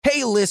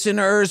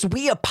listeners,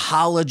 we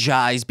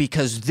apologize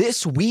because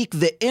this week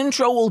the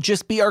intro will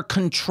just be our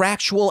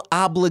contractual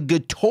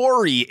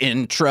obligatory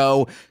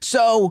intro.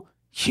 So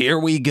here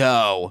we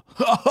go.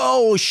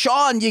 Oh,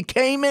 Sean, you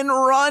came in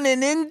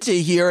running into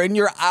here and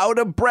you're out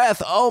of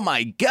breath. Oh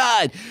my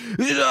God.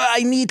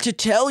 I need to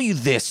tell you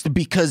this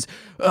because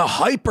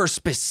hyper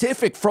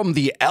specific from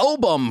the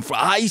album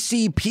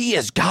ICP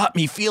has got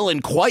me feeling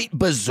quite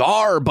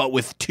bizarre, but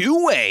with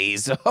two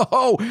A's.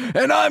 Oh,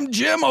 and I'm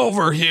Jim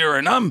over here,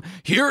 and I'm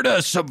here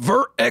to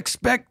subvert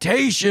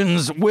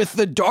expectations with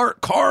the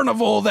dark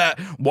carnival that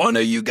one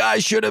of you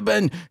guys should have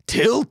been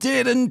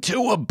tilted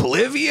into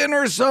oblivion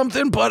or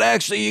something, but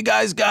actually you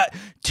guys got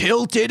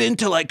tilted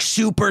into like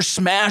Super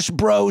Smash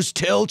Bros.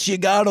 Tilts. You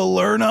gotta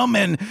learn them,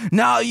 and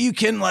now you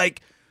can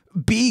like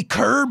be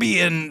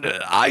Kirby, and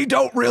I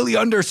don't really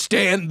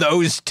understand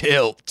those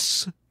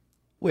tilts.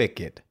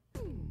 Wicked.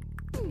 What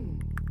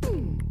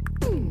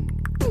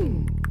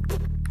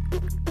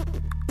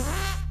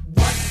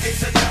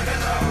is a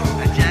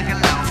juggalo? A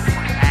juggalo.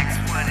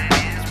 Ask what it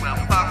is. Well,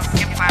 fuck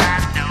if I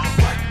know.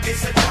 What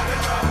is a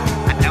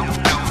juggalo? I don't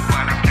know,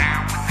 but I'm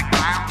down with the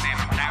clown and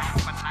I'm down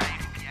for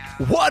life,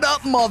 yeah. What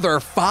up,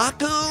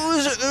 motherfuckers?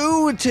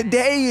 Ooh,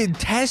 today it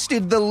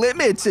tested the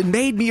limits and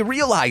made me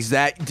realize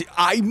that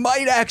I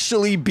might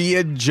actually be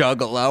a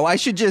juggalo. I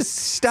should just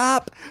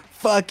stop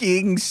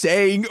fucking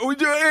saying, oh,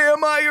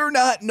 am I or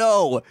not?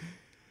 No.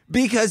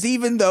 Because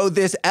even though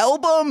this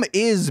album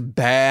is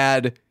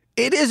bad,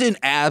 it is an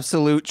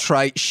absolute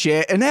trite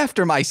shit. And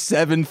after my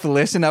 7th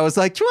listen, I was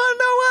like, you want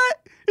to know what?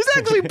 It's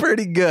actually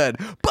pretty good.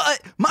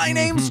 But my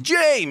name's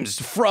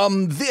James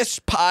from this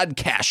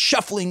podcast,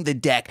 Shuffling the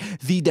Deck,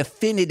 the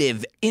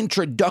definitive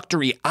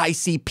introductory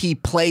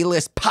ICP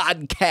playlist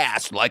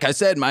podcast. Like I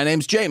said, my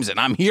name's James, and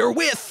I'm here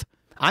with...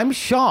 I'm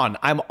Sean.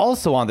 I'm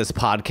also on this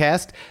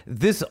podcast.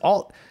 This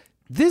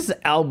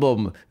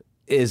album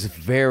is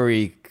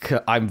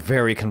I'm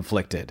very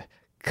conflicted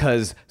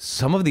because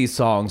some of these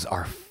songs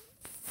are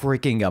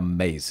freaking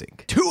amazing.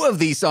 2 of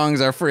these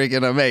songs are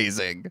freaking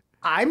amazing.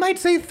 I might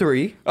say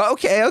 3.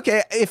 Okay.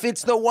 If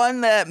it's the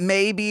one that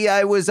maybe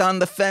I was on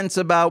the fence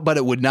about, but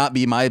it would not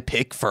be my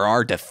pick for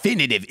our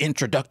definitive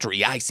introductory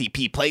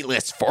ICP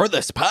playlist for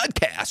this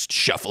podcast,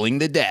 Shuffling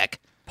the Deck.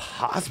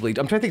 Possibly.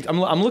 I'm trying to think.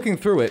 I'm looking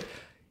through it.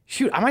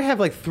 Shoot, I might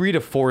have like 3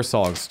 to 4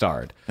 songs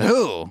starred.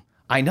 Ooh.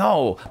 I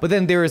know, but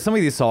then there are some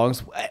of these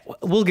songs,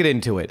 we'll get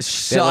into it.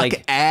 Suck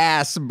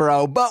ass,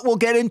 bro, but we'll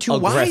get into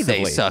why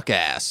they suck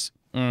ass.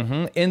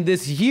 Mm-hmm. In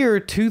this year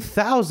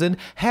 2000,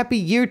 happy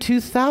year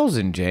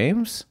 2000,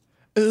 James.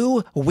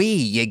 Ooh,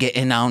 you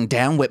getting on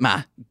down with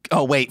my...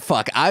 Oh, wait,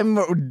 fuck.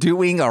 I'm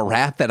doing a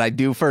rap that I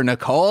do for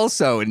Nicole,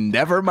 so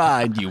never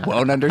mind. You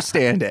won't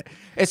understand it.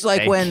 It's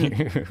like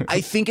I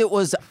think it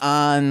was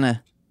on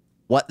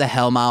What the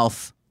Hell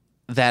Mouth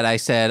that I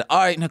said, all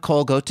right,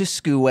 Nicole, go to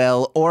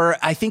school. Or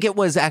I think it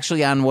was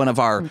actually on one of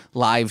our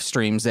live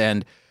streams,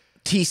 and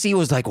TC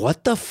was like,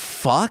 what the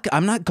fuck?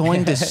 I'm not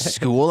going to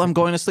school. I'm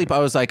going to sleep. I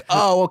was like,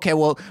 oh, okay.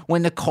 Well,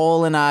 when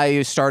Nicole and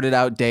I started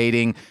out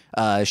dating,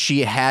 she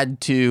had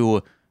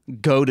to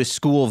go to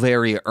school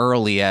very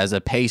early as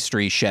a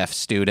pastry chef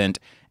student.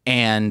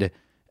 And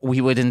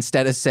we would,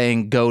 instead of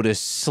saying go to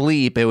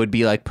sleep, it would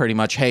be like pretty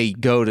much, hey,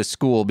 go to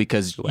school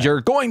because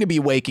you're going to be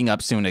waking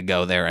up soon to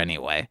go there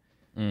anyway.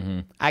 Mm-hmm.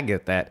 I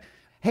get that.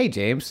 Hey,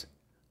 James.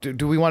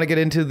 Do we want to get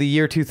into the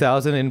year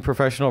 2000 in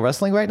professional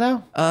wrestling right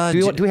now?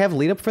 Do we have a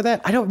lead up for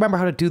that? I don't remember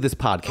how to do this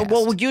podcast.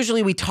 Well,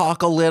 usually we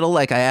talk a little,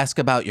 like I ask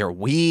about your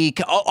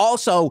week.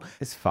 Also,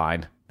 it's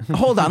fine.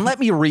 Hold on. Let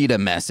me read a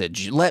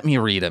message.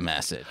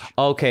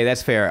 Okay,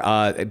 that's fair.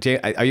 Are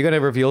you going to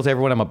reveal to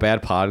everyone I'm a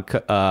bad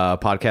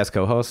podcast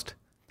co-host?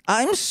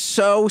 I'm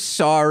so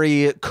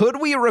sorry. Could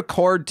we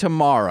record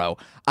tomorrow?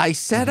 I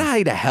said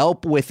I'd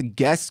help with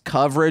guest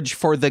coverage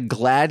for the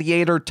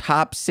Gladiator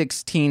Top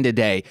 16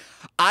 today.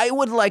 I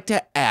would like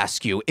to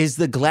ask you, is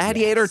the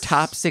Gladiator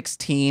Top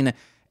 16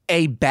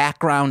 a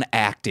background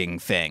acting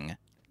thing?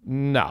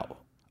 No.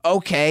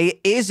 Okay,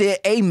 is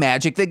it a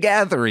Magic the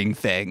Gathering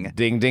thing?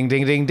 Ding, ding,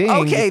 ding, ding, ding.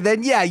 Okay,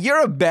 then yeah,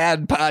 you're a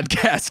bad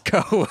podcast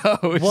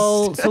co-host.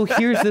 Well, so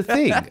here's the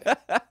thing.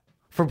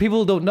 For people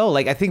who don't know,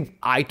 like, I think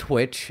I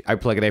Twitch. I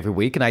plug it every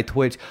week, and I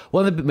Twitch.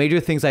 One of the major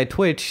things I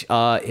Twitch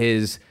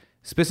is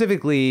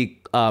specifically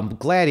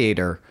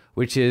Gladiator,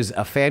 which is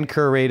a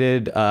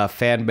fan-curated,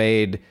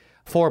 fan-made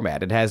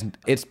format.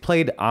 It's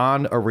played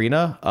on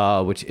Arena,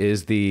 which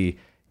is the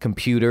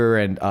computer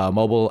and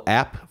mobile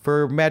app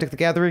for Magic the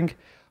Gathering.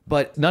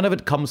 But none of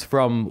it comes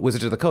from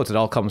Wizards of the Coast. It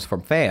all comes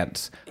from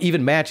fans.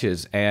 Even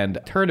matches and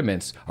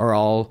tournaments are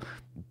all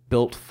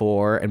built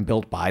for and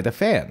built by the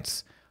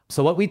fans.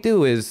 So what we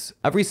do is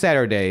every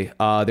Saturday,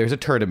 there's a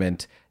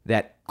tournament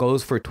that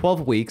goes for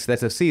 12 weeks.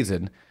 That's a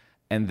season.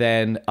 And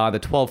then on the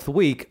 12th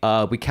week,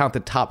 we count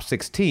the top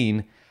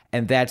 16.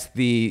 And that's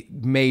the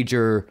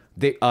major,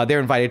 they're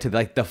invited to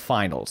like the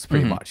finals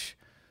pretty much.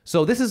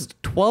 So this is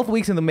 12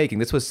 weeks in the making.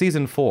 This was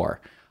season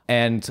 4.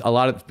 And a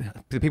lot of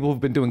the people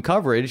who've been doing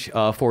coverage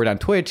for it on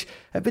Twitch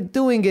have been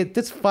doing it.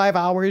 That's 5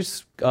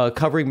 hours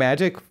covering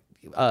Magic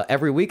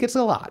every week. It's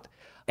a lot.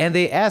 and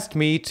they asked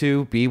me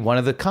to be one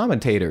of the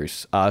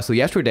commentators. So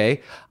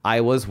yesterday, I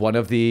was one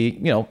of the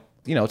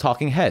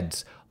talking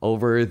heads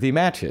over the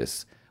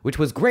matches, which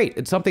was great.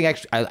 It's something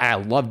actually I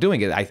love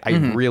doing it. I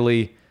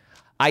really.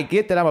 I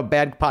get that I'm a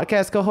bad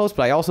podcast co-host,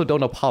 but I also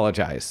don't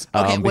apologize.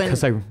 Okay,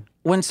 because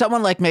when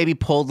someone like maybe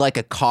pulled like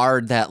a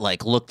card that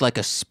like looked like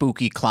a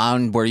spooky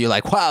clown where you're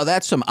like, wow,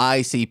 that's some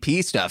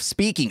ICP stuff.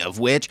 Speaking of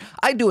which,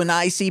 I do an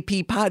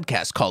ICP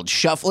podcast called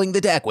Shuffling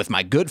the Deck with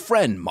my good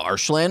friend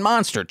Marshland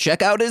Monster.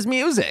 Check out his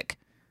music.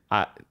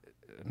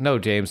 No,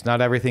 James,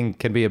 not everything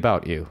can be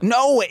about you.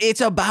 No,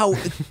 it's about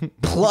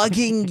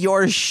plugging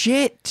your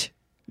shit,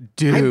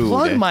 dude. I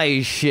plug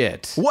my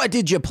shit. What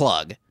did you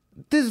plug?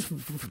 This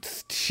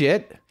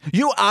shit.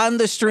 You on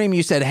the stream,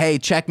 you said, hey,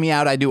 check me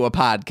out. I do a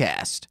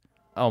podcast.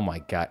 Oh my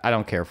God. I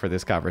don't care for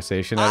this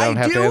conversation. I don't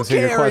have do to answer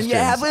care. your questions. You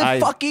have I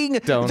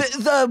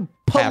the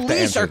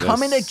police are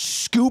coming to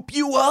scoop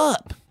you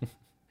up.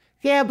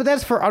 Yeah, but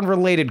that's for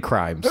unrelated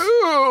crimes.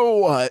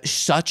 Ooh,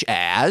 such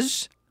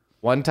as?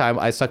 One time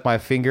I stuck my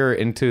finger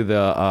into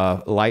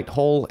the light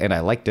hole and I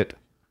liked it.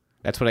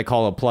 That's what I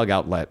call a plug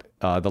outlet,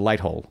 the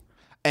light hole.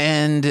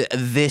 And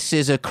this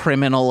is a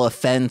criminal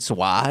offense.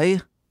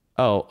 Why?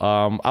 Oh,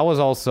 I was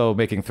also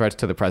making threats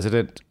to the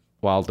president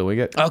while doing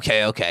it.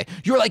 Okay.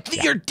 You're like,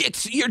 your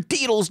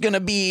deedle's gonna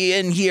be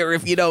in here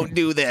if you don't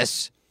do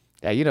this.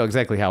 Yeah, you know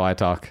exactly how I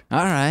talk.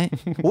 All right.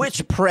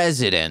 Which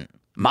president?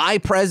 My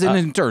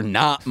president or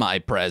not my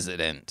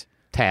president?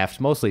 Taft,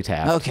 mostly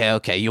Taft.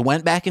 Okay. You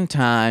went back in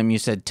time. You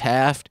said,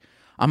 Taft,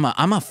 I'm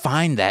gonna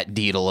find that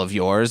deedle of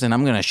yours and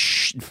I'm gonna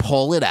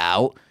pull it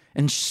out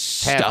and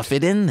stuff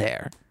it in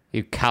there.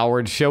 You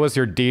coward, show us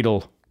your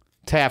deedle.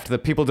 Taft, the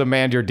people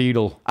demand your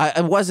deedle.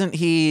 Wasn't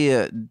he,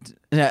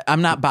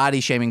 I'm not body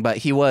shaming, but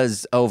he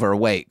was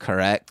overweight,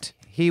 correct?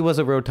 He was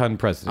a rotund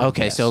president.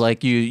 Okay, yes. so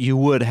like you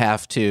would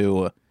have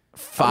to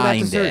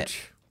find it.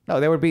 No,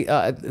 there would be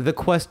the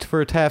quest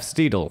for Taft's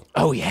deedle.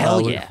 Oh,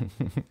 hell yeah.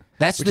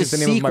 That's Which the is the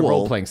sequel. name of my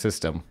role-playing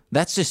system.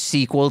 That's the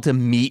sequel to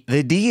Meet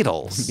the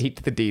Deedles.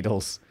 Meet the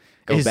Deedles.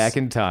 Go back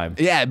in time.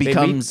 Yeah, it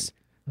becomes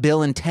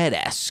Bill and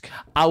Ted-esque.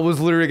 I was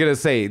literally gonna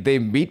say they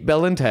meet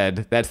Bill and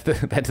Ted. That's the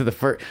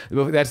first.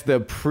 That's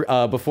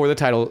before the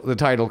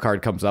title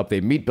card comes up.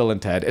 They meet Bill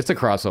and Ted. It's a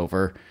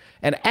crossover.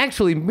 And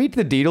actually, Meet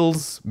the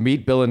Deedles,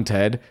 meet Bill and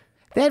Ted.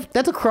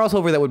 That's a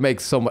crossover that would make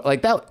so much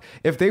like that.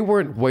 If they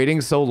weren't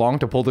waiting so long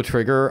to pull the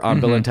trigger on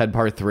Bill and Ted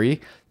Part 3,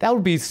 that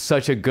would be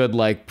such a good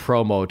like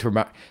promo to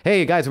remember.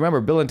 Hey guys,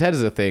 remember Bill and Ted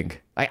is a thing.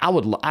 I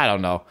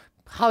don't know.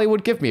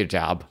 Hollywood, give me a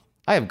job.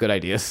 I have good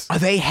ideas.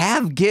 They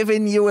have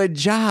given you a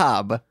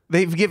job.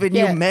 They've given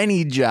you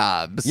many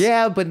jobs.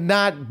 Yeah, but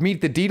not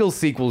Meet the Deedle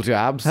sequel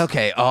jobs.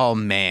 Okay. Oh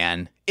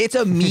man, it's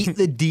a Meet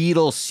the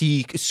Deedle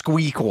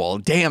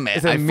squeakquel. Damn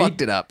it, I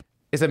fucked it up.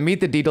 It's a Meet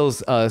the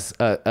Deedles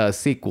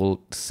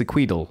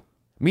sequel.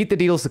 Meet the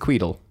Deedle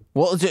sequel.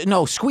 Well,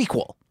 no,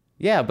 squeakquel.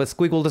 Yeah, but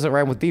squeakquel doesn't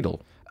rhyme with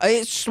Deedle.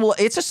 It's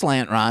a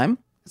slant rhyme.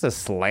 It's a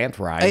slant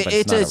rhyme. But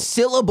It's a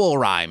syllable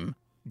rhyme.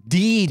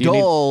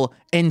 D-dole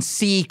and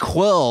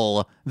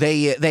C-quill,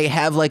 they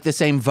have like the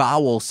same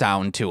vowel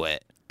sound to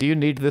it. Do you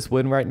need this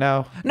win right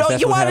now? No,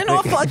 you want to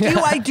know? Fuck you.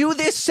 I do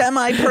this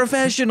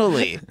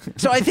semi-professionally.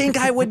 So I think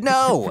I would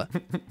know.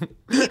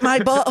 Eat my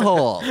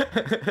butthole.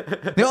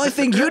 The only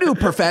thing you do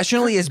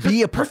professionally is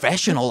be a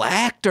professional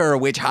actor,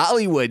 which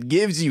Hollywood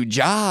gives you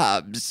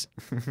jobs.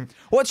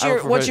 What's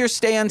your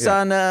stance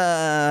on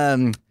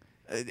the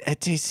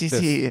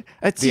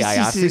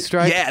IATSE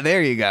strike? Yeah,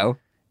 there you go.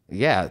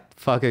 Yeah,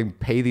 fucking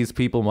pay these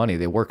people money.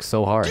 They work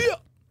so hard.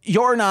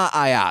 You're not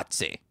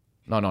IATSE.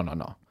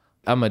 No.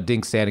 I'm a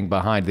dink standing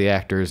behind the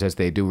actors as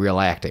they do real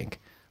acting.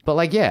 But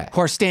like, yeah.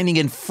 Who are standing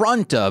in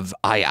front of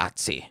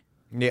IATSE.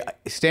 Yeah,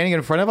 standing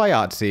in front of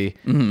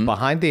IATSE,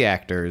 behind the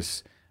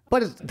actors.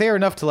 But they're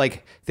enough to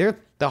like, they're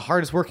the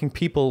hardest working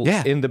people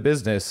in the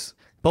business.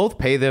 Both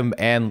pay them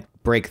and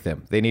break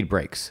them. They need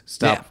breaks.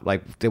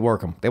 Like they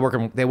work them. They work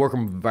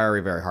them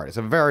very, very hard. It's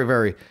a very,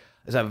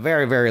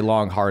 very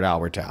long, hard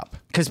hour job.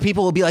 Because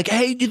people will be like,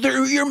 hey,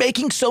 you're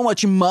making so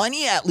much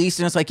money at least.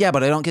 And it's like, yeah,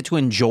 but I don't get to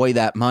enjoy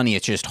that money.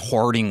 It's just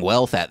hoarding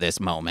wealth at this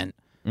moment.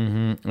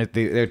 Mm-hmm.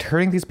 They're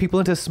turning these people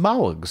into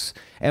smogs.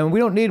 And we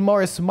don't need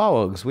more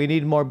smogs. We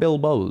need more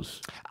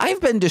Bilbos.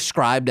 I've been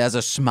described as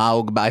a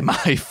smog by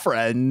my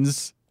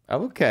friends.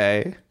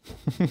 Okay.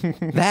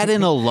 That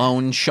and a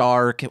loan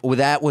shark.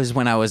 That was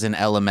when I was in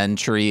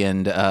elementary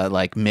and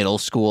like middle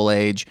school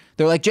age.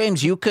 They're like,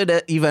 James, you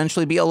could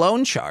eventually be a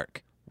loan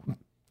shark.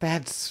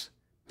 That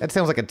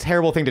sounds like a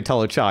terrible thing to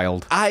tell a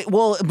child.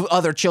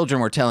 Other children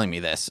were telling me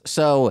this.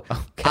 So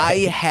I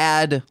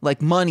had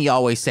like money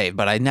always saved,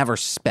 but I never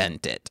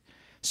spent it.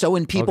 So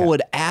when people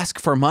would ask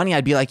for money,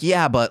 I'd be like,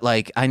 yeah, but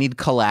like I need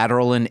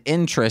collateral and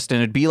interest.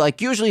 And it'd be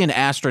like usually an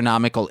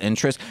astronomical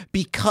interest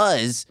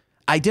because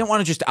I didn't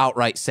want to just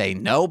outright say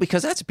no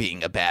because that's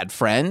being a bad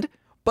friend.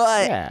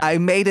 But I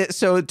made it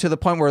so to the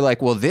point where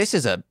like, well, this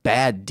is a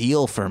bad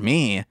deal for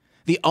me.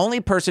 The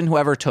only person who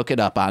ever took it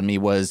up on me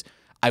was,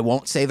 I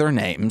won't say their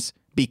names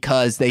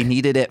because they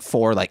needed it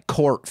for like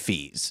court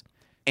fees.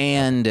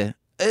 And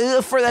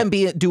For them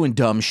doing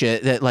dumb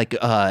shit that like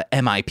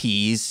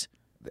MIPs.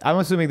 I'm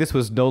assuming this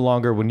was no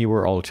longer when you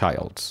were all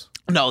childs.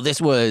 No, this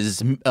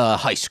was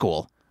high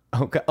school.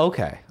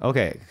 Okay.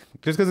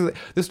 Just because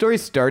the story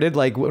started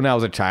like when I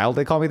was a child,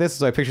 they call me this,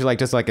 so I picture like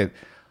just like an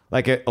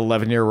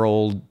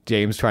 11-year-old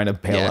James trying to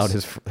bail out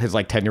his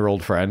like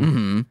 10-year-old friend.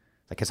 Mm-hmm.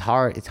 Like it's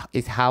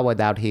hard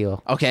out here.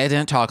 Okay, I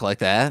didn't talk like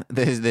that.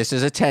 This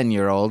is a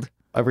 10-year-old.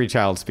 Every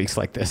child speaks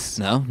like this.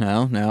 No.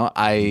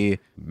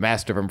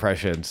 Master of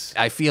impressions.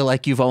 I feel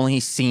like you've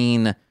only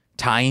seen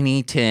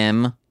Tiny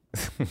Tim.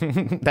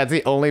 That's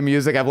the only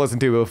music I've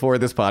listened to before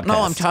this podcast.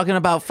 No, I'm talking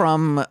about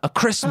from A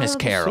Christmas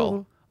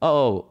Carol.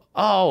 Oh.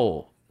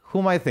 Who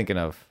am I thinking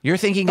of? You're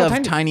thinking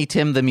of Tiny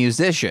Tim the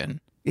musician.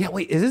 Yeah,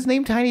 wait, is his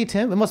name Tiny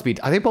Tim? It must be.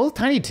 Are they both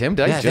Tiny Tim?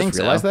 Did I just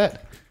realize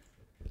that?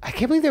 I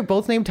can't believe they're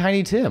both named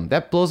Tiny Tim.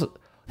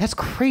 That's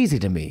crazy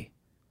to me.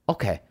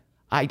 Okay.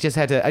 I just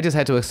had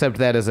to accept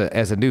that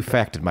as a new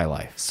fact in my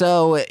life.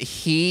 So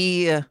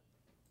he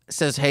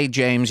says, "Hey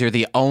James, you're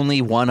the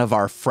only one of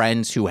our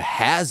friends who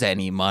has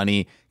any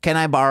money. Can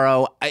I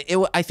borrow?"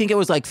 I think it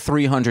was like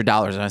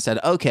 $300, and I said,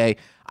 "Okay,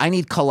 I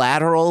need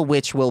collateral,"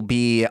 which will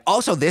be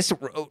also this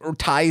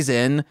ties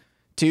in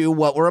to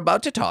what we're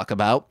about to talk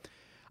about.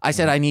 I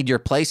said, "I need your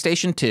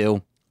PlayStation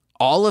 2,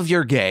 all of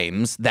your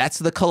games. That's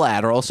the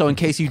collateral. So in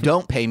case you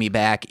don't pay me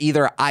back,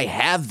 either I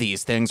have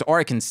these things or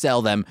I can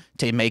sell them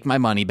to make my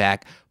money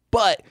back.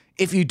 But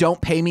if you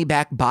don't pay me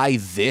back by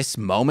this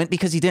moment,"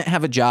 because he didn't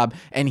have a job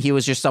and he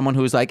was just someone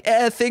who was like,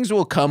 things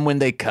will come when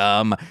they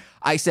come.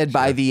 I said,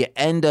 by the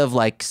end of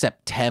like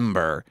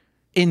September,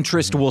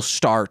 interest will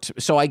start.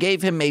 So I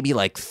gave him maybe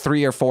like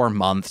 3 or 4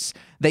 months.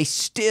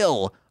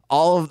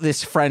 All of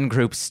this friend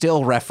group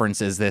still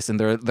references this, and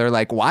they're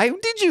like, "Why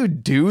did you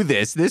do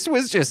this? This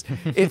was just,"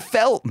 it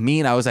felt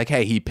mean. I was like,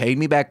 "Hey, he paid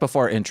me back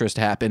before interest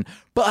happened,"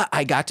 but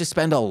I got to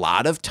spend a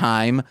lot of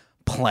time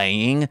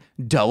playing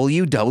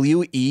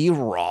WWE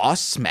Raw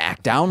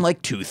SmackDown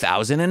like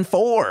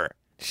 2004.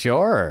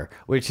 Sure,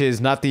 which is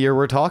not the year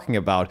we're talking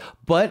about,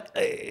 but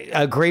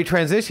a great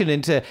transition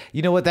into,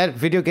 you know what that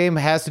video game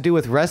has to do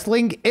with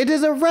wrestling? It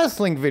is a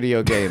wrestling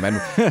video game,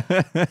 and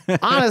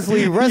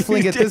honestly,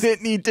 wrestling you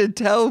didn't need to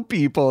tell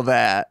people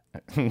that.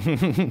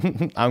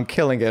 I'm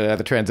killing it at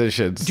the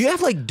transitions. Do you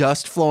have like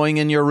dust flowing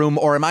in your room,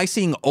 or am I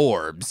seeing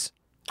orbs?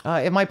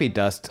 It might be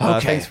dust.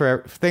 Okay.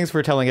 Thanks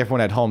for telling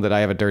everyone at home that I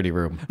have a dirty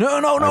room. No.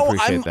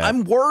 That.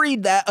 I'm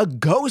worried that a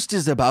ghost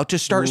is about to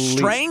start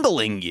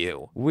strangling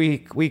you. We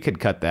could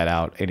cut that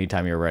out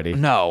anytime you're ready.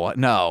 No.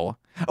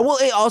 Well,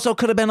 it also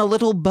could have been a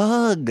little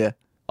bug.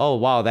 Oh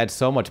wow, that's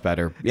so much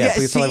better. Yeah,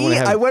 please see,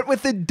 I went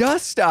with the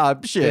dust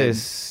option.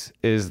 This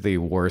is the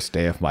worst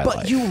day of my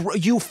life.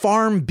 But you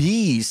farm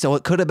bees, so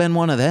it could have been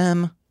one of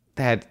them.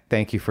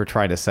 Thank you for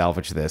trying to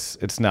salvage this.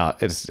 It's not.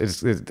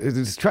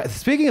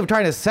 Speaking of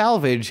trying to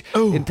salvage,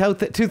 in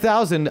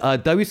 2000,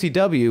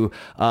 WCW,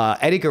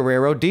 Eddie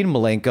Guerrero, Dean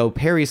Malenko,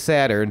 Perry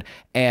Saturn,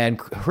 and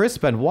Chris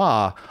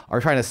Benoit are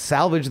trying to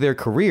salvage their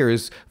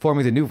careers,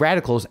 forming the New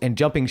Radicals and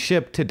jumping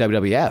ship to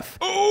WWF.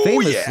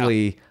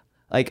 Famously,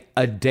 like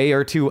a day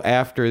or two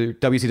after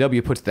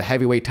WCW puts the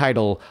heavyweight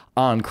title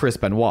on Chris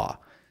Benoit.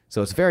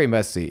 So it's very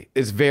messy.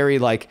 It's very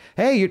like,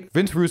 hey,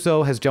 Vince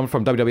Russo has jumped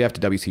from WWF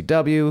to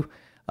WCW.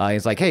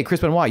 He's like, hey,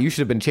 Chris Benoit, you should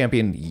have been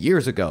champion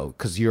years ago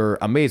because you're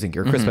amazing.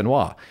 You're Chris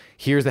Benoit.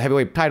 Here's the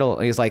heavyweight title.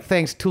 And he's like,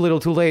 thanks, too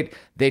little, too late.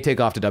 They take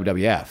off to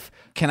WWF.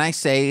 Can I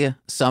say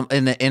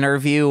in the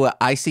interview,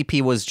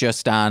 ICP was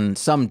just on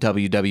some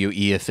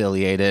WWE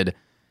affiliated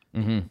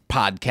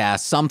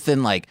podcast,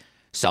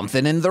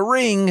 something in the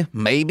ring.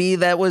 Maybe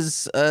that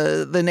was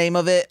the name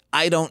of it.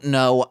 I don't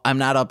know. I'm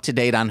not up to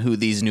date on who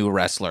these new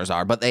wrestlers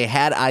are, but they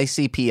had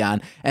ICP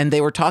on and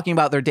they were talking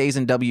about their days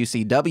in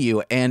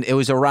WCW. And it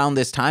was around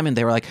this time and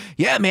they were like,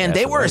 yeah, man,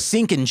 they were a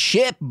sinking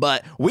ship,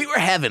 but we were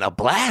having a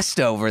blast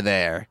over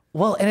there.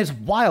 Well, and it's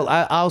wild.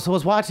 I also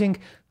was watching,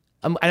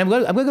 and I'm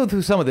going to go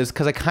through some of this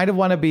because I kind of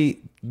want to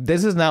be,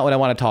 this is not what I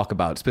want to talk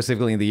about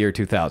specifically in the year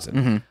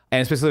 2000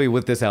 and specifically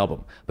with this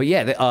album. But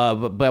yeah,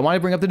 but I want to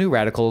bring up the New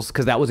Radicals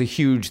because that was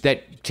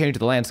that changed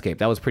the landscape.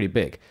 That was pretty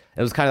big.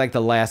 It was kind of like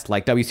the last,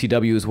 like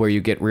WCW is where you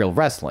get real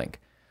wrestling.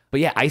 But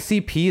yeah,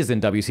 ICP is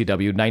in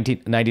WCW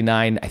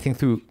 1999, I think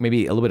through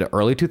maybe a little bit of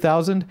early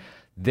 2000.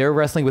 They're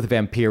wrestling with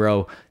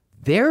Vampiro.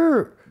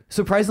 They're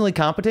surprisingly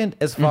competent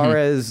as far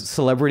as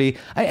celebrity,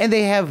 and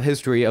they have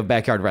history of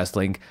backyard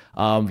wrestling.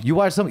 You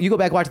go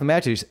back watch the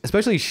matches,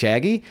 especially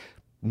Shaggy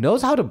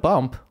knows how to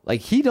bump.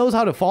 Like he knows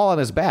how to fall on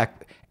his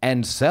back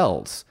and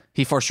sells.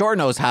 He for sure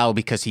knows how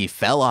because he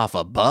fell off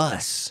a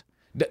bus.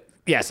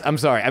 Yes, I'm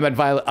sorry. I meant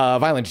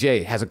Violent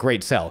J has a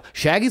great sell.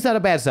 Shaggy's not a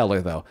bad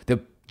seller though.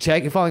 The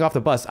Shaggy falling off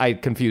the bus, I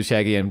confused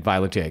Shaggy and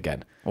Violent J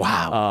again.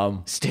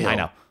 Wow. Still, I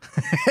know.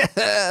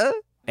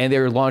 And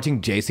they're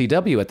launching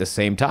JCW at the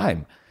same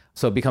time.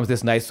 So it becomes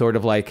this nice sort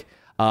of like,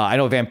 I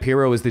know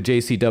Vampiro is the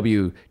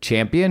JCW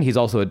champion. He's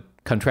also a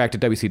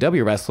contracted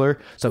WCW wrestler.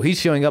 So he's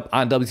showing up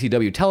on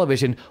WCW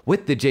television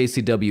with the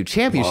JCW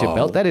championship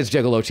belt. That is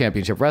Juggalo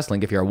Championship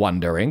Wrestling, if you're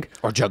wondering.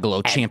 Or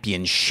Juggalo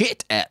Champion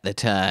shit at the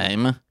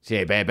time.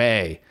 J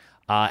baby.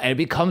 And it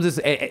becomes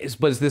this,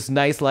 but it's this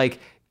nice, like,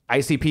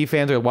 ICP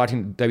fans are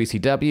watching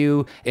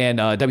WCW, and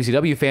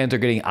WCW fans are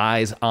getting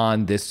eyes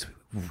on this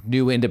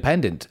new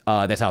independent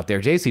that's out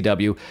there,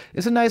 JCW.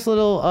 It's a nice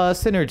little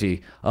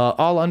synergy,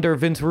 all under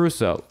Vince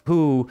Russo,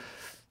 who,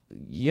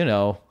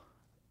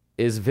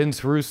 is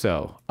Vince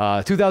Russo.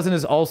 2000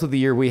 is also the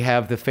year we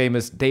have the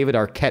famous David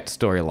Arquette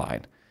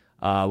storyline,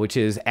 which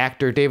is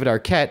actor David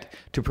Arquette,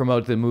 to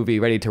promote the movie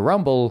Ready to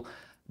Rumble,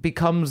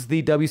 becomes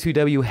the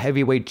WCW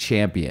heavyweight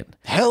champion.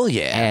 Hell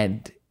yeah.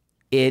 And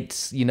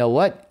it's, you know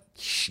what?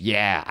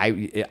 Yeah,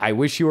 I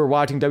wish you were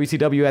watching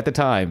WCW at the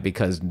time,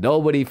 because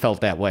nobody felt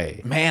that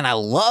way. Man, I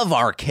love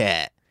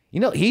Arquette.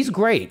 He's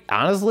great,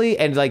 honestly.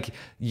 And like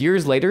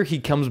years later, he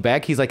comes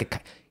back. He's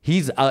like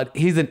he's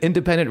an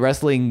independent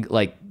wrestling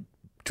like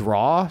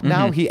draw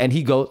now.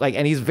 He goes like,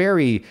 and he's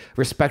very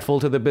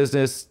respectful to the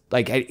business.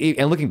 Like,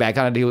 and looking back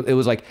on it, it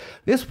was like,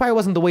 this probably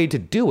wasn't the way to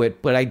do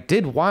it, but I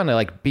did want to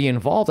like be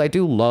involved. I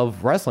do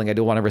love wrestling. I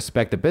do want to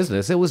respect the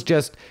business. It was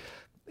just,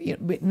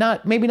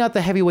 maybe not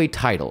the heavyweight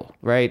title,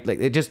 right? Like,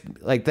 it just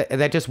like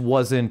that just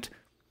wasn't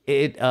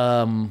it.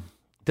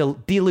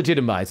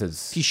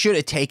 Delegitimizes. He should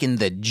have taken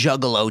the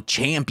Juggalo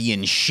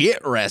champion shit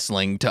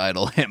wrestling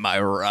title. Am I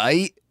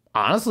right?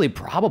 Honestly,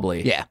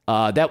 probably. Yeah.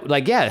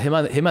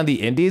 Him on the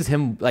indies,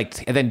 him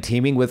like, and then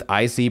teaming with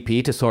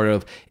ICP to sort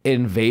of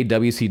invade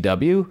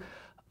WCW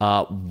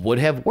would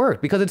have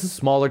worked, because it's a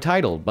smaller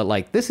title. But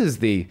like, this is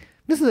the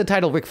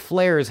title Ric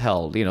Flair has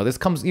held. This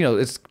comes,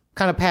 it's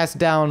kind of passed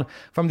down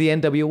from the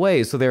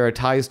NWA, so there are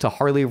ties to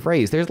Harley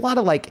Race. There's a lot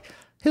of like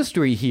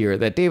history here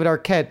that David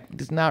Arquette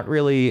is not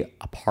really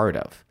a part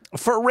of.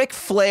 For Ric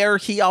Flair,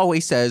 he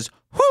always says,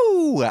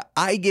 "Whoo!"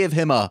 I give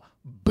him a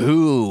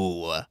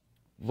boo.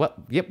 What?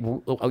 Yep.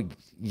 Oh,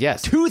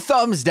 yes. 2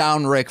 thumbs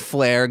down, Ric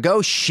Flair.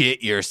 Go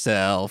shit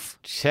yourself.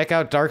 Check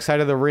out Dark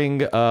Side of the Ring.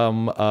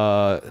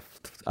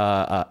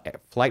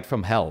 Flight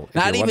from Hell.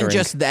 Not even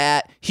just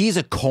that. He's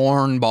a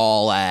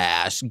cornball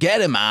ass. Get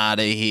him out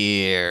of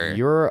here.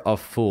 You're a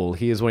fool.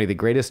 He is one of the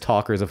greatest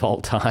talkers of all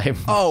time.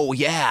 Oh,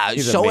 yeah.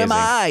 He's so am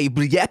amazing.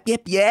 I. Yep,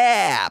 yep,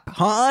 yep.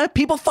 Huh?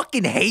 People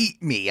fucking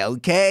hate me,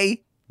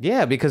 okay?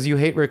 Yeah, because you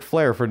hate Ric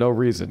Flair for no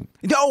reason.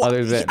 No,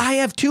 other than I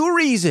have 2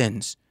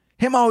 reasons.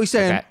 Him always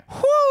saying,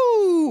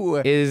 whoo,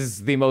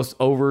 is the most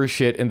over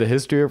shit in the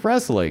history of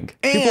wrestling.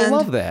 And people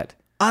love that.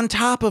 On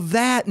top of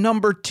that,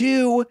 number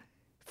 2,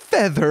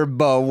 feather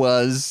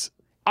boas.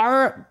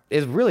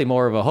 Is really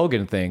more of a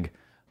Hogan thing,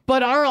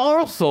 but are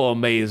also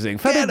amazing.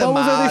 Feather Get him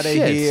boas are out the of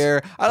shit.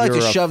 here. I like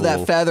You're to a shove that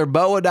fool. feather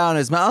boa down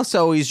his mouth,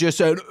 so he's just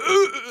saying,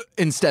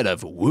 instead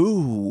of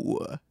woo.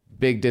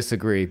 Big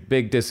disagree.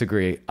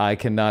 I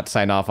cannot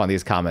sign off on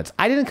these comments.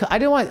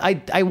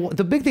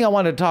 The big thing I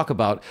wanted to talk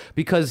about,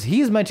 because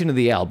he's mentioned in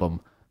the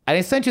album, and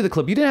I sent you the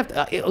clip. You didn't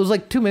have to, it was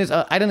like 2 minutes.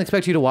 I didn't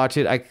expect you to watch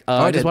it.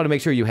 I just want to make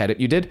sure you had it.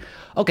 You did?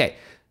 Okay.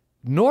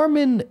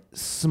 Norman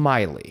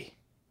Smiley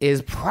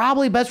is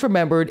probably best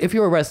remembered, if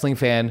you're a wrestling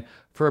fan,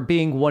 for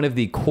being one of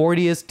the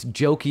corniest,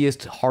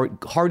 jokiest,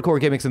 hardcore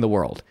gimmicks in the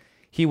world.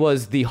 He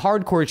was the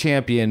hardcore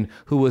champion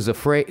who was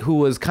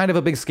kind of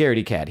a big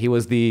scaredy cat. He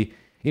was the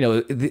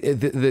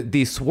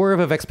the swerve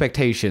of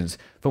expectations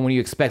from when you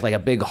expect like a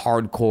big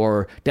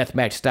hardcore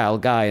deathmatch style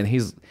guy, and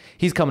he's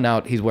coming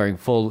out, he's wearing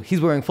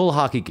full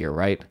hockey gear,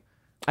 right?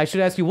 I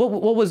should ask you,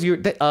 what was your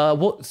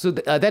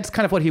that's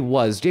kind of what he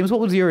was. James, what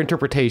was your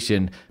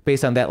interpretation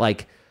based on that,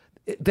 like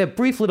that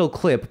brief little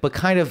clip, but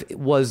kind of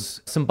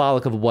was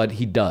symbolic of what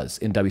he does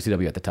in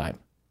WCW at the time?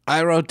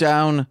 I wrote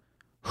down,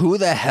 who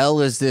the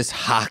hell is this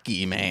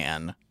hockey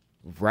man?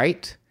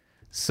 Right?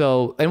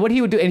 So, and what he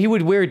would do, and he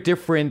would wear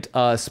different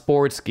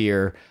sports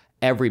gear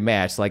every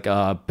match. Like,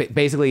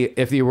 basically,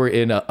 if you were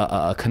in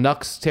a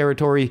Canucks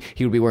territory,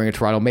 he would be wearing a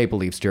Toronto Maple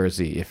Leafs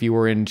jersey. If you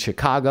were in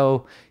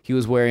Chicago, he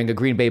was wearing a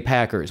Green Bay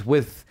Packers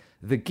with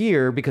the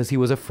gear because he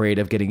was afraid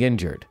of getting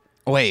injured.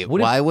 Wait,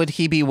 why would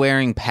he be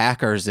wearing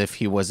Packers if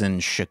he was in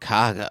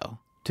Chicago?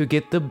 To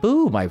get the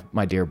boo,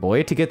 my dear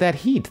boy, to get that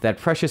heat, that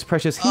precious,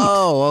 precious heat.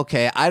 Oh,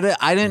 okay. I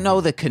didn't know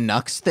the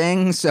Canucks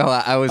thing, so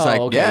I was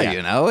okay,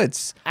 yeah.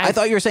 I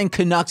thought you were saying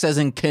Canucks as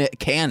in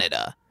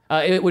Canada.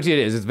 Which it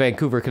is. It's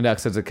Vancouver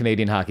Canucks as a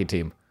Canadian hockey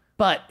team.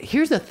 But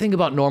here's the thing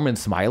about Norman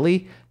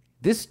Smiley.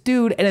 This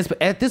dude, and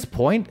at this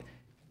point,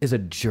 is a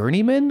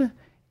journeyman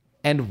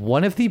and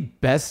one of the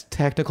best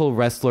technical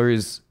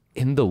wrestlers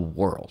in the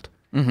world.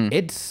 Mm-hmm.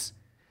 It's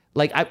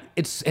like,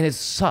 it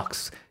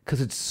sucks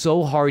because it's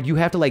so hard. You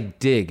have to like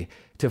dig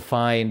to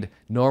find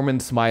Norman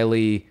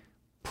Smiley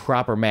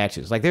proper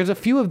matches. Like, there's a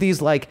few of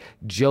these like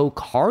joke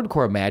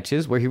hardcore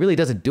matches where he really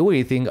doesn't do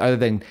anything other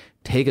than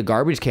take a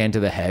garbage can to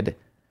the head.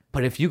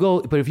 But if you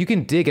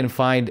can dig and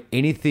find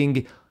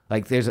anything,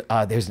 like there's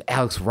an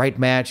Alex Wright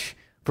match.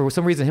 For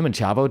some reason, him and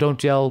Chavo don't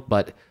gel,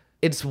 but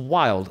it's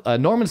wild.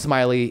 Norman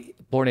Smiley,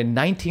 born in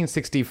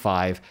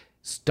 1965,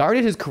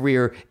 started his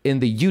career in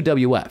the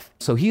UWF.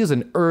 So he is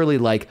an early,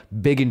 like,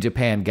 big in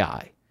Japan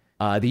guy.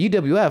 The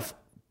UWF,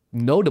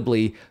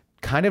 notably,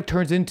 kind of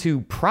turns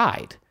into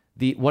Pride,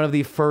 one of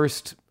the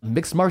first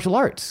mixed martial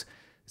arts.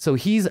 So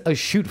he's a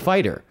shoot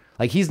fighter.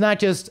 Like he's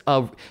not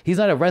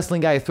a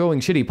wrestling guy throwing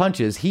shitty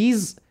punches.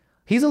 He's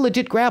a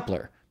legit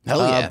grappler. Hell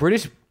yeah.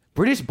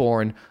 British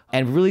born,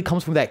 and really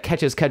comes from that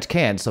catch as catch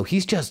can. So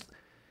he's just,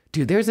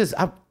 dude, there's this,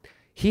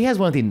 he has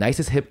one of the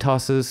nicest hip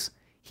tosses.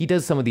 He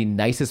does some of the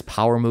nicest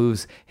power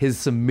moves. His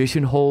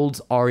submission holds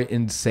are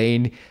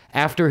insane.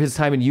 After his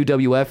time in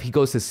UWF, he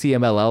goes to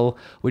CMLL,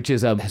 which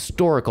is a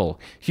historical,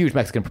 huge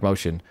Mexican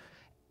promotion.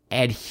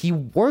 And he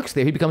works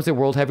there. He becomes their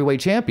world heavyweight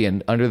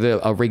champion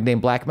under a ring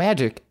named Black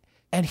Magic.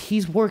 And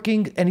he's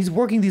working these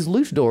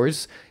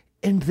luchadors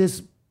in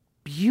this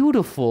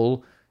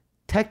beautiful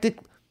tactic.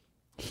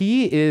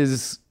 He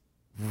is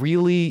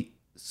really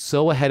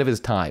so ahead of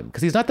his time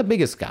because he's not the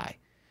biggest guy.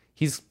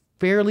 He's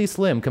fairly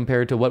slim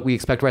compared to what we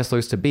expect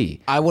wrestlers to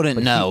be. I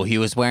wouldn't know. He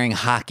was wearing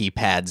hockey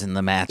pads in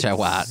the match I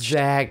watched.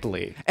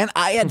 Exactly. And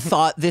I had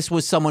thought this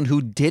was someone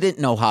who didn't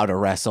know how to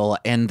wrestle,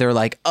 and they're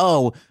like,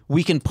 oh,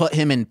 we can put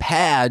him in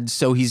pads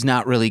so he's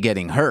not really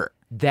getting hurt.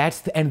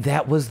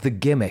 That was the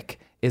gimmick,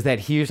 is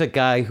that here's a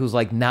guy who's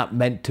like not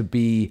meant to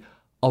be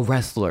a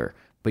wrestler,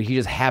 but he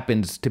just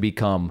happens to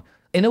become,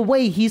 in a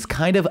way, he's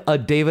kind of a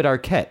David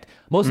Arquette.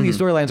 Most of these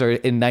storylines are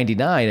in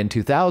 99 and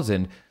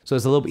 2000,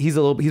 so he's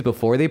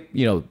before they,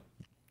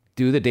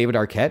 do the David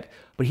Arquette,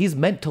 but he's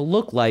meant to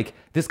look like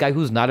this guy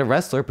who's not a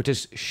wrestler, but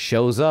just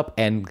shows up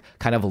and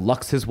kind of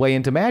lucks his way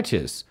into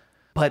matches.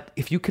 But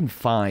if you can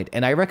find,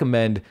 and I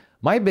recommend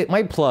my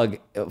plug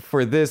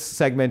for this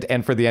segment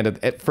and for the end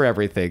of for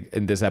everything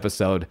in this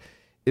episode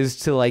is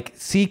to like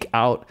seek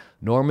out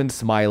Norman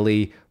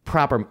Smiley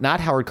proper,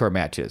 not hardcore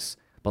matches,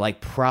 but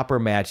like proper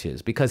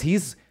matches, because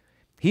he's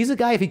a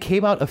guy. If he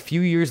came out a few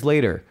years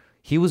later,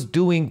 he was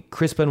doing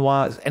Chris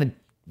Benoit, and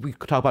we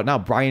could talk about now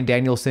Bryan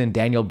Danielson,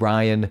 Daniel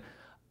Bryan,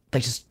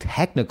 like just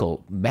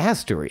technical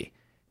mastery.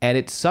 And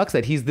it sucks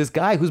that he's this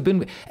guy who's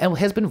been and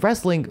has been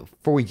wrestling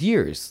for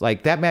years.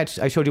 Like that match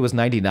I showed you was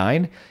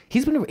 99.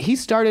 He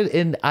started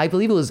in, I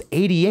believe it was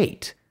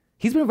 88.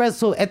 He's been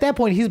wrestling. So at that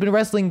point, he's been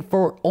wrestling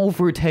for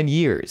over 10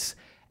 years,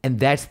 and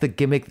that's the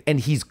gimmick. And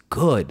he's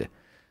good,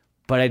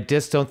 but I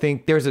just don't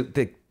think there's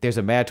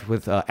a match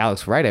with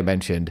Alex Wright I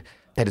mentioned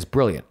that is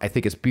brilliant. I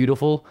think it's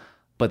beautiful,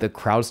 but the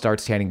crowd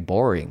starts chanting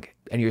boring,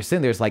 and you're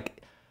sitting there, it's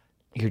like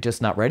you're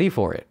just not ready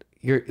for it.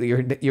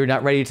 You're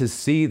not ready to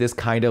see this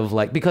kind of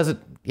like, because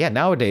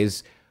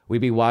nowadays we'd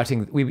be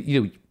watching,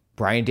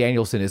 Bryan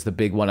Danielson is the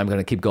big one I'm going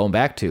to keep going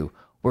back to,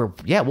 where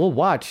we'll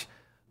watch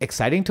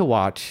exciting to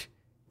watch,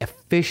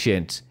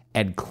 efficient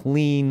and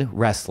clean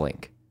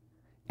wrestling,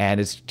 and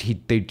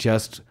they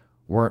just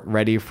weren't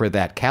ready for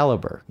that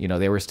caliber.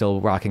 They were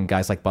still rocking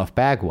guys like Buff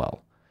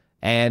Bagwell,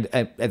 and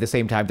at the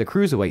same time the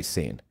cruiserweight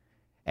scene,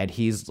 and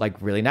he's like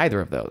really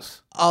neither of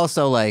those.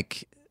 Also,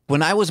 like,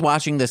 when I was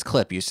watching this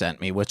clip you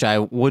sent me, which I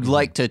would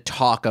like to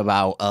talk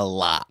about a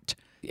lot.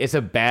 It's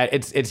bad.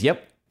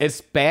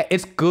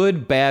 It's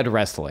good, bad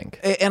wrestling.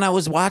 And I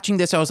was watching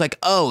this, I was like,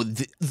 oh,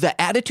 the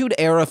Attitude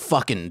Era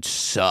fucking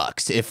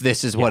sucks if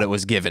this is what it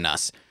was giving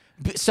us.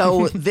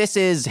 So this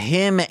is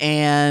him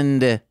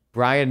and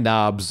Brian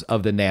Knobbs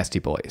of the Nasty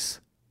Boys.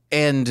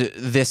 And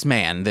this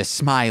man, this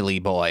Smiley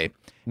boy.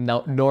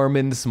 No,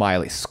 Norman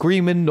Smiley.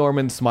 Screaming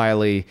Norman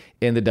Smiley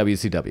in the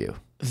WCW.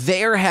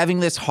 They're having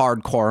this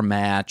hardcore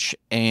match,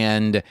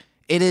 and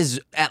it is,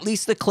 at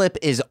least the clip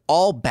is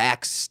all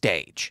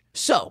backstage.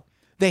 So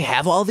they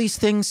have all these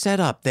things set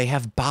up. They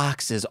have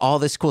boxes, all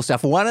this cool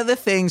stuff. One of the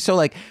things, so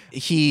like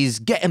he's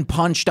getting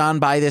punched on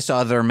by this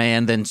other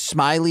man, then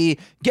Smiley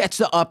gets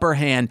the upper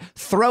hand,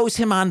 throws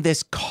him on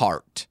this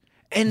cart.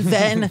 And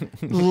then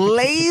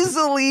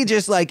lazily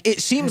just like,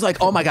 it seems like,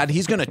 oh my God,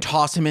 he's going to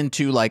toss him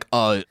into like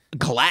a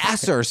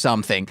glass or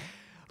something.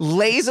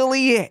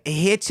 Lazily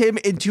hits him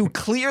into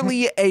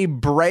clearly a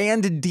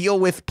brand deal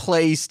with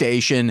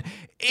PlayStation.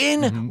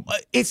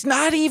 It's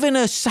not even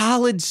a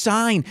solid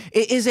sign.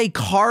 It is a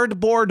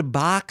cardboard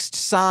boxed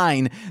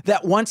sign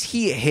that once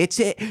he hits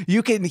it,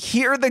 you can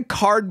hear the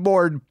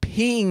cardboard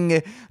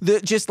ping,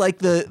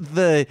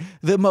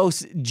 the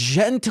most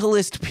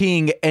gentlest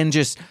ping, and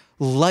just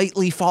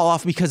lightly fall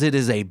off because it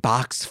is a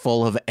box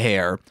full of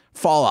air.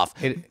 Fall off.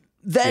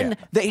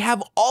 They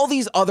have all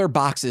these other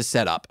boxes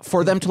set up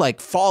for them to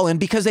like fall in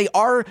because they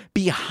are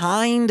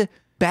behind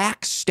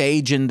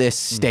backstage in this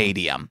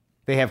stadium.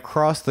 They have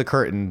crossed the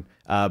curtain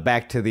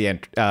back to the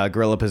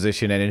gorilla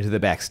position and into the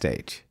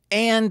backstage.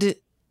 And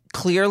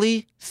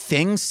clearly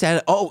things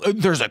set. Oh,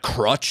 there's a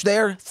crutch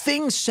there.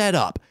 Things set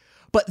up.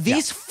 But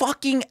these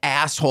fucking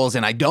assholes,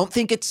 and I don't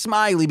think it's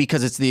Smiley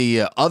because it's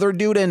the other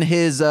dude and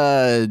his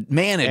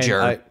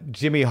manager. And,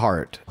 Jimmy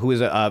Hart, who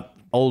is a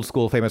old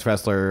school famous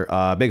wrestler,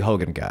 big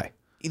Hogan guy.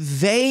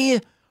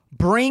 They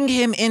bring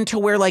him into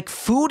where like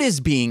food is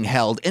being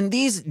held, and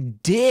these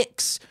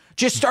dicks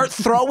just start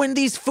throwing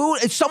these food.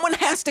 Someone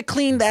has to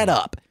clean that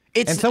up.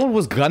 And someone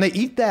was gonna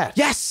eat that.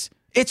 Yes.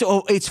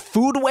 It's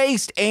food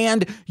waste,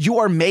 and you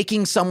are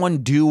making someone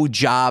do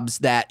jobs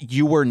that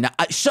you were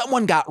not.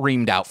 Someone got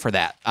reamed out for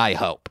that, I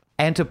hope.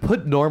 And to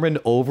put Norman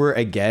over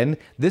again,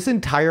 this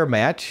entire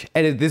match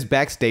and this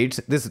backstage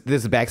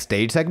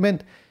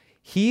segment,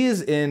 he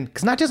is in,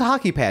 because not just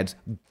hockey pads,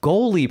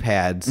 goalie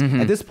pads.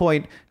 At this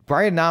point,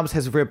 Brian Knobs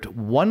has ripped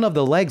one of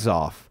the legs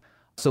off.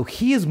 So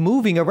he is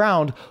moving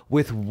around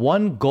with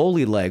one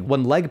goalie leg,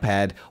 one leg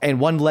pad, and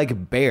one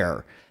leg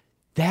bare.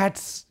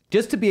 That's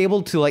just to be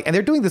able to and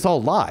they're doing this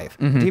all live,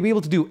 to be able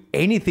to do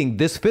anything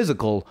this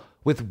physical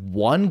with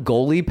one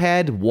goalie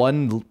pad,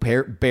 one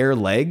bare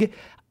leg,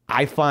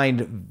 I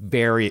find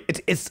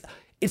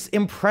it's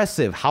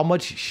impressive how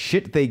much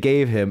shit they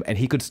gave him and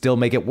he could still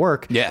make it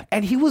work. Yeah.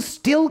 And he was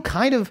still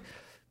kind of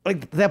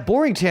that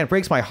boring chant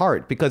breaks my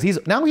heart because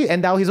now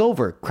he's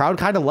over. Crowd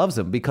kind of loves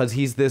him because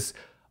he's this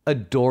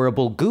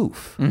adorable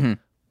goof.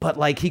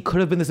 But he could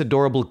have been this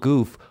adorable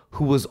goof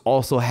who was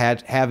also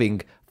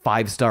having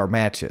 5-star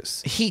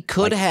matches. He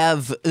could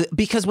have,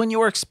 because when you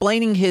were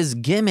explaining his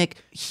gimmick,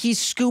 he's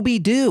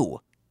Scooby-Doo.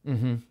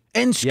 And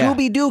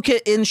Scooby-Doo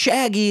and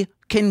Shaggy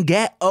can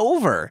get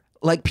over.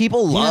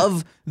 People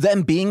love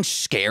them being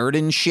scared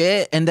and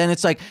shit. And then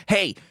it's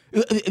hey,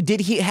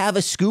 did he have a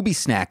Scooby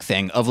snack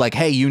thing of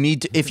hey, you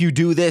need to, if you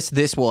do this,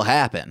 this will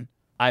happen?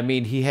 I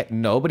mean, he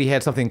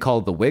had something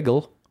called the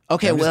Wiggle.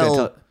 Okay,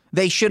 well,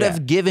 they should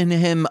have given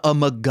him a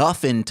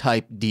MacGuffin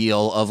type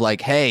deal of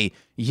hey,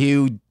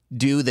 you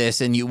do this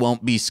and you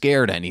won't be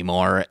scared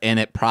anymore, and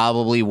it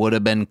probably would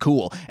have been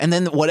cool. And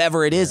then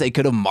whatever it is, they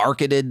could have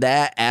marketed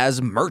that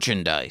as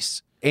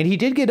merchandise. And he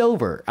did get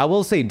over. I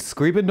will say,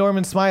 Screaming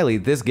Norman Smiley,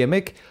 this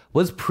gimmick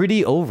was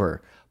pretty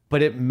over,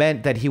 but it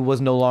meant that he was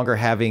no longer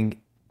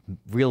having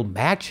real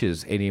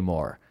matches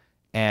anymore.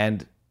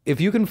 And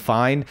if you can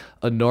find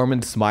a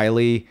Norman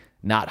Smiley,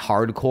 not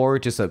hardcore,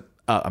 just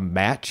a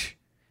match,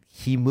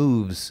 he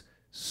moves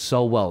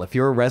so well. If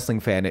you're a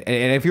wrestling fan, and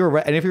if you're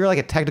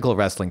a technical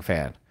wrestling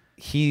fan,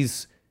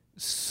 he's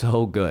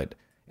so good.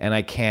 And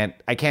I can't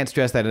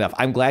stress that enough.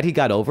 I'm glad he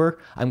got over.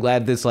 I'm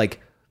glad this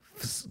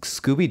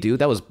Scooby-Doo,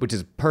 which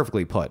is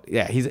perfectly put.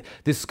 Yeah,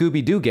 this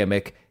Scooby-Doo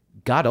gimmick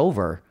got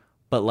over,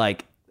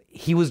 but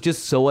he was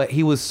so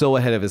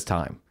ahead of his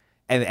time.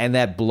 And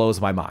that blows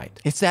my mind.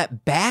 It's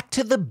that back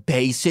to the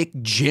basic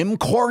Jim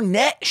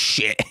Cornette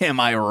shit. Am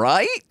I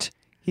right?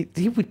 He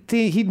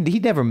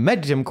never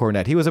met Jim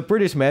Cornette. He was a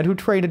British man who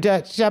trained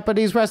in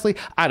Japanese wrestling.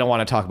 I don't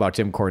want to talk about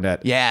Jim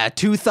Cornette. Yeah,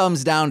 2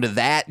 thumbs down to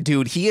that,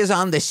 dude. He is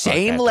on the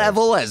same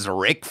level as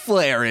Ric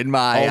Flair in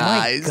my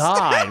eyes. Oh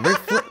my God, Ric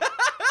Flair.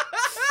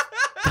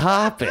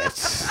 Stop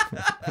it.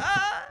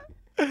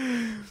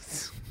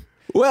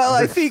 Well,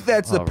 I think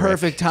that's the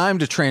perfect time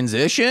to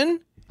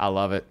transition. I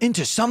love it.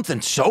 Into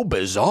something so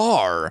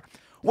bizarre.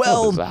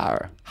 Well,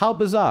 How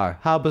bizarre.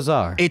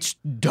 It's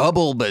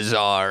double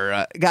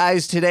bizarre.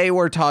 Guys, today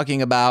we're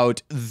talking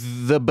about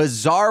the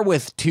bizarre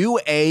with 2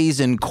 A's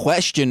and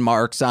question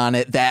marks on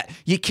it that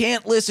you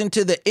can't listen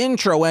to the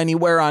intro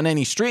anywhere on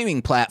any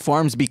streaming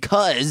platforms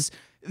because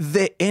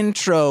the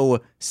intro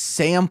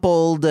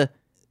sampled,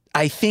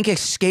 I think,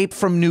 Escape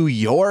from New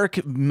York,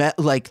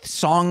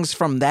 songs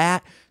from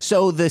that.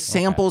 So the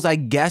samples, I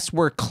guess,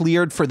 were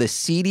cleared for the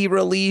CD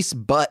release,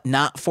 but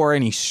not for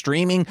any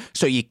streaming.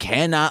 So you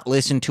cannot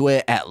listen to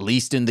it, at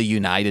least in the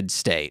United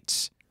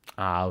States.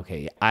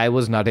 Okay. I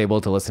was not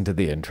able to listen to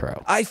the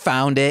intro. I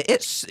found it.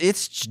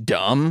 It's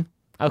dumb.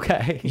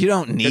 Okay. You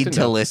don't need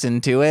to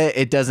listen to it.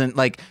 It doesn't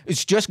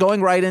it's just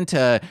going right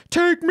into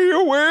 "Take Me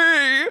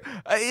Away."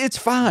 It's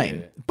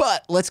fine.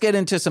 But let's get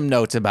into some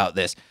notes about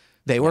this.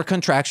 They were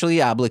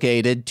contractually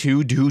obligated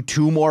to do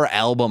 2 more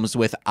albums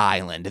with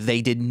Island.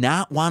 They did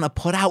not want to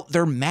put out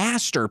their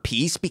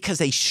masterpiece because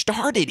they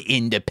started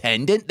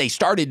independent. They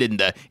started in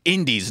the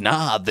indies,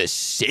 the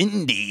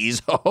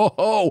Cindies.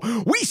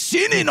 We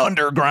sinning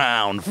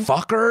underground,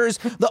 fuckers.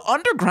 The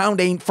underground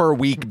ain't for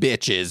weak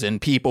bitches and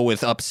people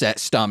with upset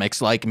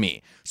stomachs like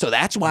me. So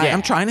that's why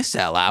I'm trying to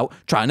sell out,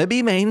 trying to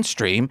be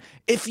mainstream.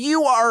 If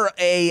you are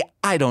a,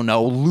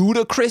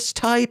 ludicrous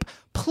type,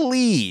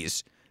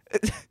 please.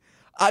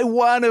 I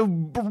want to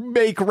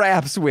make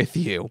raps with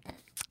you.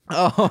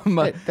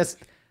 That's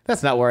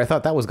not where I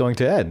thought that was going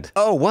to end.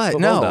 Oh, what?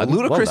 No,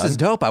 Ludacris is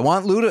dope. I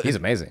want Ludacris. He's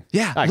amazing.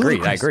 Yeah, I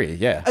agree.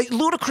 Yeah.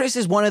 Ludacris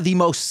is one of the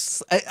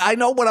most, I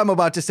know what I'm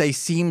about to say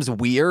seems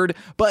weird,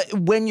 but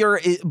when you're,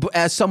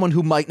 as someone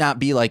who might not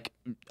be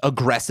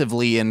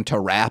aggressively into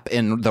rap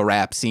in the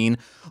rap scene,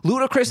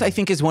 Ludacris, I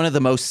think, is one of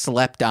the most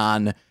slept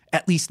on,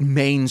 at least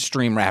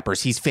mainstream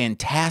rappers. He's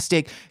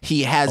fantastic.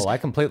 He has... Oh, I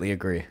completely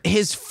agree.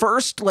 His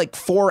first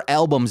 4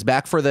 albums,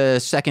 Back for the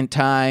Second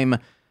Time.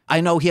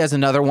 I know he has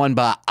another one,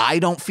 but I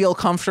don't feel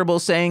comfortable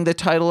saying the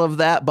title of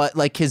that. But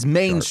his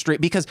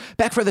mainstream, because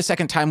Back for the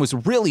Second Time was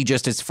really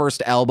just his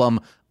first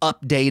album,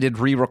 updated,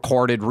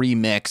 re-recorded,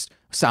 remixed,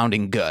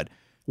 sounding good.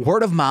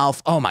 Word of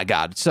Mouth, oh my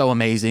God, so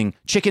amazing.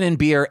 Chicken and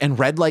Beer and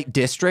Red Light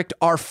District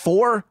are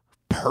 4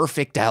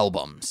 perfect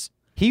albums.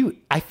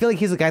 I feel like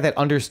he's a guy that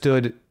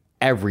understood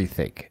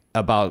everything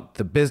about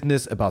the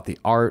business, about the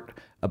art,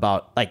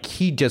 about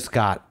he just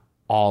got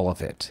all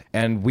of it.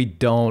 And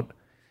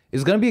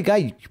is going to be a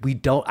guy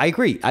I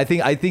agree. I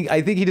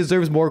think he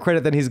deserves more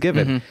credit than he's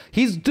given.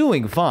 He's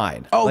doing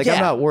fine. Oh, yeah.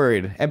 I'm not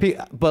worried.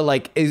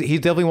 But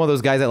he's definitely one of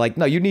those guys that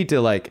no, you need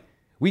to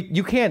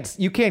you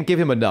can't give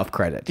him enough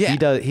credit.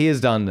 Yeah. He has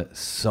done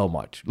so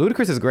much.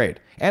 Ludacris is great.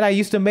 And I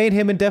used to main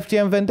him in Def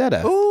Jam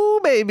Vendetta. Ooh,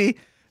 baby.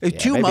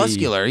 Too baby.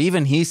 muscular.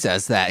 Even he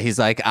says that. He's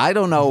like, I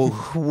don't know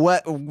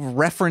what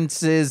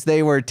references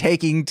they were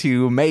taking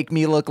to make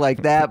me look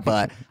like that,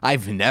 but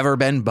I've never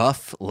been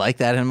buff like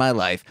that in my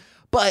life.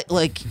 But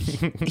like,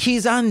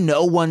 he's on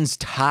no one's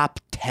top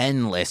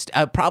 10 list,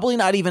 probably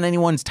not even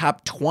anyone's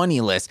top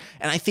 20 list.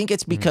 And I think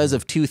it's because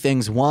of two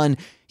things. One,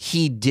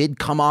 he did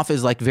come off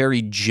as like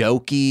very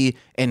jokey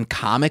and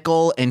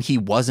comical, and he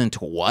wasn't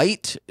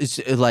white. It's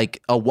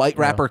like a white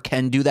rapper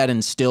can do that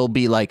and still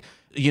be like,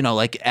 you know,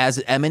 like as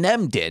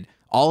Eminem did.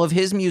 All of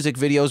his music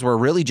videos were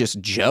really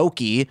just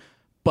jokey,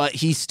 but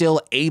he's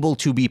still able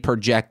to be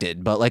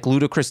projected. But like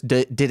Ludacris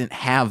didn't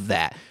have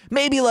that.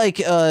 Maybe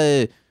like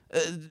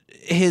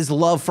his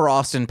love for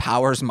Austin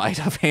Powers might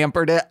have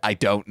hampered it. I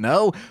don't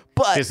know.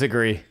 But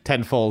Disagree.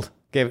 Tenfold.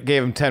 Gave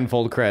him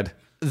tenfold cred.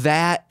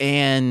 that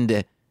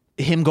and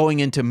him going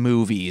into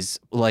movies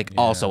like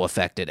also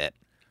affected it.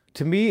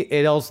 To me,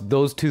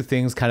 those two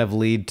things kind of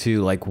lead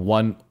to like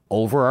one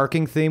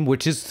overarching theme,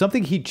 which is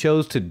something he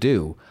chose to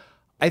do.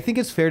 I think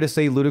it's fair to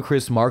say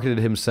Ludacris marketed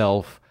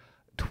himself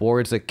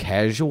towards a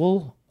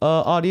casual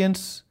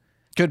audience.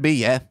 Could be,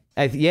 yeah.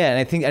 And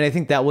I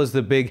think that was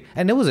the big,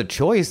 and it was a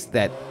choice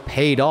that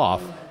paid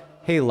off.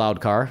 Hey, loud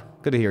car,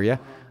 good to hear you.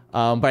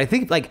 But I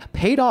think like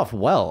paid off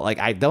well. Like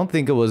I don't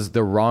think it was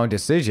the wrong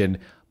decision,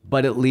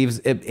 but it leaves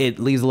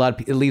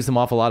him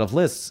off a lot of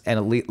lists,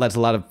 and it lets a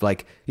lot of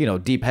like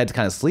deep heads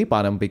kind of sleep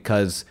on him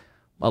because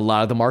a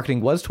lot of the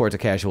marketing was towards a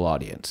casual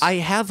audience. I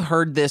have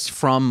heard this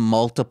from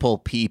multiple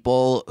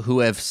people who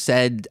have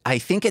said, I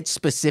think it's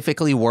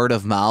specifically word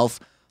of mouth,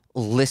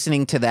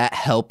 listening to that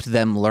helped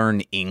them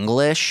learn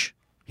English.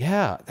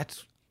 Yeah,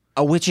 that's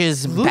Which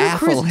is Ludacris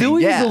baffling.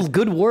 doing Yeah. the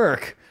good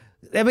work.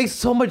 That makes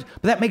so much.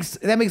 That makes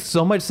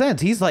so much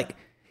sense. He's like,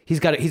 he's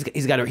got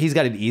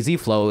an easy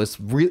flow. It's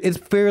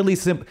fairly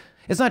simple.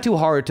 It's not too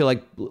hard to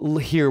like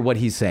hear what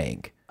he's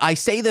saying. I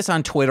say this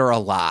on Twitter a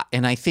lot,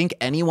 and I think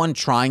anyone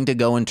trying to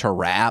go into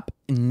rap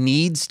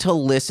needs to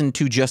listen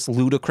to just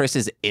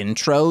Ludacris's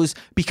intros,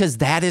 because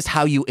that is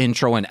how you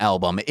intro an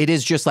album. It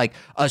is just like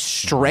a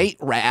straight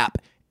rap,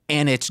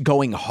 and it's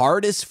going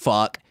hard as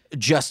fuck,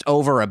 just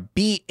over a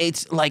beat.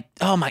 It's like,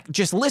 oh my,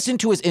 just listen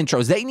to his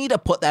intros. They need to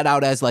put that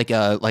out as like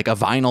a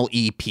vinyl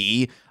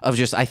EP of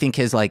just, I think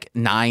his like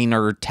 9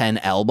 or 10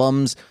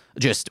 albums.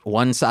 Just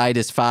one side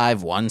is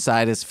 5, one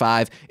side is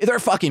 5. They're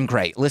fucking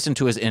great. Listen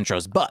to his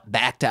intros. But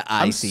back to ICP.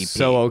 I'm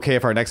so okay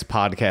if our next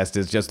podcast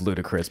is just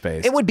Ludacris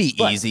based. It would be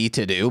easy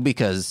to do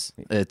because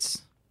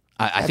it's,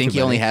 I think too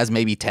he only many. has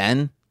maybe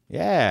 10.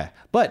 Yeah,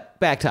 but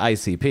back to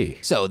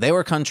ICP. So they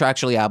were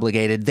contractually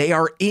obligated. They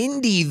are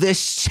indie. The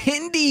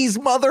Shindies,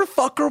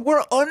 motherfucker.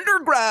 We're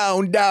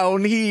underground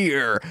down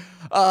here.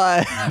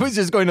 I was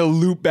just going to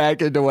loop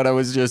back into what I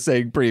was just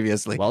saying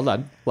previously. Well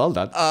done.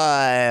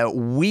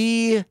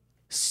 We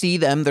see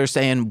them. They're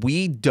saying,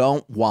 we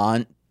don't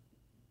want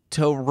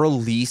to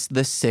release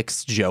the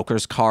 6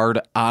 Jokers card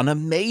on a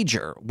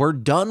major. We're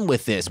done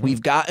with this.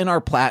 We've gotten our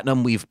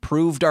platinum. We've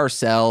proved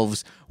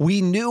ourselves. We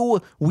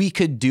knew we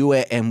could do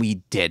it, and we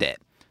did it.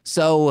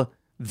 So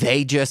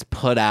they just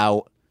put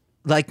out,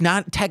 like,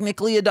 not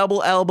technically a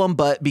double album,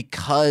 but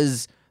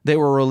because they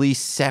were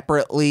released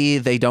separately,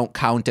 they don't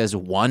count as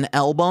one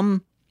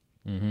album.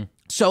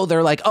 So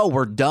they're like, oh,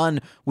 we're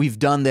done. We've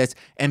done this.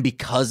 And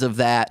because of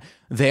that,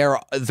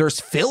 there's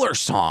filler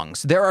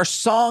songs. There are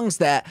songs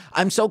that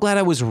I'm so glad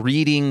I was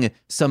reading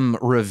some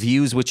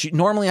reviews, which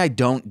normally I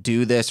don't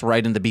do this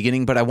right in the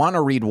beginning, but I want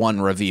to read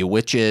one review,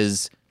 which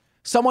is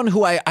someone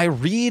who I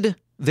read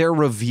their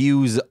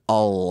reviews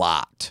a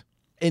lot.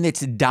 And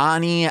it's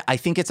Donnie. I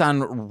think it's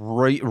on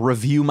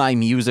Review My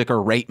Music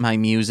or Rate My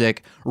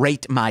Music,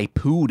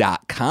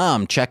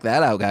 ratemypoo.com. Check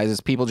that out, guys.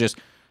 It's people just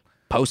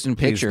posting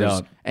pictures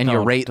don't. and you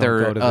Don't rate go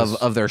their to this.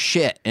 of their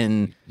shit.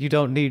 And You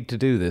don't need to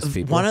do this,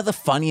 people. one of the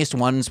funniest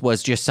ones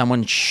was just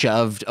someone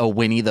shoved a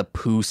Winnie the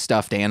Pooh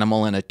stuffed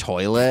animal in a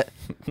toilet.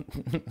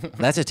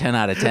 That's a 10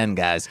 out of 10,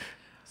 guys.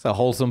 It's a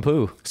wholesome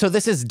poo. So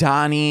this is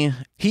Donnie.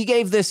 He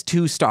gave this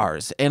 2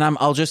 stars, and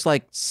I'll just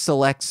like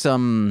select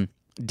some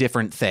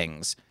different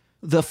things.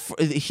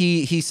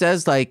 He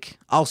says, like,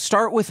 I'll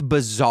start with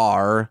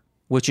Bizaar,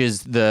 which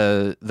is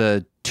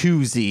the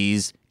 2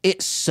 Z's.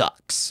 It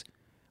sucks.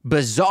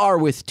 Bizaar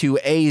with 2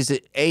 A's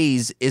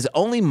is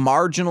only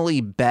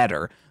marginally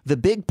better. The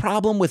big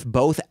problem with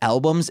both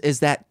albums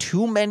is that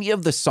too many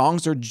of the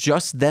songs are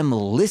just them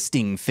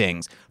listing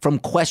things. From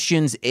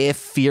Questions, If,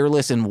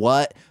 Fearless, and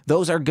What.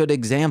 Those are good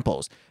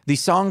examples.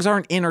 These songs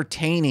aren't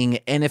entertaining,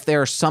 and if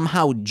they're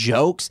somehow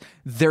jokes,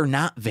 they're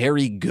not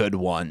very good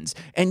ones.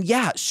 And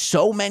yeah,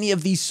 so many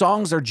of these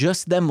songs are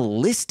just them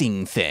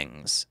listing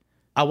things.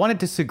 I want to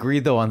disagree,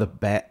 though, on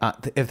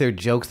if they're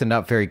jokes, they're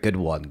not very good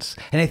ones.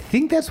 And I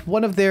think that's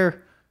one of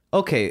their...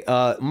 Okay,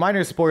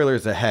 minor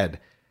spoilers ahead.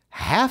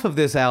 Half of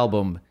this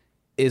album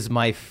is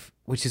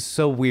which is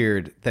so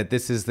weird that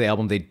this is the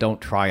album they don't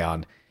try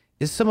on,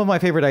 is some of my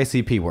favorite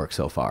ICP work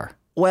so far.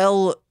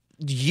 Well,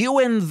 you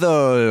and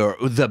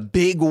the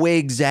big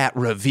wigs at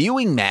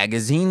reviewing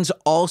magazines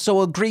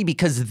also agree,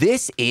 because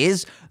this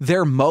is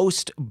their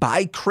most,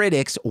 by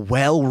critics,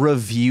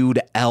 well-reviewed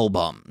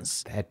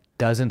albums. That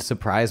doesn't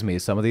surprise me.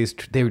 Some of these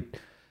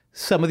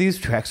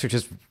tracks are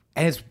just,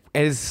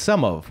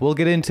 we'll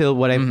get into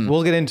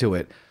we'll get into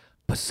it.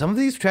 But some of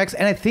these tracks,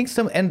 and I think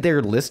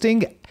their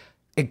listing,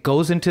 it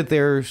goes into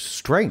their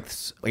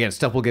strengths. Again,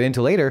 stuff we'll get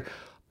into later,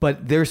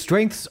 but their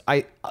strengths,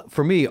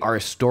 for me, are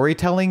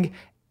storytelling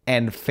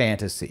and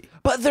fantasy.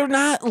 But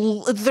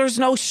there's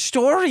no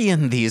story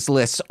in these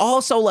lists.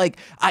 Also, like,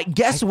 I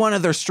guess one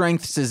of their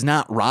strengths is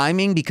not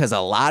rhyming, because a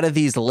lot of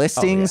these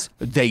listings,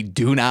 they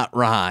do not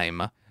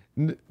rhyme.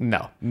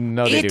 No,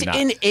 they do not.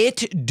 And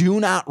it do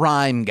not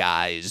rhyme,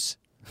 guys.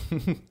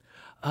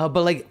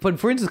 But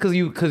for instance,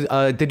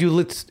 did you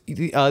list?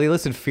 They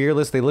listed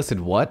Fearless. They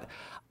listed what?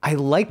 I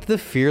liked the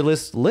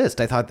Fearless list.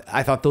 I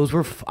thought those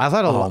were.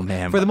 Oh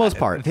man, for the most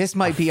part, this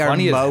might be our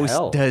funny as most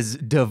hell.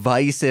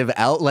 divisive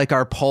like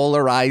our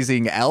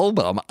polarizing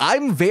album.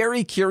 I'm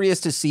very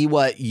curious to see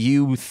what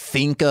you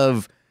think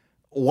of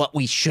what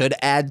we should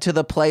add to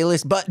the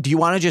playlist. But do you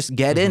want to just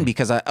get in,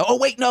 because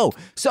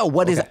So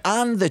what is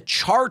on the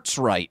charts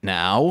right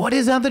now? What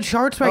is on the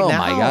charts right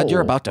now? Oh my God, you're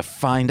about to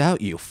find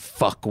out, you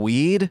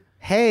fuckweed.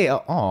 Hey,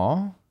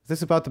 is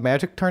this about the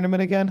Magic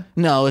tournament again?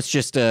 No, it's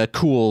just a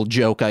cool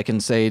joke I can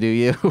say to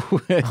you.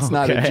 It's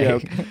not a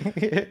joke.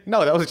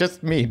 No, that was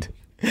just mean.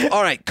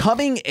 All right,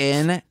 coming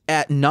in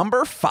at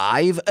number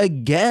 5,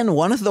 again,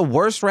 one of the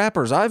worst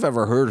rappers I've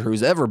ever heard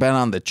who's ever been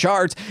on the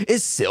charts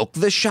is Silk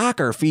the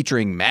Shocker,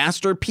 featuring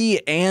Master P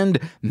and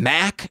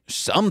Mac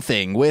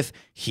something with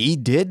He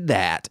Did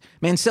That.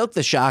 Man, Silk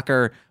the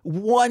Shocker,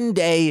 one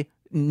day,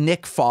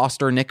 Nick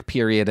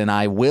Period,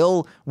 and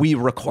we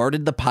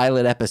recorded the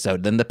pilot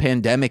episode, then the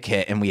pandemic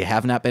hit, and we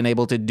have not been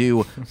able to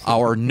do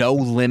our No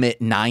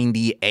Limit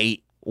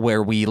 98,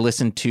 where we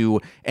listen to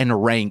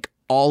and rank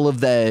all of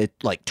the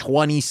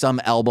 20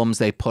 some albums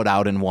they put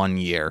out in one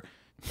year.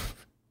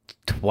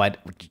 What?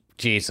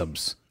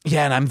 Jesus.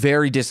 Yeah, and I'm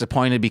very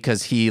disappointed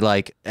because he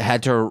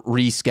had to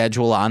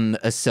reschedule on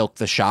a Silk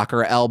the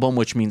Shocker album,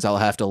 which means I'll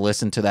have to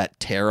listen to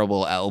that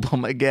terrible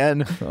album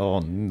again. Oh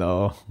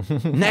no.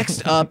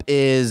 Next up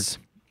is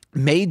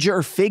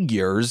Major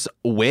Figures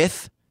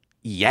with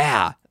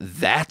Yeah,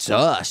 That's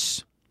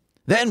Us.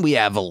 Then we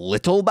have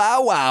Little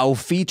Bow Wow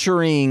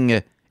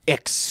featuring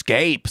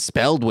Escape,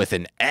 spelled with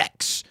an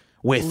X,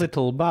 with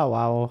Little Bow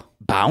Wow.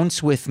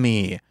 Bounce With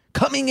Me.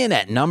 Coming in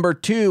at number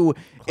 2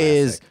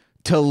 is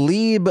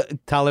Talib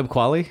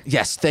Kweli?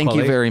 Yes, thank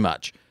you very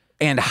much.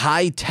 And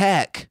High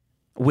Tech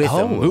with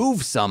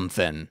Move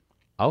Something.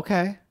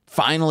 Okay.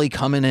 Finally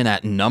coming in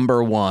at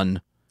number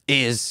 1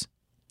 is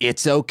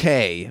It's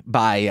Okay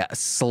by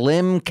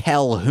Slim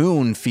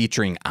Calhoun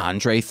featuring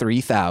Andre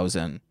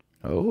 3000.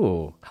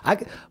 Oh.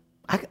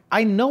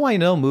 I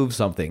know Move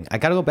Something. I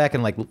got to go back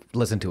and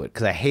listen to it,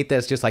 because I hate that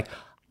it's just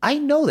I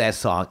know that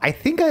song. I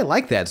think I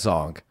like that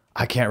song.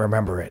 I can't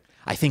remember it.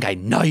 I think I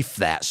knifed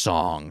that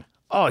song.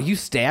 Oh, you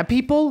stab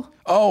people?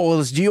 Oh,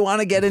 well, do you want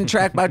to get in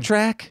track by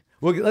track?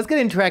 Well, let's get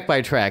in track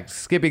by track,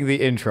 skipping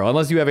the intro,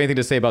 unless you have anything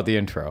to say about the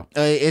intro.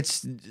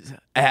 It's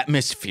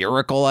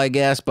atmospherical, I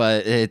guess,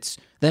 but it's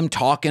them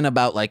talking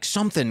about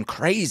something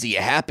crazy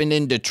happened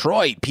in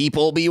Detroit,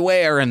 people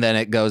beware, and then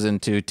it goes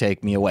into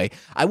Take Me Away.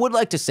 I would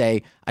like to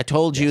say, I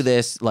told you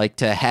this,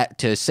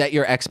 to set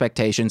your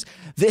expectations.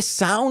 This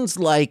sounds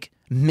like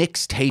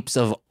mixtapes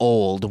of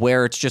old,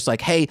 where it's just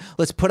hey,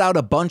 let's put out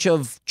a bunch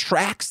of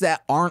tracks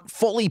that aren't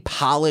fully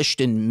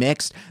polished and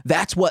mixed.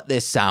 That's what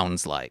this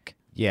sounds like.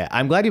 Yeah,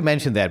 I'm glad you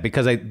mentioned that,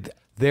 because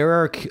there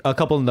are a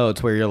couple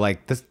notes where you're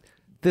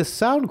this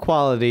sound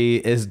quality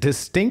is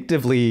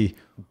distinctively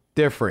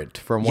different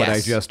from what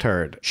I just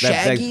heard.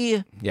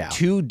 Shaggy,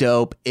 Too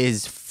Dope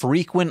is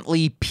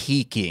frequently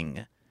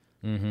peaking.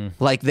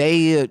 Mm-hmm.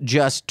 They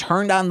just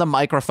turned on the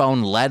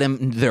microphone, let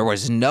him. There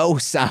was no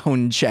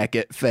sound check.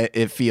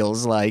 It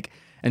feels like,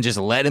 and just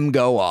let him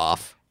go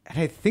off. And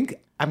I think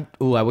I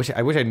wish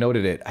I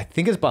noted it. I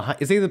think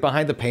it's either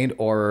Behind the Paint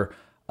or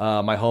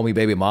My Homie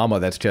Baby Mama.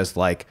 That's just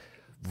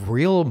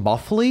real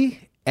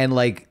muffly and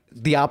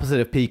the opposite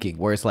of peaking,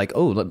 where it's let's get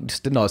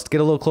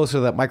a little closer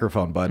to that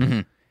microphone, bud.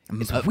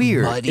 Mm-hmm. It's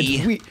weird.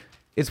 Muddy.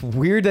 It's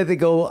weird that they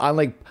go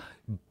on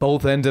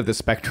both ends of the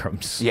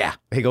spectrums. Yeah.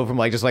 They go from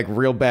just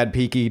real bad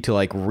peaky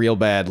to real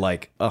bad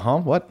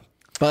what?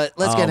 But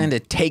let's get into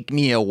Take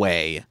Me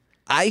Away.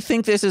 I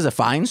think this is a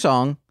fine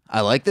song. I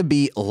like the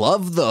beat,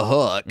 love the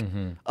hook.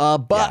 Mm-hmm.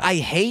 But I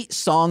hate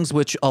songs,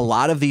 which a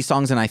lot of these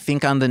songs, and I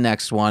think on the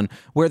next one,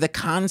 where the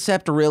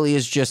concept really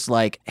is just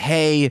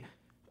hey,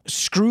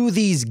 screw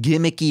these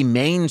gimmicky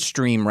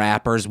mainstream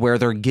rappers where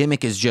their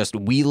gimmick is just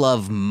we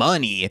love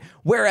money.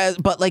 Whereas,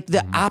 but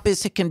the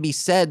opposite can be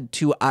said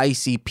to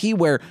ICP,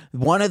 where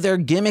one of their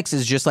gimmicks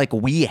is just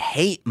we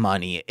hate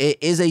money. It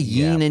is a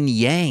yin and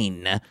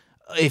yang,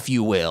 if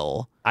you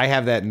will. I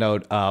have that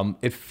note.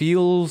 It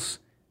feels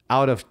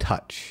out of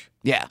touch.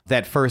 Yeah.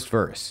 That first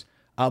verse.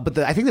 But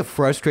I think the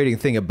frustrating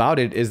thing about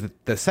it is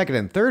that the second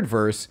and third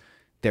verse,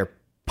 they're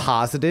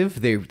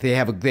positive. They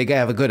have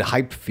a good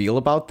hype feel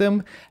about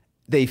them.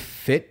 They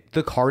fit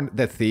the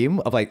theme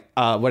of like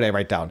what did I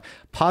write down?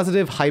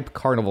 Positive hype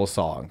carnival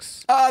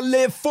songs. I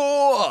live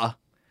for,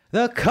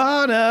 The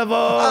carnival.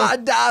 I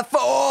die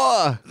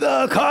for,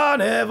 The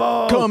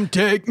carnival. come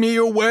take me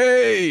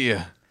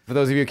away. For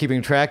those of you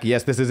keeping track,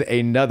 yes, this is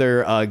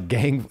another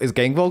gang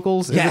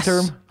vocals is Yes. the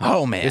term.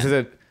 Oh, man. This is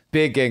a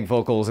big gang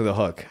vocals in the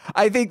hook.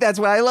 I think that's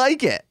why I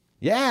like it.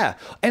 Yeah,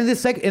 and and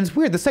it's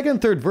weird. The second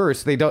and third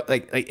verse, they don't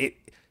like it.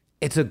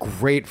 It's a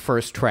great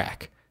first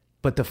track,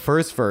 but the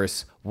first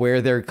verse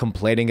where they're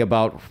complaining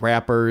about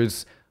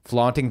rappers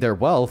flaunting their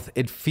wealth,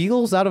 it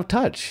feels out of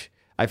touch.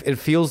 It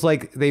feels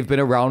like they've been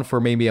around for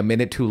maybe a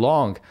minute too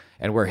long,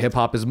 and where hip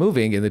hop is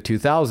moving in the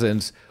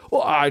 2000s.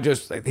 Well,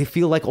 they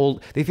feel like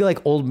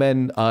old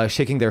men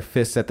shaking their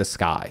fists at the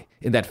sky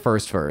in that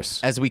first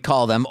verse. As we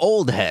call them,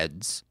 old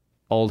heads.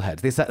 Old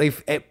heads.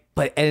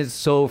 But it's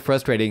so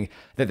frustrating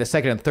that the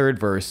second and third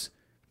verse,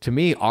 to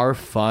me, are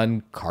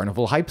fun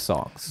carnival hype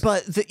songs.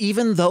 But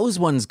even those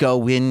ones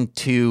go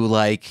into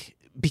like,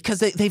 because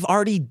they've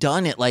already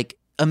done it. Like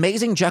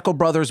Amazing Jekyll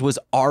Brothers was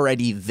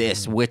already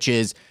this, which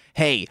is,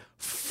 hey,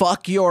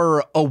 fuck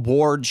your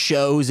award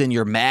shows and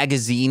your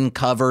magazine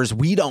covers.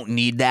 We don't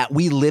need that.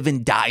 We live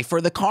and die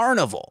for the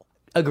carnival.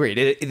 Agreed.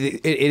 It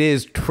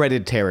is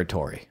treaded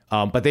territory.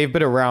 But they've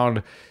been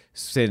around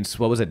since,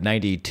 what was it,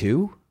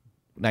 92?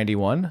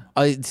 91?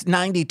 It's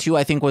 92,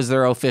 I think, was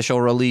their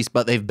official release,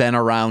 but they've been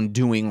around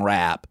doing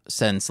rap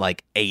since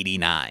like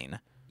 89.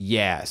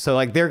 Yeah. So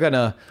like they're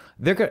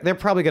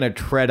probably gonna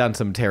tread on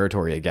some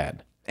territory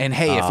again. And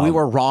hey, if we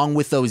were wrong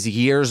with those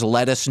years,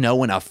 let us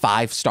know in a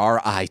 5-star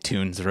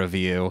iTunes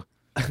review.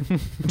 Do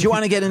you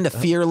want to get into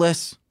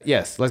Fearless?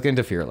 Yes. Let's get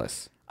into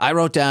Fearless. I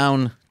wrote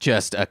down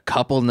just a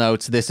couple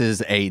notes. This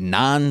is a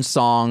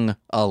non-song,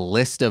 a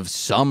list of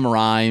some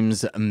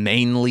rhymes,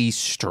 mainly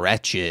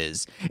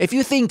stretches. If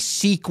you think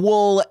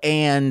sequel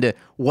and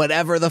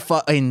whatever the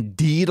fuck and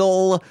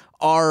Deedle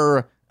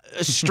are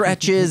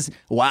stretches,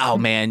 wow,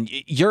 man,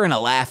 you're in a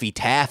Laffy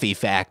Taffy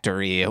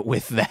factory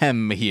with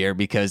them here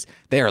because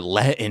they're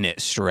letting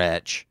it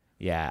stretch.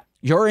 Yeah.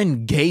 You're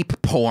in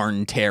gape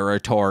porn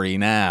territory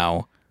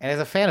now. And as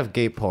a fan of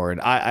gay porn,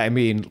 I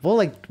mean, well,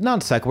 like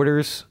non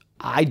sequiturs,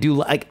 I do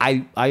like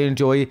I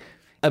enjoy,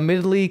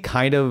 admittedly,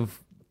 kind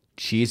of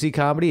cheesy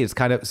comedy. It's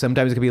kind of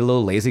sometimes it can be a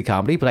little lazy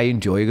comedy, but I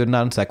enjoy a good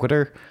non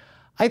sequitur.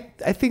 I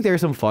think there are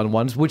some fun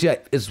ones, which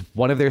is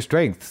one of their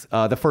strengths.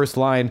 The first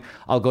line,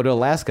 "I'll go to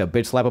Alaska,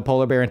 bitch slap a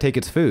polar bear and take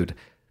its food,"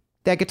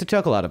 that gets a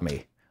chuckle out of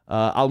me.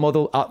 I'll mow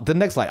the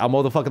next line, "I'll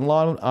mow the fucking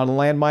lawn on a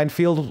landmine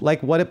field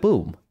like what it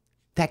boom."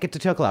 That gets a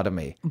chuckle out of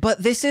me.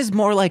 But this is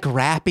more like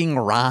rapping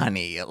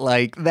Ronnie.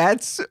 Like,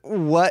 that's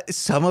what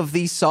some of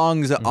these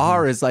songs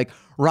are, is like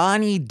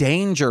Ronnie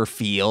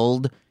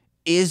Dangerfield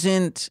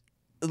isn't.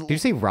 Did you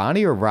say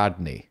Ronnie or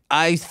Rodney?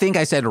 I think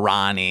I said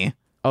Ronnie.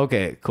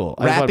 Okay, cool.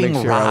 I just want to Rapping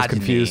make sure I was Rodney.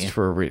 confused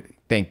for a reason.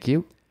 Thank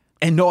you.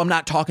 And no, I'm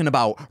not talking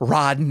about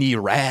Rodney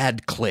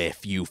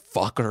Radcliffe, you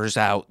fuckers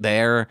out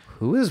there.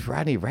 Who is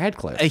Rodney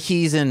Radcliffe?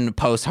 He's in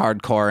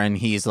post-hardcore and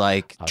he's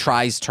like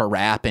tries to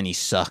rap and he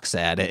sucks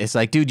at it. It's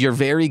like, dude, you're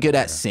very good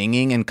at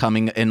singing and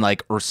coming in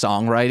like or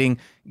songwriting.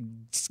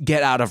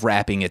 Get out of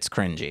rapping. It's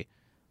cringy.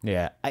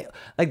 Yeah,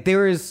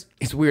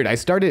 it's weird. I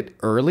started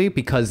early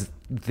because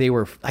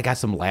I got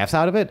some laughs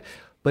out of it,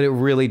 but it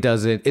really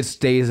doesn't. It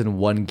stays in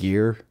one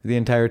gear the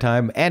entire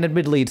time. And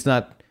admittedly, it's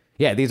not.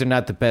 Yeah, these are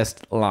not the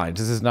best lines.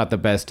 This is not the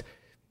best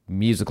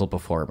musical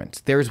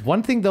performance. There's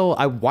one thing though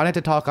I wanted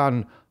to talk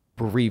on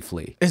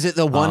briefly. Is it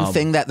the one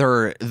thing that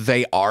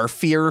they are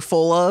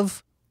fearful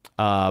of?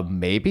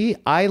 Maybe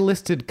I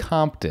listed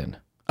Compton.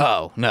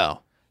 Oh,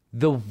 no.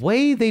 The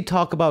way they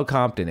talk about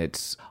Compton,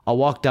 it's I'll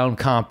walk down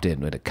Compton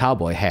with a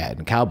cowboy hat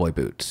and cowboy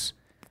boots.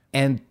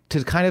 And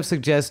to kind of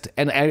suggest,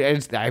 and I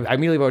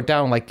immediately wrote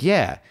down, like,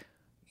 yeah,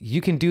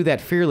 you can do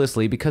that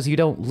fearlessly because you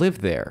don't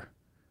live there.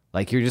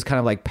 Like, you're just kind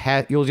of like,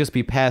 you'll just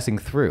be passing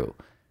through.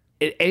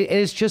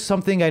 It's just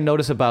something I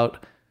notice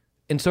about,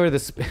 in sort of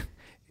this,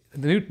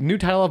 the new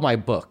title of my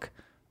book,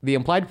 The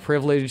Implied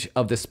Privilege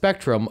of the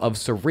Spectrum of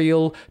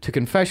Surreal to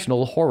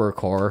Confessional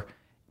Horrorcore,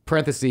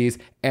 parentheses,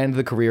 and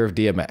the Career of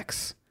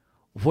DMX.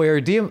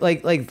 Where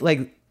like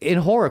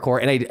in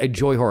horrorcore, and I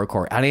enjoy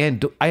horrorcore,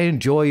 and I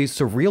enjoy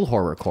surreal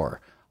horrorcore,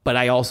 but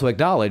I also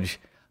acknowledge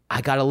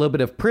I got a little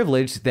bit of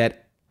privilege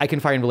that I can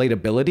find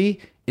relatability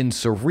in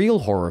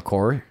surreal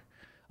horrorcore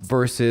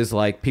versus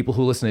like people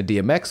who listen to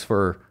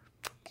DMX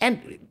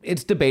and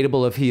it's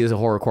debatable if he is a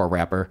horrorcore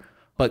rapper,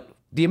 but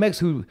DMX,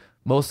 who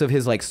most of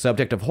his like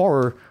subject of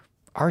horror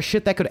are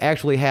shit that could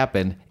actually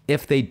happen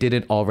if they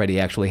didn't already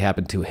actually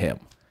happen to him.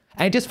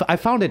 And I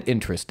found it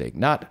interesting,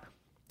 not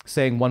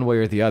saying one way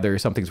or the other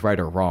something's right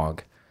or wrong.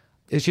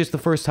 It's just the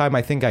first time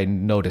I think I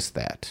noticed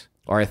that,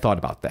 or I thought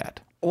about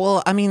that.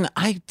 Well, I mean,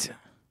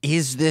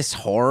 is this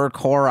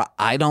horrorcore?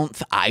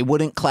 I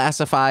wouldn't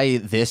classify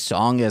this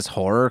song as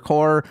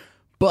horrorcore,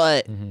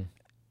 but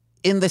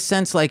in the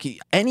sense, like,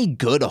 any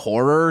good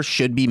horror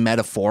should be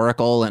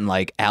metaphorical and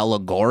like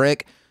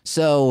allegoric.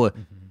 So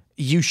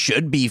you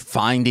should be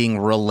finding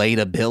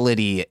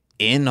relatability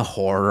in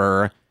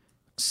horror.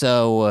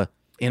 So,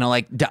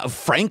 like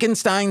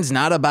Frankenstein's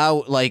not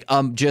about like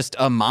just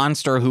a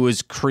monster who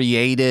is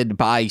created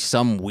by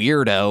some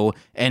weirdo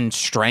and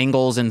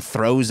strangles and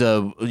throws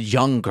a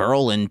young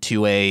girl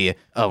into a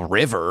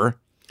river.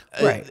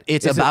 Right.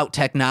 It's about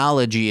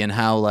technology and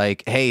how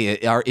like, hey,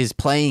 is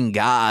playing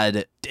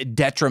God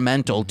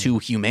detrimental to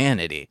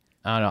humanity?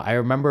 I don't know. I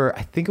remember.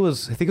 I think it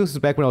was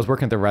back when I was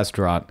working at the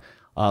restaurant,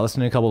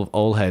 listening to a couple of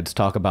old heads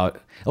talk about,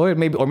 or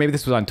maybe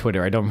this was on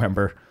Twitter. I don't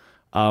remember.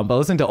 But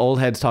listening to old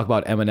heads talk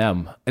about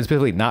Eminem, and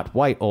specifically not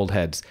white old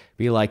heads,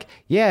 be like,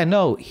 yeah,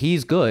 no,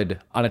 he's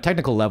good on a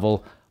technical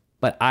level,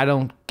 but I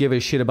don't give a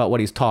shit about what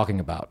he's talking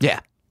about.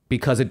 Yeah.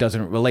 Because it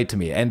doesn't relate to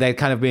me. And that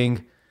kind of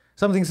being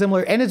something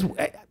similar. And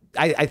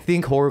I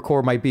think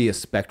horrorcore might be a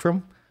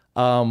spectrum,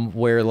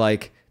 where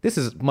like this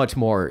is much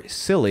more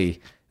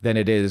silly than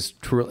it is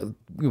true.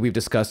 We've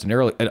discussed in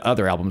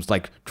other albums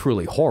like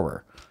truly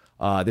horror.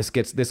 This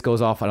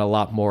goes off on a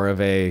lot more of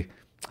a,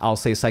 I'll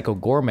say, Psycho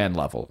Goreman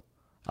level.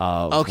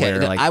 Okay,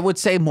 where, like, I would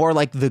say more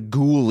like the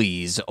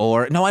Ghoulies,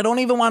 or no, I don't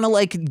even want to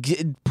like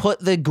put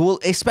the Ghoul,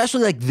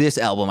 especially like this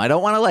album. I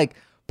don't want to like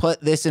put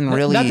this in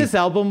really not this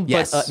album,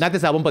 Yes. but not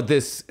this album, but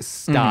this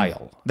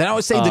style. Then I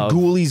would say the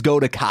Ghoulies go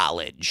to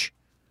college.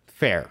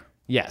 Fair,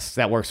 yes,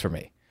 that works for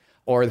me.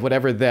 Or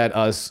whatever that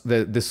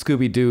the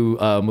Scooby Doo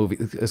movie,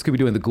 Scooby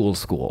Doo and the Ghoul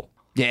School.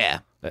 Yeah.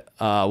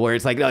 Where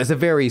it's like, no, it's a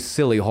very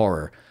silly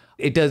horror.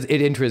 It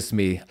interests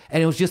me.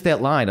 And it was just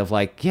that line of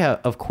like, yeah,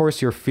 of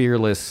course you're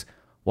fearless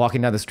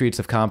walking down the streets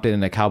of Compton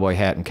in a cowboy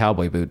hat and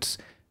cowboy boots.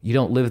 You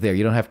don't live there.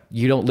 You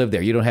don't live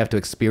there. You don't have to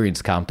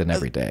experience Compton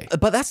every day.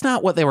 But that's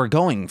not what they were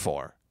going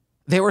for.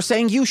 They were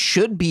saying you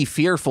should be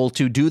fearful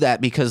to do that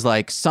because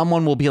like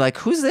someone will be like,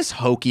 who's this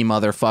hokey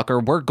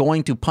motherfucker? We're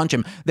going to punch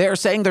him. They're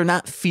saying they're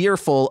not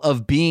fearful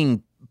of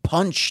being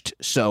punched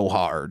so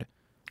hard.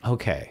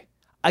 Okay.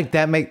 I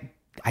guess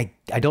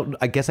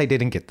I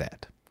didn't get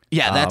that.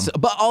 Yeah,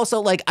 but also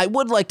like I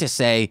would like to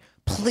say,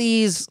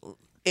 please,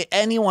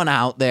 anyone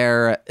out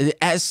there,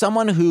 as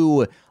someone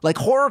who like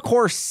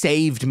horrorcore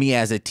saved me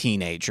as a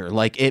teenager,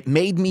 like it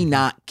made me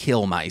not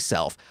kill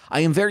myself.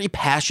 I am very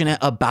passionate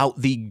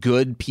about the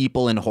good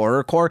people in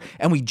horrorcore,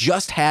 and we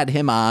just had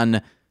him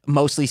on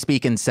Mostly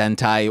Speaking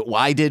Sentai.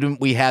 Why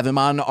didn't we have him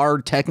on our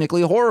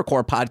technically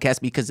horrorcore podcast?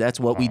 Because that's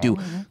what we do.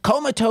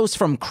 Comatose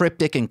from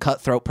Cryptic and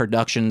Cutthroat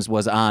Productions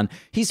was on.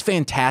 He's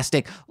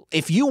fantastic.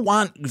 If you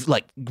want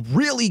like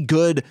really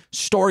good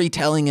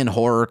storytelling in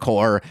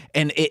horrorcore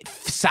and it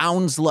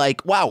sounds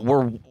like,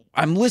 wow,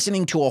 I'm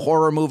listening to a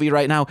horror movie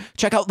right now,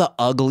 check out The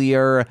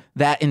Uglier,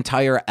 that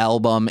entire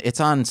album. It's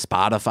on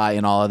Spotify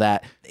and all of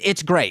that.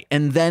 It's great.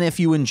 And then if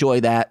you enjoy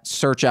that,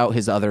 search out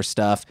his other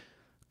stuff.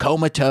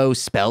 Comatose,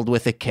 spelled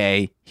with a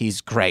K.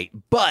 He's great.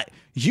 But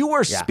you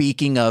were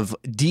speaking of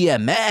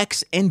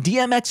DMX, and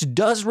DMX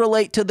does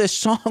relate to this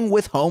song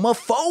with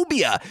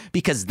homophobia,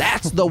 because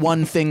that's the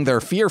one thing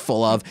they're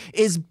fearful of,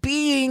 is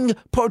being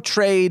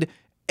portrayed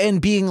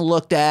and being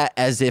looked at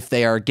as if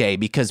they are gay.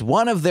 Because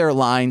one of their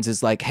lines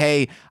is like,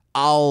 hey,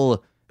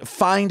 I'll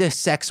find a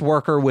sex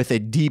worker with a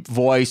deep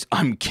voice.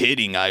 I'm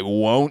kidding, I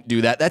won't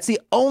do that. That's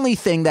the only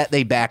thing that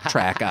they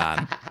backtrack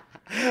on.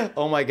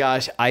 Oh my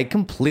gosh, I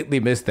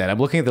completely missed that. I'm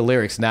looking at the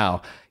lyrics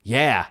now.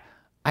 Yeah,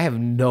 I have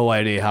no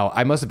idea how.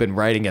 I must have been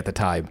writing at the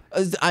time.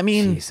 I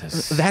mean,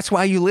 Jesus. That's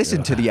why you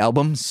listen to the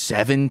album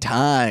 7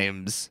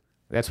 times.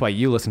 That's why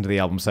you listened to the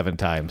album 7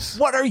 times.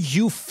 What are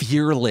you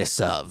fearless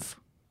of?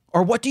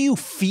 Or what do you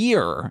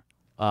fear?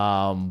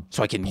 So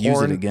I can use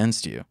it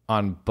against you.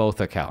 On both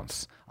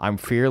accounts. I'm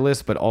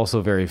fearless, but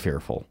also very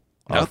fearful.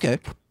 Of Okay.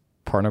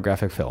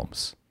 Pornographic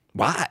films.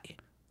 Why?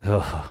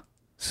 Ugh,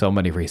 so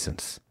many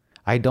reasons.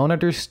 I don't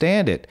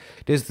understand it.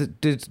 Does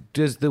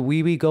the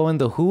wee wee go in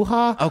the hoo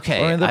ha?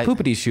 Okay, Or in the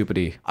poopity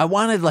shoopity? I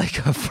wanted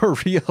like a for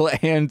real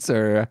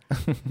answer.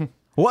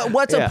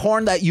 What's a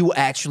porn that you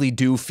actually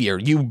do fear?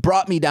 You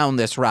brought me down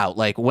this route.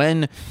 Like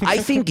when I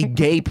think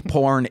gape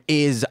porn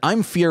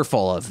I'm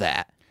fearful of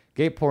that.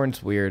 Gape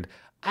porn's weird.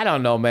 I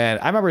don't know, man.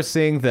 I remember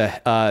seeing the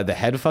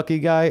head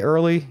fucky guy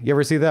early. You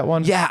ever see that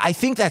one? Yeah, I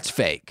think that's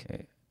fake.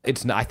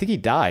 It's not. I think he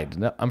died.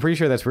 No, I'm pretty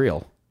sure that's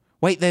real.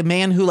 Wait, the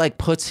man who like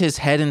puts his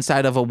head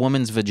inside of a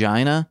woman's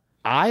vagina?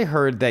 I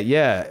heard that,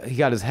 yeah, he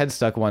got his head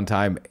stuck one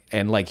time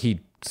and like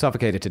he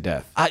suffocated to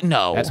death.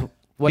 No. That's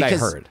what I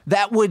Because heard.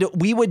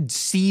 we would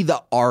see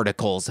the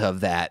articles of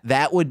that.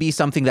 That would be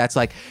something that's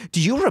like, do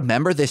you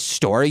remember this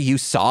story you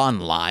saw on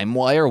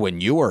LimeWire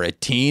when you were a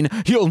teen?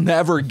 You'll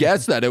never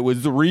guess that it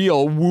was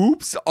real.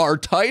 Whoops, our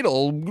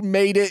title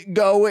made it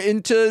go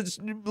into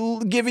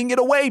giving it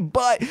away,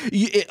 but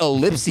it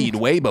ellipsed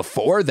way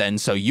before then,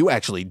 so you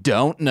actually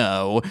don't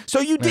know. So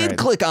you did right.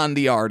 click on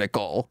the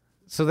article.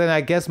 So then I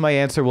guess my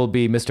answer will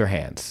be Mr.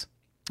 Hands.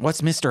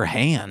 What's Mr.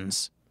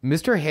 Hands?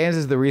 Mr. Hands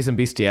is the reason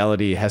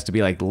bestiality has to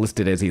be like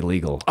listed as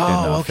illegal.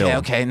 Oh, in, film.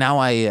 okay. Now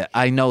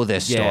I know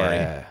this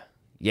story.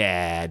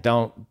 Yeah.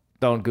 Don't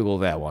Google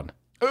that one.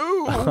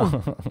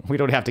 Ooh. We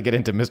don't have to get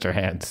into Mr.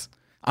 Hands.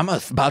 I'm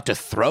about to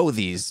throw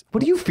these.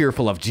 What are you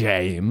fearful of,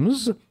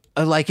 James?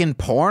 Like in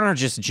porn or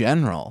just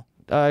general?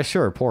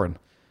 Sure, porn.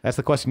 That's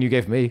the question you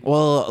gave me.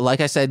 Well,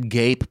 like I said,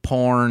 gape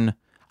porn.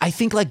 I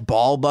think like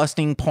ball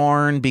busting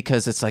porn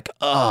because it's like,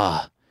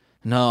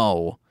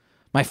 no.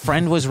 My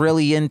friend was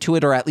really into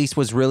it, or at least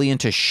was really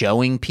into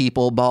showing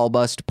people ball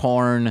bust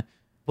porn.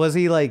 Was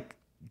he like,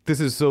 this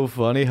is so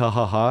funny, ha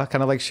ha ha,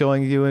 kind of like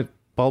showing you a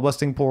ball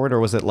busting porn,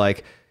 or was it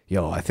like,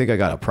 yo, I think I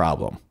got a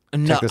problem?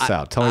 Check this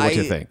out. Tell me what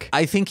you think.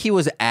 I think he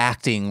was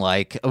acting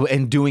like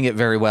and doing it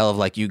very well of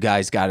like, you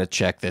guys got to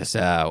check this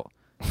out.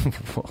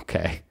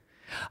 Okay.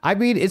 I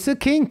mean, it's a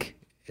kink.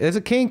 It's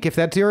a kink. If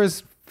that's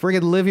yours,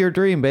 friggin' live your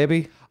dream,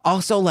 baby.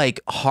 Also,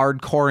 like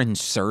hardcore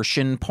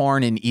insertion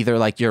porn in either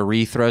like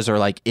urethras or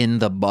like in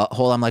the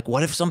butthole. I'm like,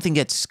 what if something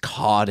gets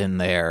caught in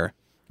there?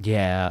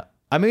 Yeah.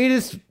 I mean,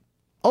 it's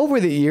over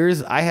the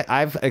years,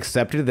 I've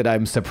accepted that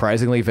I'm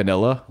surprisingly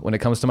vanilla when it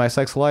comes to my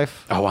sex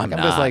life. Oh, I'm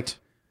just not. like,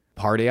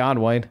 party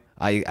on, Wayne.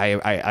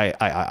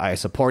 I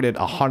support it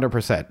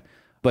 100%.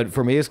 But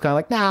for me, it's kind of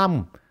like, nah,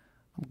 I'm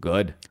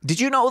good. Did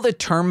you know the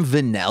term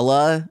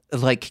vanilla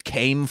like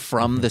came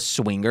from the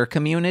swinger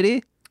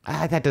community?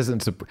 That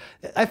doesn't.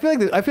 I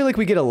feel like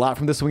we get a lot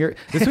from the swinger.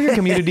 The swinger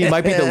community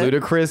might be the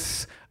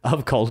ludicrous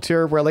of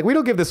culture, where like we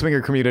don't give the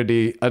swinger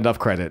community enough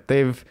credit.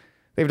 They've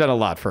done a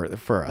lot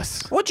for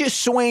us. Would you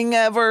swing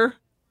ever?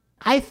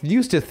 I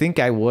used to think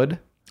I would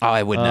Oh,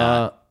 I would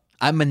not.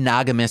 I'm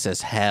monogamous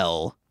as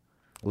hell.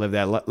 live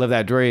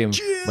that dream.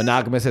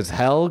 Monogamous as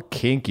hell,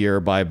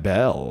 kinkier by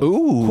Bell.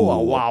 Ooh.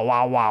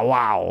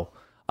 Wow.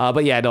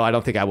 But yeah, no, I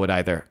don't think I would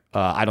either.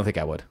 I don't think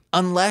I would.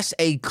 Unless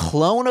a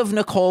clone of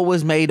Nicole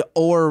was made,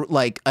 or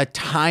like a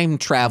time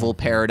travel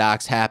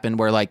paradox happened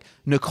where like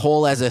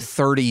Nicole as a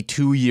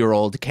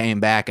 32-year-old came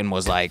back and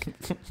was like,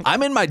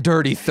 I'm in my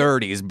dirty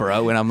 30s,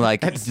 bro. And I'm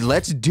like,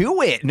 let's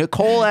do it.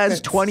 Nicole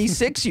as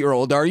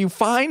 26-year-old, are you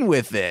fine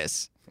with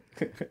this?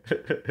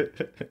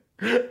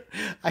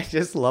 I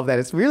just love that.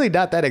 It's really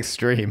not that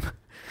extreme.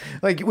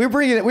 Like we're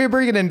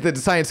bringing in the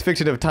science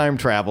fiction of time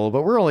travel,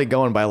 but we're only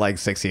going by like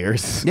 6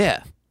 years.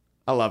 Yeah.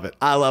 I love it.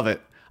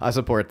 I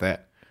support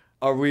that.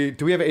 Are we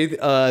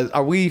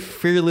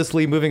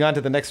fearlessly moving on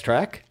to the next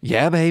track?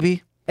 Yeah,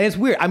 baby. And it's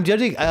weird. I'm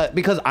judging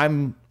because I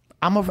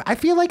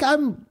feel like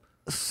I'm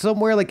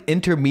somewhere like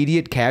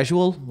intermediate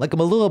casual. Like I'm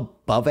a little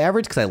above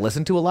average because I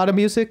listen to a lot of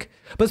music,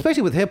 but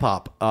especially with hip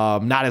hop,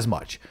 not as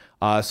much.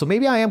 So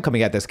maybe I am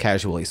coming at this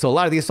casually. So a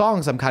lot of these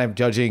songs I'm kind of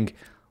judging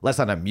less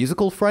on a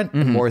musical front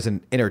and more as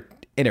an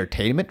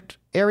entertainment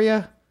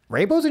area.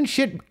 Rainbows and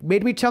shit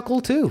made me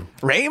chuckle too.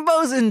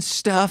 Rainbows and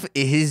stuff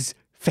is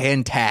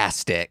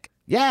fantastic.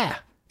 Yeah,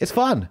 it's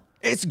fun.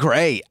 It's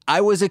great. I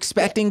was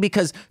expecting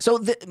because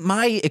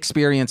my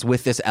experience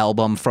with this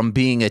album from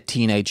being a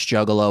teenage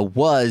juggalo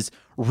was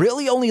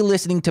really only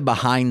listening to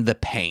Behind the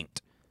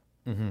Paint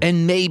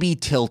and maybe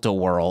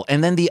Tilt-A-Whirl.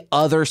 And then the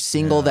other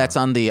single that's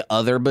on the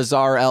other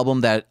Bizaar album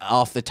that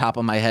off the top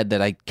of my head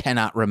that I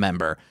cannot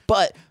remember.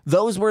 But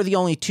those were the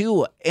only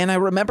two. And I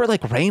remember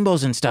like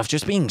Rainbows and stuff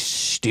just being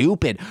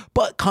stupid.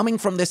 But coming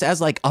from this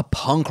as like a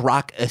punk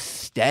rock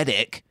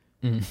aesthetic,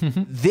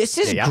 this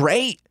is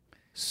great.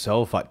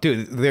 So fun,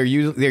 dude. They're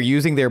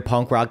using their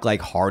punk rock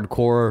like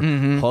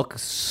hardcore hook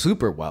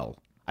super well.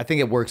 I think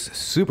it works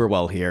super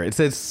well here. It's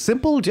a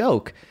simple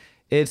joke.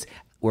 It's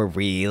we're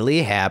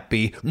really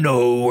happy.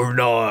 No, we're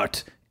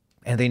not,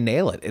 and they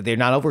nail it. They're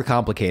not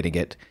overcomplicating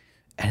it,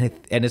 and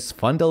it's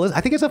fun to listen. I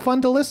think it's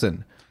fun to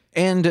listen.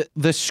 And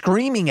the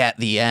screaming at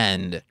the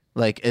end,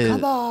 like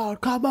Come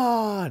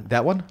on,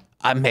 that one.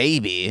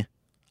 Maybe.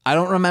 I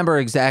don't remember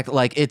exactly,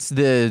 like, it's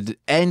the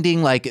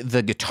ending, like,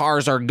 the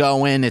guitars are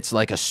going, it's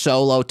like a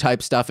solo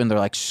type stuff, and they're,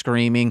 like,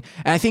 screaming.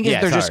 And I think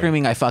they're just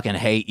screaming, I fucking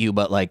hate you,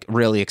 but, like,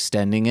 really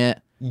extending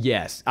it.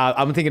 Yes.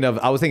 I was thinking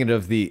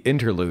of the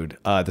interlude,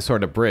 the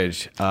sort of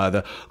bridge,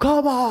 the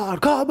come on,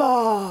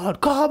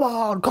 bitch,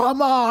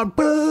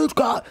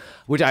 God,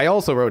 which I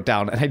also wrote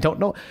down, and I don't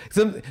know.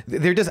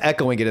 They're just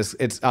echoing it. It's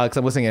because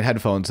I'm listening in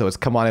headphones, so it's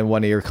come on in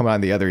one ear, come on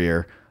in the other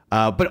ear.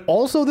 But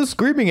also the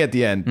screaming at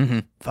the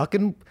end.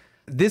 Fucking...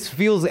 This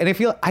feels, and I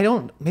feel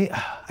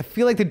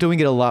like they're doing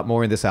it a lot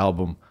more in this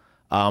album,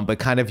 but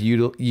kind of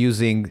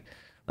using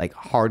like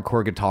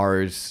hardcore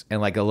guitars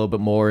and like a little bit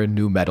more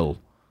new metal.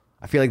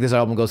 I feel like this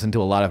album goes into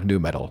a lot of new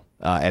metal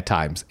at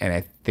times, and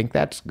I think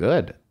that's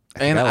good.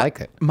 I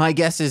like it. My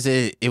guess is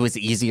it was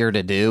easier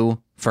to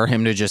do for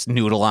him to just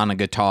noodle on a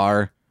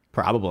guitar.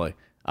 Probably,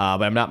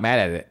 but I'm not mad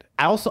at it.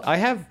 I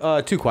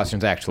have 2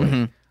 questions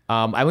actually.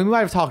 I mean, we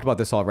might have talked about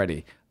this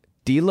already.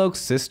 D-Loke's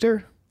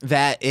sister?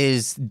 That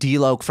is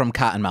D-Loke from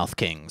Cottonmouth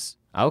Kings.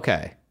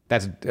 Okay.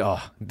 That's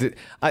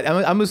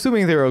I'm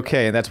assuming they're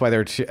okay, and that's why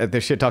they're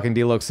shit talking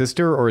D-Loke's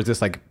sister, or is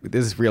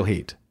this real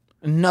heat?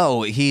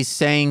 No, he's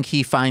saying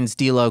he finds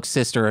D-Loke's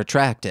sister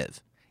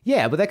attractive.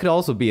 Yeah, but that could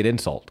also be an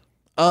insult.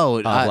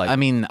 Oh, I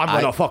mean,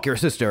 I'm gonna fuck your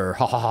sister.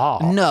 Ha ha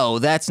ha. No,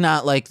 that's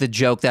not like the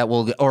joke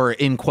or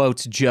in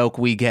quotes joke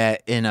we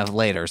get in a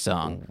later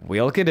song.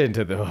 We'll get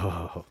into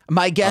the.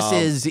 My guess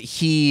is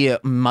he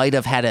might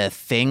have had a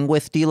thing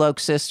with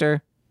D-Loke's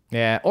sister.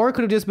 Yeah, or it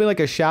could have just been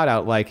like a shout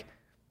out, like,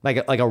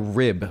 like a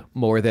rib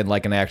more than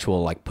like an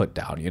actual like put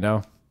down, you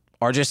know?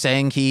 Or just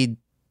saying he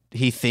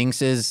thinks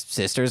his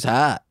sister's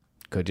hot.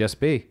 Could just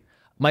be.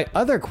 My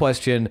other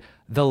question,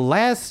 the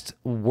last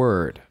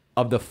word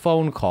of the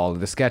phone call,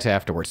 the sketch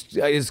afterwards, do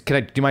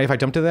you mind if I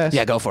jump to this?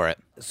 Yeah, go for it.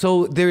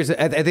 So there's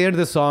at the end of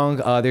the song,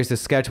 there's a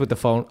sketch with the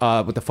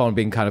phone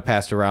being kind of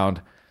passed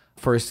around.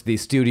 First, the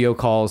studio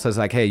call says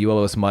like, "Hey, you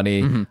owe us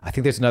money." I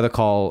think there's another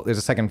call. There's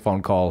a second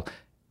phone call,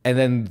 and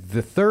then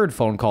the third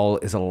phone call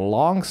is a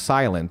long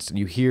silence, and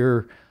you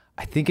hear,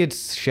 I think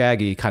it's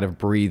Shaggy kind of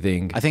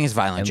breathing. I think it's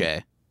Violent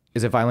J.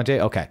 Is it Violent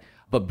J? Okay,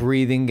 but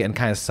breathing and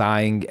kind of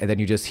sighing, and then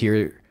you just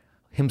hear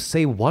him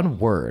say one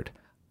word,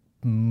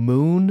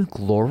 "Moon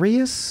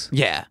Glorious."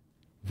 Yeah.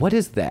 What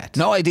is that?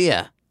 No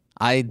idea.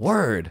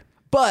 Word.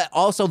 But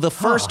also the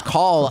first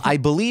call, I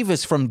believe,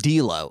 is from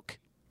D-Loke.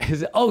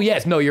 Oh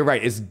yes, no, you're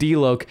right. It's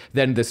D-Loke,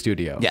 then the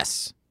studio.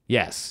 Yes.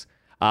 Yes.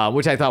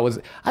 Which I thought was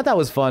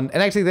fun,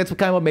 and actually that's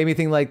kind of what made me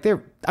think like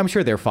I'm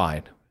sure they're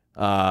fine,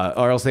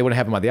 or else they wouldn't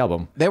have them on the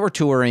album. They were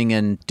touring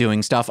and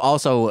doing stuff.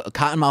 Also,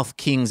 Cottonmouth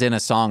King's in a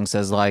song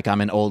says like,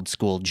 "I'm an old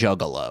school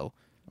juggalo."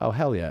 Oh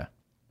hell yeah!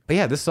 But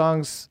yeah, this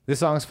song's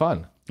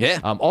fun. Yeah.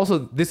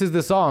 Also, this is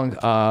the song.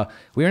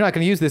 We are not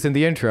going to use this in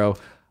the intro,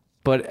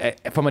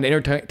 but from an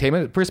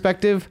entertainment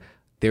perspective,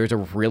 there's a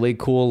really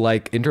cool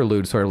like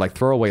interlude, sort of like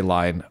throwaway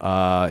line.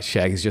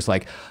 Shaggy's just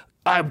like,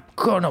 "I'm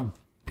gonna,"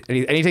 and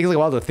he takes like a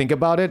while to think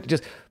about it.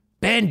 Just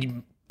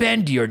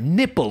bend your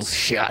nipples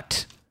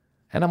shut,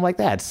 and I'm like,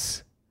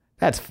 that's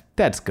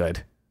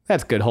good.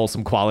 That's good,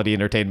 wholesome quality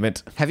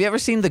entertainment. Have you ever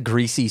seen The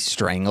Greasy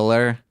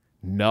Strangler?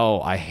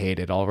 No, I hate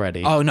it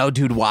already. Oh, no,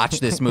 dude, watch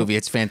this movie.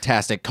 It's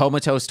fantastic.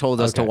 Comatose told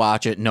us to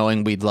watch it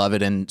knowing we'd love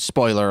it, and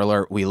spoiler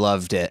alert, we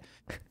loved it.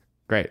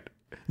 Great.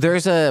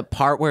 There's a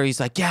part where he's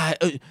like, yeah,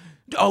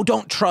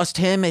 don't trust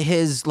him.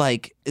 His,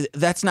 like,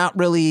 that's not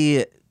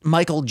really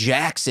Michael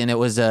Jackson. It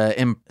was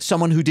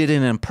someone who did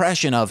an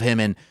impression of him,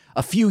 and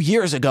a few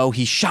years ago,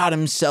 he shot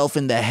himself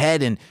in the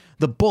head, and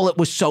the bullet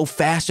was so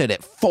fast that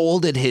it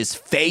folded his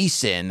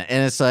face in,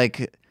 and it's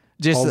like,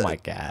 just, oh my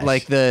gosh.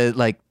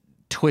 like,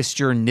 twist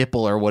your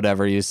nipple or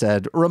whatever you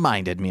said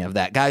reminded me of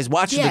that. Guys,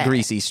 watch The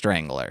Greasy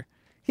Strangler.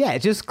 Yeah,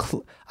 it just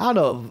I don't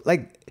know,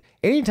 like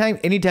anytime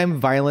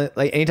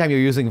you're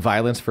using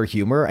violence for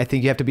humor, I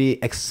think you have to be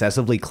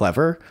excessively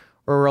clever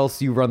or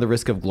else you run the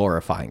risk of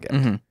glorifying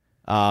it.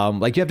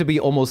 Like you have to be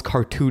almost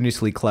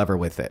cartoonishly clever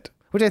with it,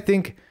 which I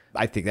think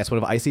that's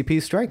one of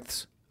ICP's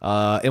strengths.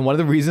 And one of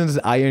the reasons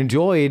I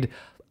enjoyed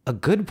a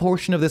good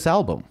portion of this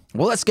album.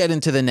 Well, let's get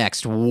into the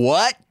next.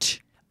 What?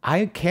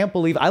 I can't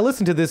believe I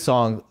listened to this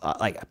song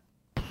like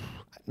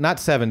not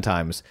 7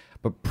 times,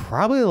 but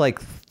probably like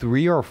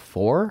 3 or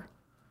 4,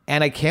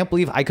 and I can't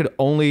believe I could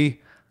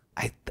only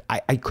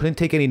I couldn't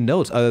take any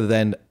notes other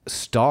than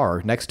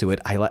star next to it.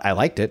 I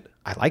liked it.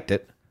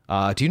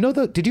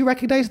 Did you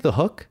recognize the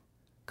hook?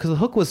 Because the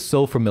hook was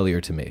so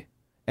familiar to me,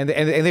 and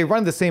they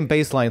run the same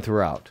bass line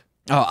throughout.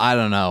 Oh, I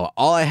don't know.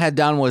 All I had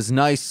down was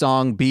nice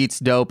song, beats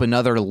dope,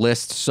 another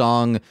list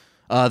song.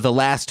 The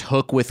last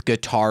hook with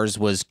guitars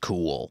was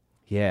cool.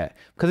 Yeah,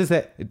 because it's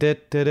that.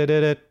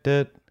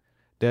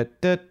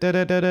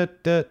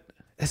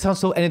 It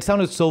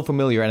sounded so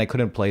familiar, and I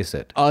couldn't place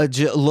it.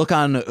 Look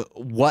on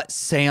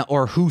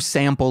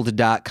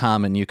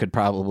whosampled.com, and you could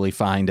probably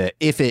find it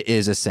if it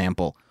is a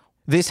sample.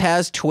 This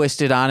has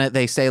Twisted on it.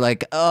 They say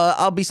like,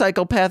 "I'll be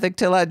psychopathic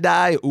till I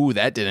die." Ooh,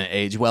 that didn't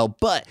age well.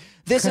 But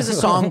this is a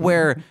song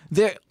where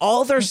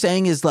all they're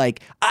saying is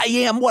like, "I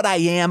am what I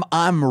am.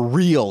 I'm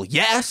real."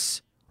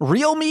 Yes.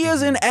 Real me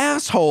is an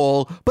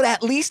asshole, but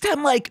at least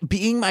I'm like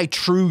being my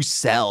true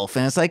self.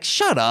 And it's like,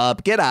 shut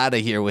up, get out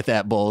of here with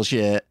that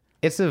bullshit.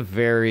 It's a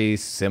very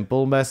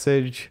simple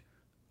message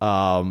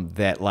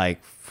that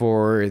like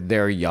for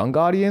their young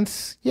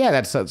audience, yeah,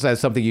 that's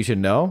something you should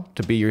know,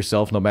 to be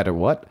yourself no matter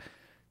what.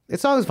 This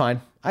song is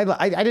fine. I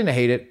didn't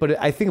hate it,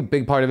 but I think a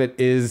big part of it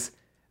is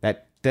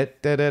that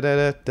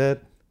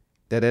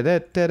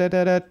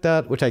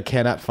which I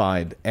cannot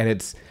find, and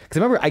it's because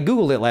remember I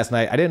googled it last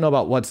night. I didn't know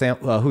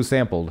about who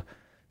sampled,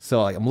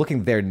 so like, I'm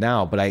looking there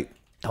now, but I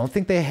don't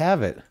think they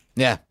have it.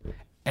 Yeah,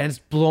 and it's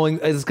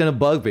gonna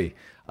bug me.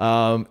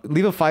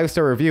 Leave a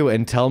 5-star review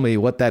and tell me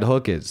what that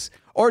hook is,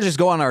 or just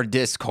go on our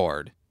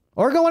Discord,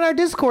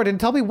 and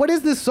tell me what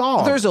is this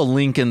song. There's a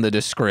link in the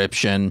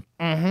description,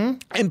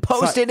 and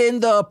post it in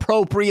the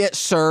appropriate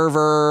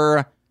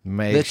server.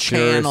 Make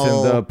sure it's in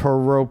the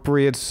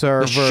appropriate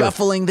server. The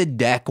shuffling the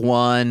deck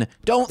one.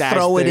 Don't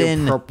throw it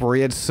in the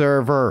appropriate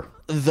server.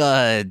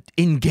 The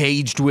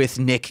engaged with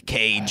Nick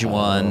Cage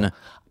one.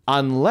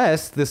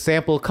 Unless the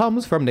sample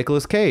comes from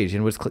Nicolas Cage,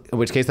 in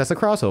which case that's a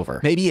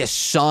crossover. Maybe his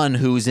son,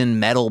 who's in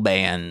metal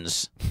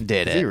bands,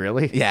 did it. Is he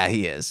really? Yeah,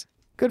 he is.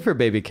 Good for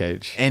Baby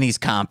Cage. And he's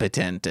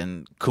competent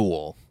and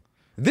cool.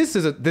 This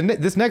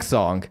next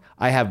song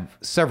I have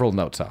several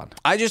notes on.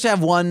 I just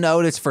have one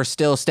note. It's for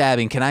Still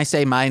Stabbing. Can I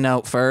say my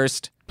note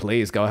first?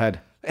 Please, go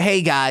ahead.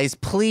 Hey guys,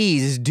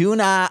 please do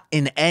not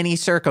in any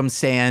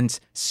circumstance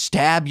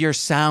stab your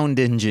sound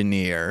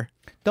engineer.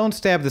 Don't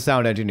stab the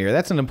sound engineer.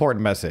 That's an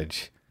important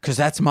message. Because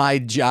that's my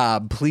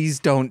job. Please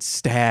don't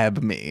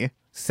stab me.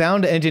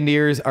 Sound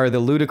engineers are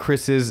the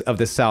ludicrouses of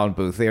the sound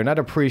booth. They are not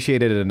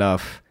appreciated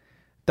enough.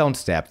 Don't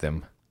stab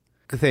them.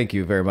 Thank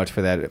you very much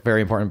for that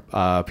very important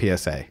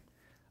PSA.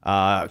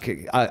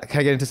 Can I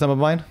get into some of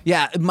mine?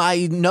 Yeah,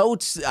 my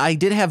notes, I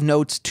did have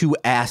notes to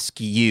ask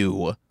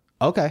you.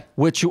 Okay.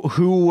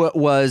 Who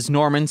was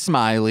Norman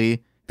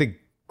Smiley The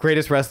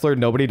greatest wrestler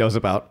nobody knows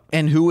about.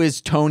 and who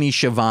is Tony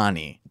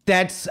Schiavone?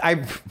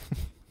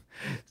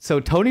 So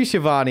Tony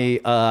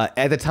Schiavone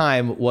at the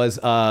time was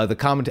the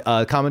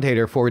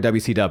commentator for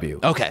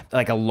WCW. Okay.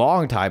 Like a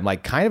long time,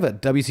 like kind of a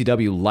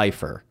WCW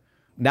lifer.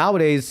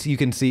 Nowadays, you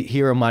can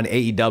hear him on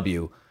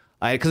AEW.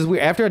 Because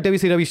after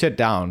WCW shut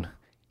down,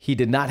 he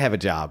did not have a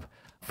job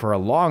for a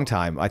long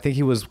time. I think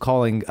he was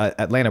calling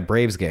Atlanta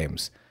Braves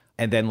games.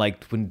 And then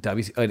like when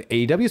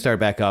AEW started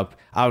back up,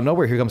 out of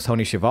nowhere, here comes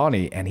Tony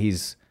Schiavone, and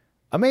he's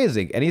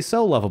amazing, and he's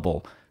so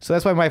lovable. So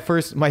that's why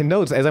my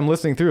notes, as I'm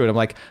listening through it, I'm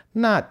like,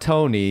 not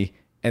Tony.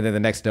 And then the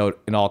next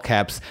note in all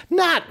caps,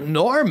 not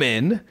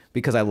Norman,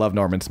 because I love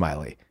Norman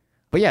Smiley.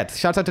 But yeah,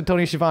 shouts out to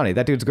Tony Schiavone.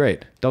 That dude's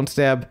great. Don't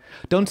stab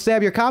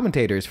your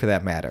commentators for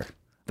that matter.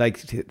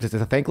 Like, it's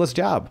a thankless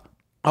job.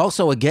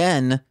 Also,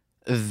 again,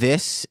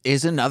 this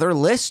is another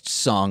List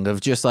song of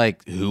just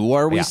like, who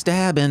are we Yeah.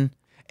 stabbing?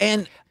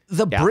 And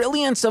the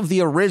brilliance of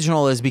the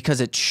original is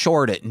because it's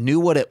short, it knew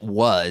what it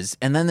was,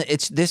 and then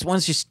this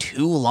one's just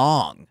too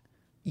long.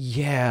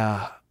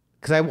 Yeah,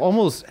 because I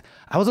was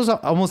also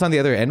almost on the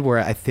other end where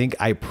I think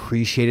I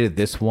appreciated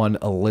this one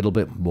a little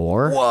bit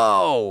more.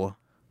 Whoa.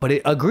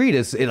 But agreed,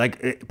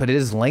 but it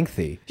is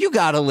lengthy. You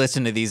gotta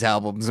listen to these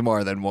albums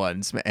more than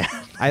once, man.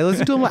 I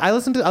listened to them. I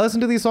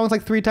listened to these songs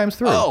like 3 times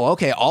through. Oh,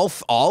 okay.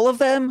 All of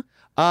them?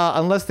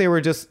 Unless they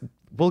were just.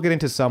 We'll get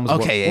into some.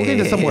 Okay, we'll get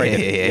into some where I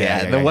get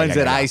yeah. The ones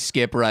that I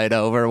skip right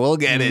over, we'll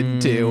get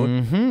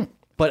into.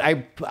 But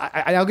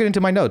I'll get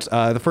into my notes.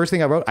 The first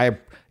thing I wrote,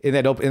 in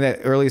that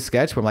early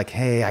sketch, where I'm like,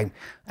 hey,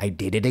 I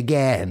did it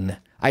again.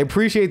 I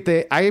appreciate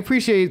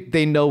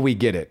they know we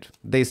get it.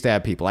 They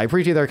stab people. I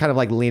appreciate they're kind of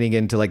like leaning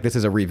into like this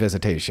is a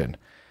revisitation.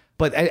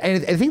 But I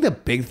think the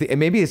big thing, and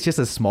maybe it's just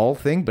a small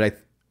thing, but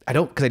I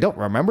don't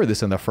remember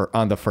this on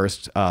the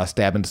first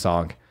stabbing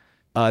song.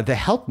 The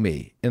 "Help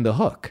Me" in the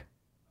hook.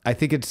 I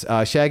think it's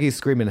Shaggy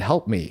screaming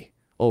 "Help me"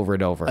 over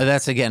and over.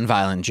 That's again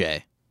Violent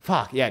J.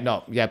 Fuck yeah,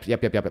 no, yep.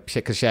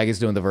 Because Shaggy's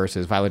doing the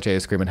verses. Violent J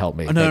is screaming "Help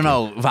me."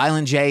 No.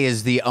 Violent J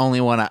is the only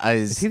one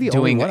is he the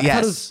doing. only one?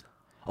 Yes.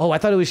 I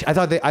thought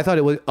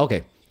it was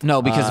okay.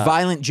 No, because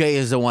Violent J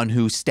is the one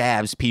who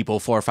stabs people,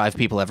 4 or 5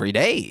 people every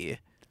day.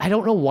 I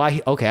don't know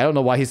why. I don't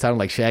know why he sounded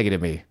like Shaggy to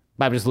me.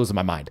 I'm just losing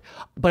my mind.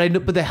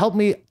 But the "Help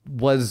Me"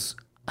 was,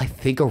 I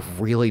think, a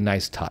really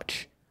nice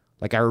touch.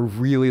 Like I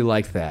really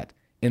liked that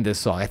in this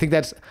song. I think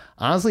that's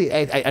honestly,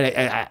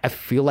 I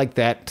feel like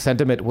that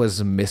sentiment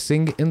was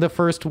missing in the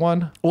first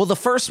one. Well, the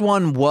first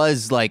one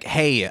was like,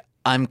 hey,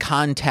 I'm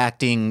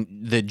contacting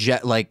the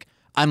jet, like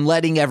I'm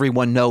letting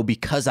everyone know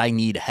because I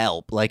need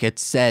help. Like it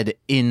said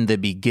in the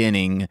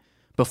beginning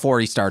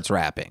before he starts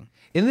rapping.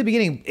 In the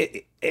beginning,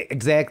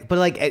 exactly,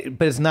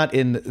 but it's not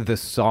in the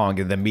song,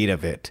 in the meat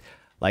of it.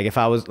 Like if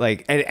I was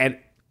like, and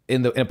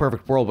in a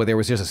perfect world where there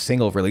was just a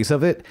single release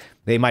of it,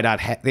 they might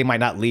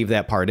not leave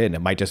that part in.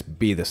 It might just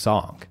be the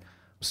song.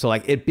 So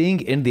like it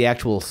being in the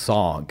actual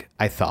song,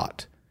 I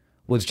thought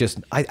was just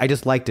I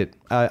just liked it.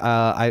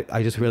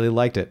 I just really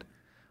liked it.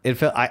 It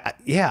felt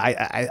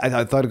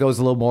I thought it goes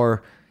a little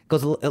more.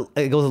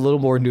 It goes a little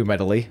more nu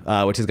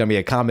metally, which is going to be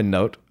a common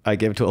note I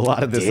give to a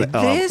lot of this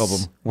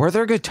album. Were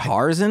there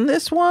guitars in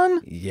this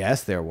one?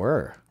 Yes, there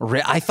were.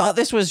 I thought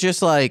this was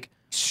just like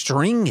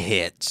string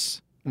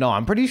hits. No,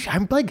 I'm pretty sure.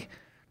 I'm like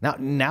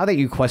now that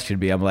you questioned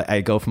me, I'm like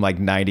I go from like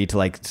 90 to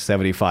like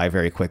 75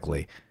 very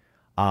quickly.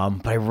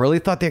 But I really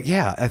thought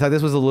I thought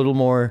this was a little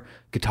more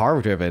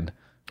guitar driven.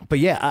 But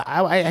yeah,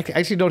 I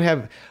actually don't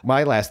have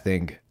my last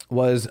thing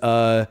was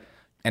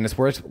and it's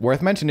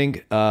worth mentioning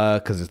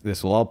because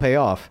this will all pay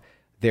off.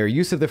 Their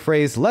use of the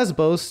phrase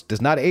Lesbos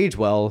does not age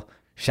well.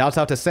 Shouts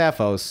out to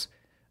Sappho's,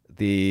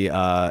 the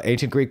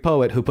ancient Greek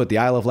poet who put the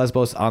Isle of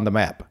Lesbos on the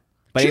map.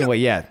 But anyway,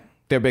 yeah,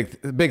 their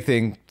big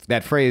thing,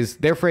 that phrase,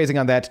 their phrasing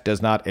on that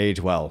does not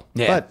age well.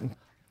 Yeah. But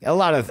a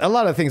lot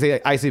of things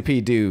that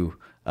ICP do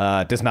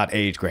does not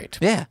age great.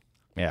 Yeah.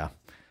 Yeah.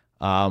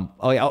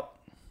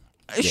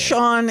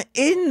 Sean,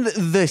 in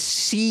the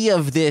sea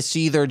of this,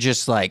 either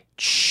just like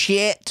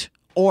shit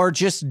or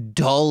just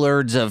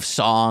dullards of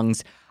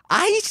songs,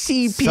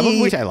 ICP, Some of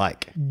which I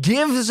like.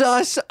 gives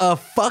us a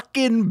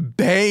fucking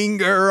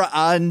banger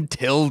on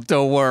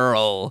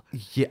Tilt-A-Whirl.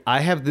 Yeah, I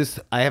have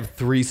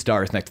 3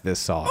 stars next to this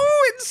song.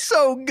 Oh, it's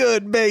so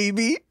good,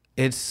 baby.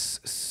 It's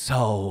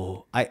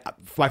so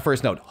my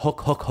first note,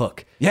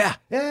 hook. Yeah.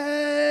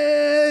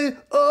 Hey,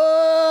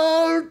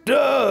 order.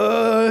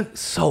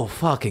 So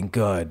fucking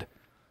good.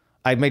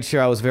 I made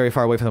sure I was very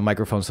far away from the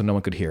microphone so no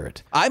one could hear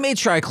it. I made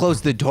sure I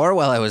closed the door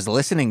while I was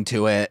listening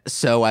to it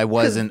so I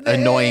wasn't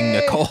annoying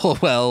Nicole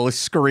while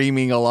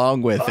screaming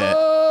along with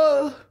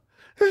it.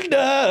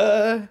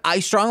 I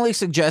strongly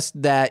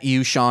suggest that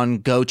you, Sean,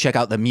 go check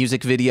out the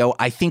music video.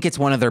 I think it's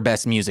one of their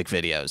best music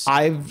videos.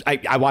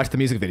 I watched the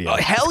music video. Oh,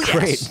 hell It's yes.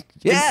 great.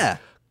 Yeah.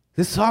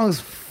 This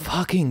song's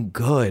fucking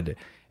good.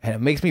 And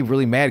it makes me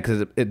really mad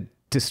because it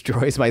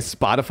destroys my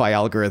Spotify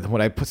algorithm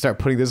when I start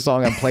putting this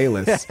song on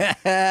playlists.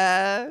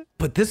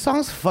 But this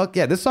song's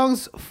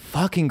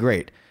fucking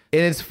great.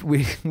 And it's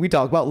we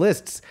talk about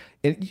lists.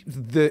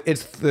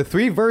 The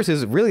three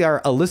verses really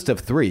are a list of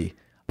three,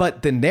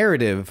 but the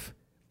narrative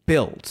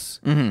builds.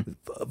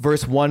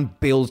 Verse 1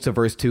 builds to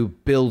verse 2,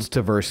 builds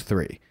to verse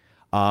 3.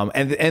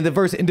 And the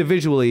verse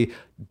individually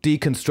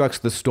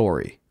deconstructs the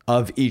story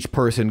of each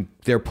person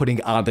they're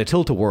putting on the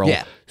tilt-a-whirl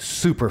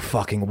super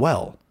fucking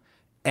well.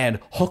 And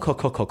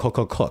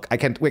hook. I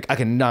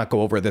cannot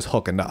go over this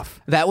hook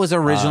enough. That was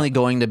originally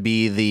going to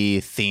be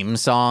the theme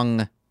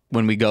song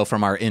when we go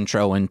from our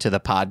intro into the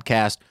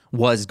podcast,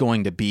 was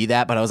going to be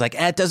that, but I was like,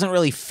 it doesn't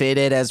really fit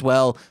it as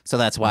well. So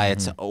that's why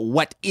it's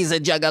What is a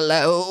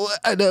Juggalo?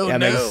 I don't know.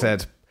 That makes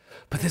sense.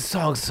 But this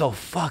song's so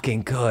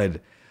fucking good.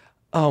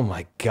 Oh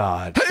my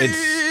God.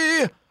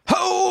 Hey,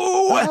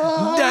 ho,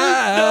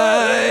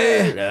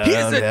 die.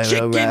 Here's a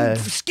chicken,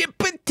 skip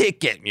a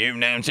ticket. You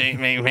know, take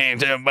me,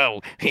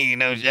 he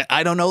knows.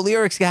 I don't know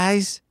lyrics,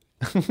 guys.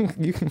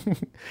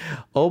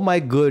 Oh my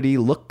goody,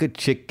 look a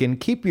chicken,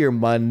 keep your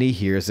money,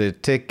 here's a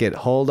ticket,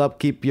 hold up,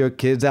 keep your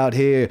kids out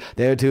here,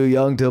 they're too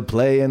young to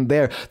play in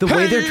there. The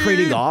way they're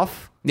trading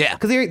off,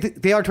 because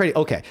they are trading,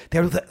 okay,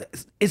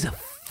 is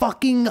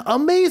fucking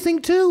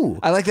amazing too.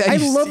 I like that. I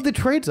love the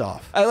trades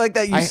off. I like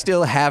that you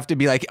still have to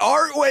be like,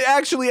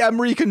 actually,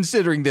 I'm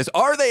reconsidering this.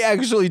 Are they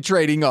actually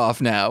trading off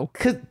now?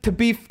 Because to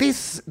be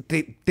this,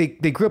 they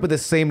grew up in the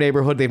same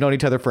neighborhood, they've known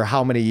each other for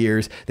how many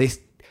years,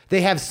 they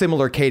have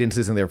similar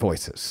cadences in their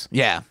voices.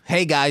 Yeah.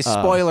 Hey, guys,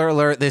 spoiler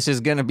alert, this is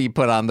going to be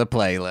put on the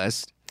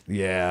playlist.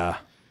 Yeah.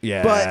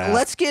 But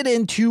let's get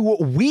into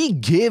We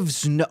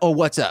Gives No... Oh,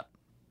 what's up?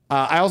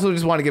 I also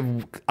just want to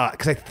give...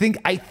 Because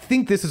I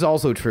think this is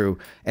also true.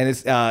 And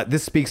it's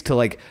this speaks to,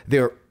 like,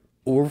 their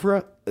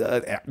oeuvre,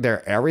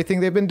 their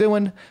everything they've been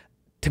doing.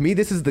 To me,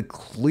 this is the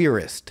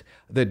clearest.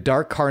 The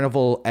Dark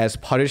Carnival as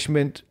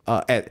punishment...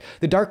 the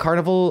Dark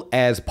Carnival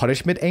as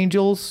punishment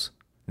angels,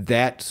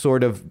 that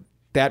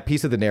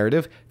piece of the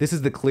narrative, this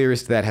is the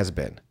clearest that has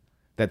been.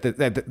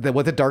 That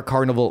what the Dark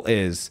Carnival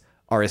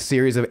are a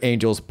series of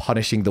angels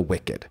punishing the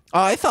wicked.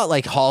 Oh, I thought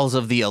like Halls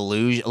of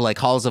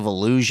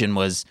Illusion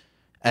was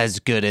as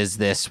good as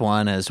this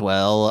one as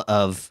well.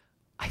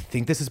 I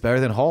think this is better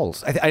than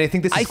Halls. I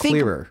think this is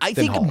clearer. I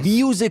than think Halls.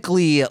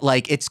 musically,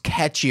 like, it's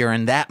catchier,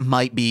 and that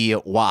might be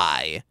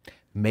why.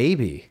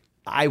 Maybe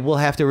I will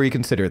have to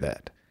reconsider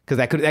that. Because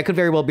that could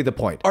very well be the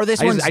point. Or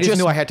this one's I just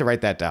knew I had to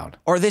write that down.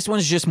 Or this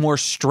one's just more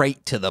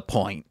straight to the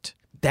point.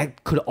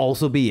 That could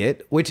also be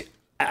it, which,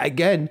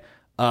 again,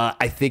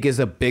 I think is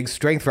a big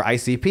strength for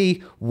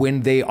ICP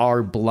when they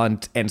are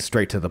blunt and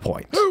straight to the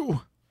point. Ooh.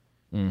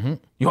 Mm-hmm.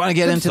 You want to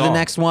get into the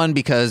next one?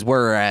 Because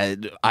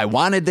I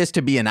wanted this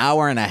to be an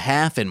hour and a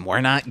half, and we're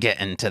not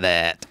getting to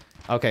that.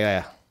 Okay,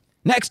 yeah.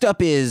 Next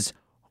up is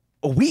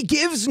We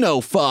Gives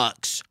No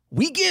Fucks.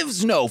 We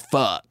Gives No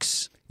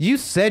Fucks. You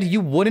said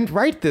you wouldn't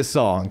write this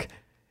song.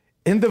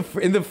 In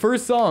the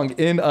first song,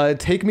 in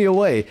Take Me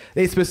Away,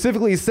 they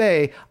specifically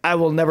say, I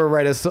will never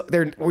write a song.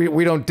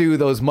 We don't do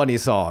those money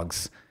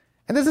songs.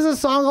 And this is a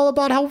song all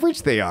about how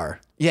rich they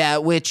are. Yeah,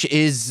 which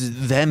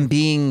is them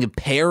being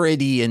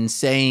parody and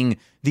saying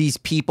these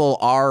people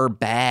are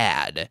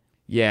bad.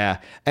 Yeah,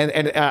 and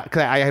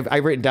cause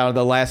I've written down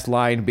the last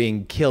line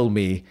being "kill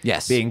me."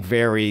 Yes, being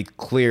very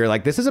clear,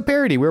 like this is a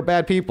parody. We're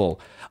bad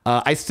people.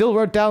 I still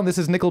wrote down this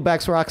is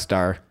Nickelback's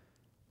Rockstar.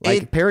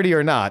 Like, parody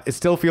or not, it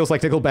still feels like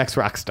Nickelback's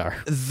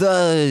Rockstar.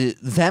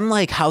 Them,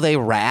 like, how they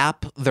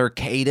rap, their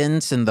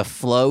cadence and the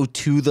flow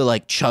to the,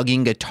 like,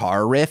 chugging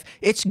guitar riff,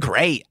 it's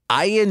great.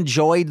 I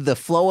enjoyed the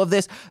flow of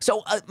this.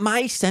 So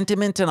my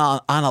sentiment on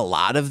a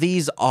lot of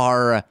these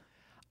are,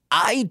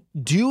 I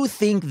do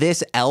think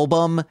this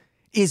album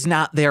is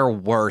not their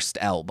worst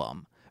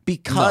album.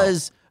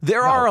 Because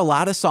there are a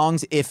lot of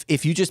songs,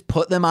 if you just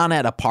put them on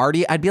at a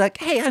party, I'd be like,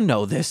 hey, I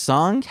know this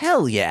song.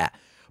 Hell yeah.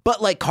 But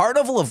like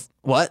Carnival of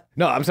what?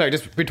 No, I'm sorry.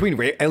 Just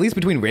at least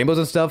between Rainbows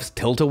and Stuff,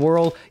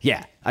 Tilt-a-Whirl.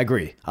 Yeah, I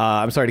agree.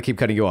 I'm sorry to keep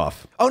cutting you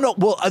off. Oh no,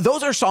 well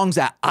those are songs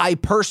that I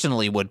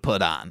personally would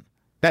put on.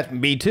 That's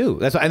me too.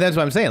 That's what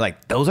I'm saying.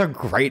 Like those are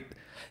great.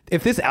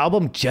 If this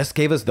album just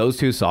gave us those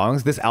two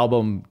songs, this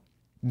album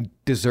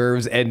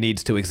deserves and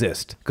needs to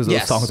exist because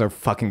those songs are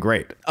fucking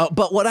great.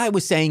 But what I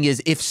was saying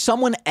is if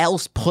someone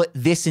else put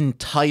this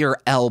entire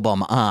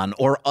album on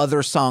or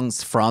other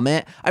songs from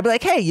it, I'd be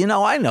like, hey,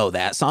 I know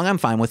that song. I'm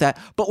fine with that.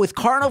 But with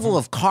Carnival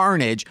of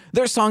Carnage,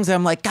 there's songs that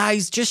I'm like,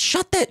 guys, just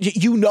shut that.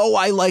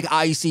 I like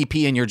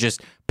ICP and you're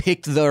just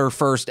picked their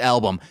first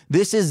album.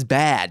 This is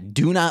bad.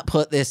 Do not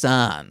put this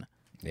on.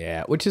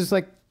 Yeah, which is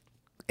like,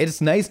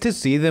 it's nice to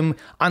see them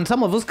on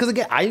some levels because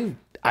again,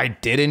 I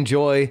did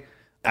enjoy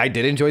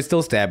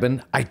Still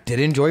Stabbin'. I did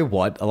enjoy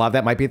What. A lot of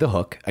that might be the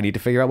hook. I need to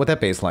figure out what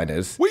that bass line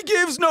is. We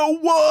gives no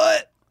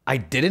what? I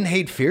didn't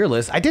hate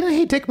Fearless. I didn't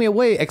hate Take Me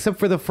Away, except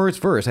for the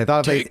first verse. I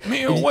thought Take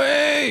me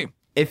away.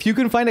 if you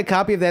can find a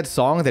copy of that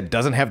song that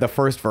doesn't have the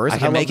first verse, I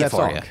can love make it that for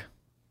song. you.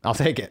 I'll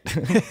take it.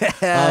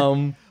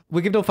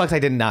 We Give No Fucks I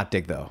did not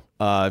dig, though.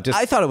 Just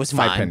I thought it was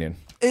my fine. opinion.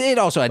 It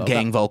also had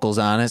gang vocals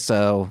on it,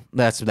 so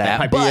that's that.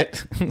 might be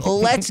But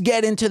let's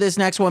get into this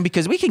next one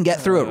because we can get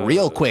through it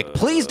real quick.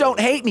 Please don't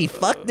hate me.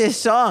 Fuck this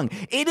song.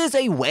 It is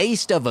a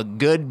waste of a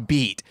good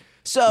beat.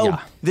 So Yeah.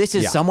 this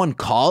is Yeah. someone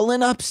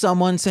calling up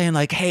someone saying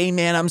like, "Hey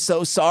man, I'm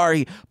so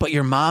sorry, but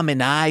your mom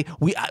and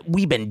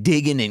we've been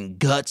digging in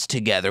guts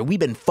together. We've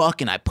been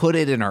fucking. I put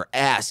it in her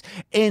ass."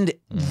 And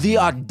the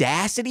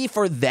audacity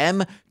for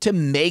them to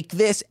make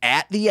this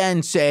at the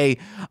end say,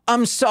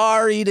 "I'm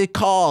sorry to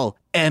call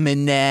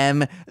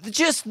Eminem."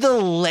 Just the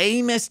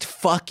lamest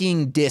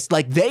fucking diss.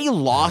 Like they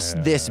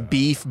lost this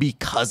beef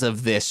because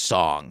of this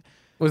song.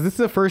 Was this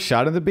the first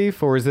shot of the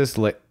beef, or is this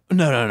like?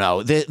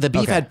 No. The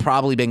beef Okay. had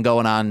probably been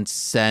going on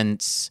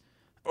since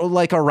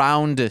like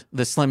around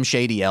the Slim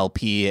Shady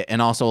LP and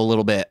also a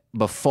little bit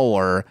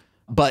before,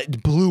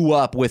 but blew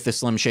up with the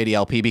Slim Shady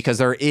LP because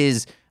there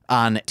is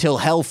on Till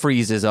Hell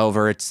Freezes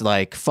Over. It's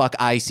like fuck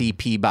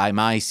ICP by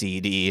my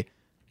CD.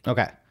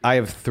 Okay. I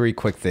have 3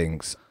 quick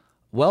things.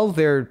 Well,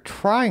 they're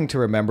trying to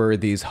remember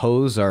these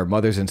hoes are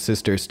mothers and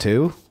sisters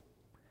too.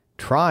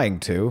 Trying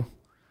to.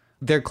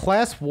 Their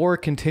class war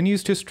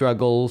continues to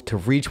struggle to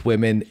reach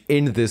women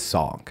in this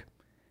song.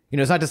 You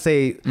know, it's not to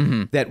say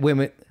that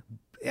women,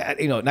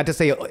 you know, not to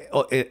say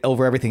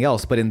over everything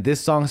else, but in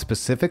this song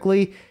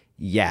specifically,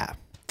 yeah.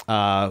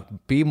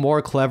 Be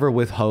more clever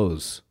with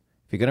hoes.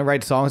 If you're going to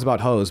write songs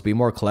about hoes, be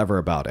more clever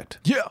about it.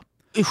 Yeah.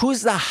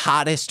 Who's the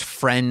hottest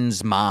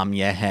friend's mom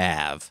you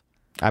have?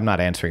 I'm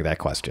not answering that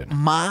question.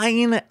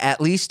 Mine,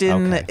 at least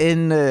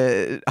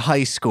in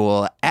high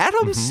school,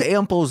 Adam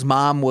Sample's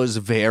mom was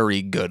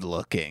very good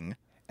looking.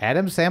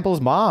 Adam Sample's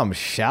mom,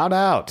 shout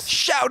out.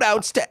 Shout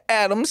outs to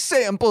Adam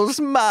Sample's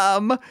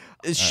mom.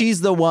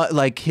 She's the one,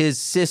 like his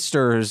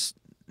sister's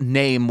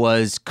name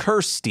was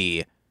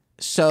Kirsty.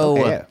 So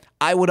Okay, yeah.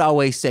 I would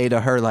always say to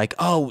her, like,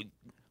 "Oh,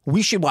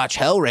 we should watch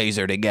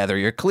Hellraiser together.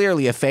 You're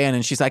clearly a fan."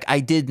 And she's like,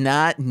 "I did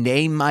not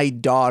name my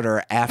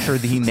daughter after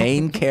the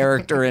main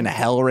character in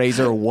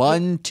Hellraiser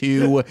 1,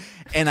 2,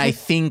 and I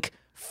think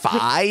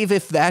 5,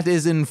 if that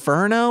is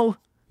Inferno."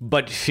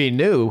 But she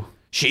knew.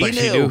 She But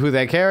knew. she knew who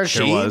that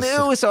character She was.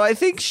 knew, so I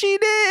think she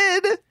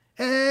did.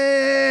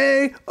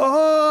 Hey,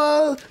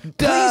 all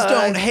Please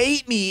don't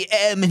hate me,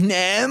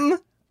 Eminem.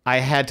 I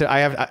have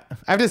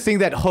to sing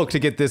that hook to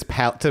get this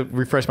to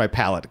refresh my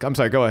palate. I'm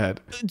sorry, go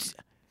ahead.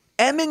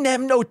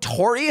 Eminem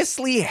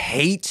notoriously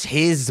hates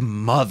his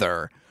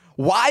mother.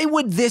 Why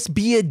would this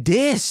be a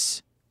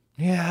diss?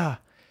 Yeah.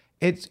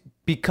 It's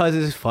because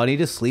it's funny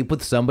to sleep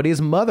with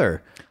somebody's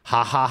mother.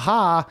 Ha ha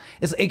ha.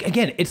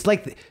 It's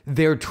like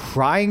they're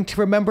trying to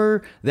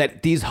remember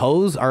that these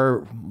hoes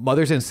are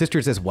mothers and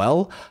sisters as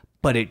well,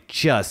 but it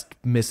just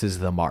misses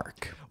the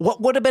mark.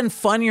 What would have been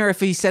funnier if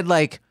he said,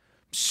 like,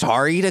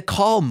 "Sorry to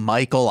call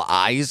Michael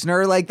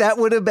Eisner"? Like, that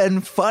would have been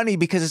funny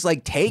because it's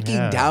like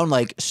taking down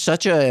like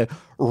such a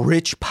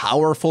rich,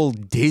 powerful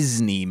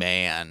Disney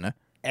man.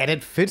 And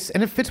it fits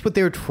what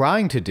they were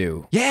trying to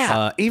do.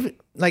 Yeah. Even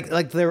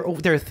like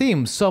their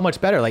theme so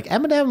much better. Like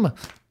Eminem,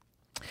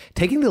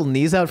 taking the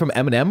knees out from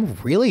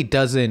Eminem really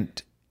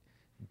doesn't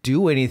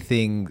do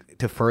anything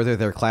to further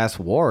their class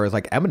wars.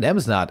 Like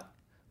Eminem's not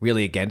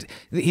really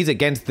he's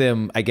against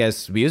them, I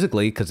guess,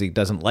 musically because he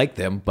doesn't like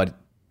them, but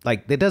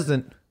like it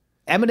doesn't.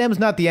 Eminem's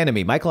not the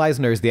enemy. Michael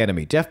Eisner is the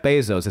enemy. Jeff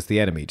Bezos is the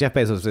enemy. Jeff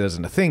Bezos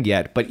isn't a thing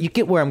yet, but you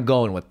get where I'm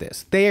going with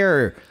this.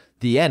 They're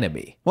the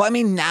enemy. Well, I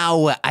mean,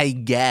 now I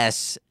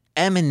guess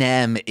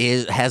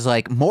Eminem has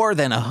like more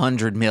than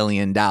 $100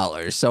 million.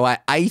 So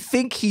I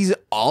think he's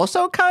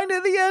also kind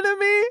of the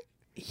enemy.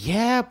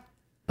 Yeah,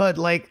 but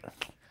like,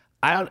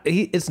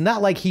 it's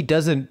not like he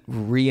doesn't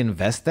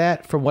reinvest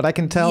that, from what I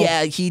can tell.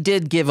 Yeah, he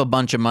did give a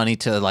bunch of money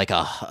to like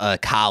a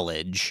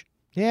college.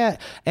 Yeah,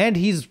 and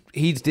he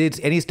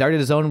started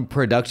his own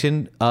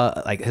production,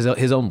 like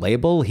his own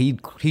label. He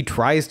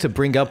tries to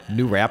bring up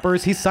new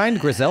rappers. He signed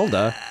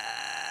Griselda.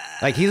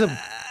 Like he's a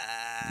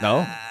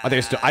no. Are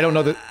there still? I don't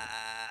know that.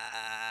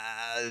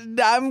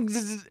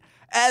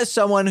 As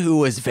someone who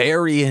was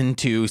very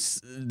into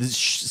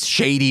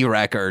Shady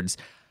Records,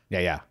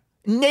 Yeah.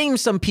 name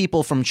some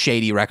people from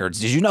Shady Records.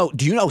 Do you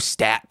know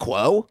Stat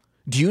Quo?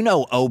 Do you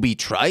know Obi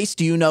Trice?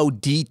 Do you know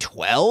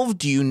D12?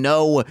 Do you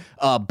know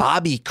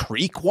Bobby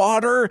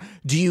Creekwater?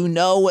 Do you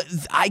know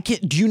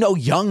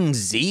Young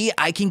Z?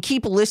 I can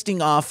keep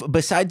listing off,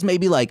 besides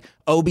maybe like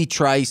Obi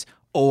Trice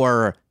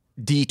or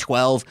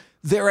D12.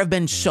 There have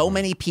been so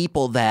many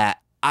people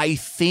that I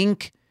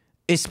think,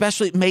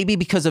 especially maybe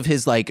because of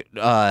his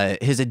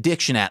his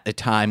addiction at the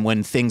time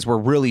when things were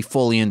really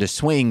fully into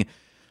swing,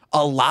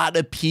 a lot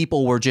of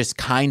people were just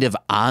kind of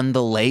on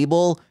the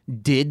label,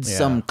 did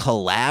some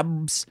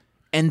collabs,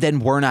 and then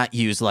were not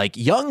used. Like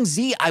Young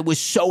Z, I was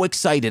so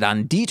excited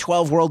on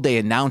D12 World. They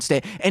announced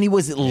it, and he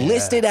was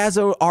listed as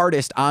an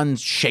artist on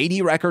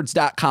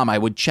shadyrecords.com. I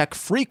would check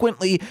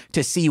frequently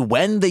to see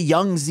when the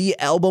Young Z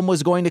album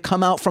was going to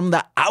come out from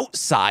the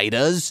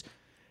Outsiders,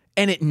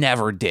 and it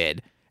never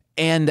did.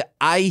 And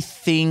I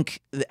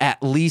think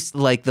at least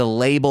like the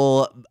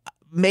label,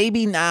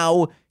 maybe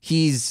now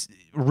he's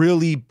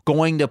really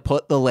going to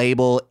put the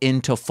label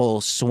into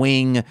full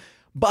swing.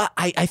 But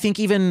I think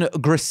even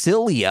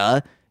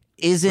Griselda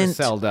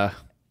Griselda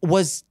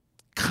was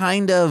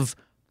kind of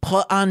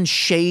put on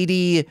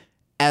Shady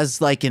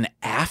as like an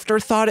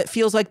afterthought, it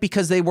feels like,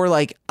 because they were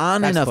like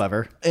on That's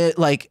clever.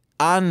 Like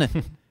on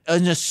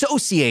an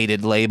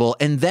associated label.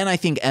 And then I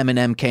think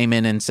Eminem came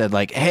in and said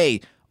like,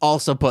 hey,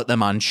 also put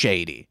them on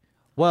Shady.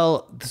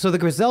 Well, so the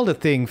Griselda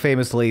thing,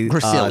 famously,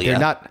 Griselda. they're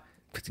not.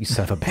 You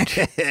son of a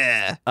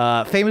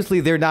bitch.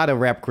 Famously, they're not a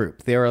rap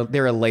group. They're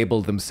a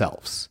label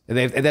themselves. And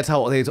that's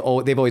how they've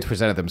always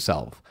presented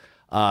themselves.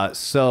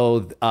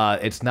 So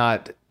it's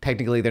not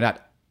technically they're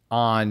not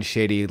on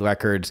Shady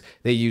Records.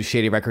 They use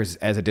Shady Records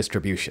as a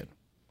distribution.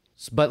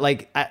 But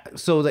like,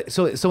 so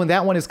in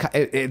that one is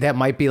that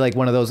might be like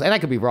one of those, and I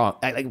could be wrong.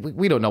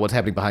 We don't know what's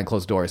happening behind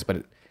closed doors,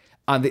 but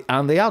on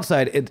the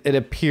outside, it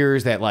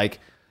appears that like.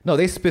 No,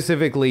 they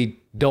specifically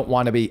don't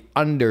want to be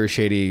under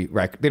Shady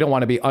They don't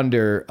want to be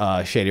under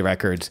Shady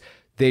Records.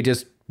 They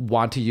just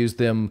want to use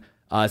them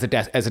as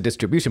a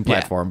distribution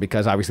platform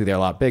because obviously they're a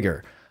lot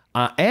bigger.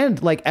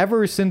 And like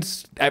ever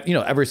since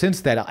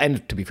that,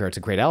 and to be fair, it's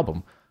a great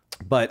album.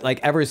 But like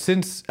ever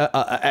since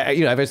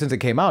it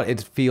came out,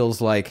 it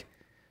feels like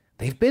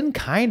they've been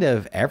kind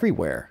of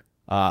everywhere.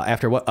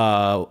 After what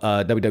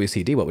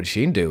WWCD, what would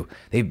Sheen do?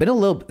 They've been a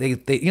little.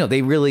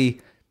 They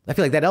really. I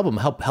feel like that album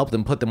helped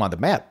them put them on the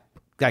map.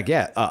 Like,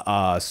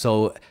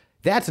 so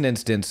that's an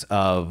instance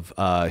of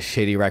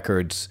Shady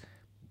Records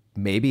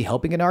maybe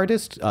helping an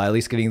artist, at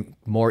least getting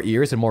more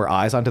ears and more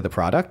eyes onto the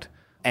product.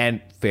 And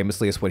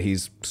famously, it's what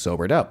he's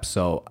sobered up.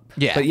 So,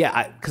 yeah. But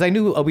yeah, because I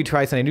knew Obi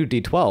Trice and I knew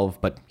D12,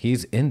 but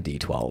he's in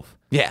D12.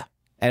 Yeah.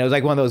 And it was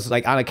like one of those,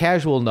 like on a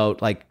casual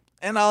note, like.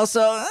 And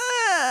also,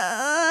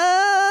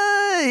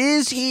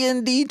 is he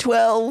in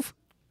D12?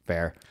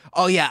 Fair.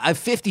 Oh, yeah,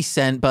 50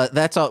 Cent, but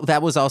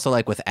that was also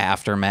like with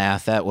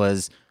Aftermath. That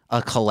was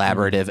a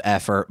collaborative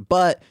effort.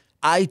 But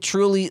I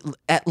truly,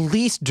 at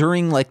least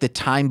during like the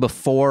time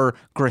before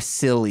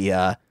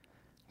Griselda.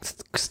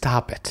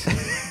 Stop it.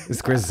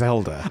 It's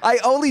Griselda. I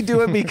only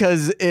do it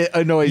because it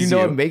annoys you.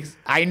 It makes.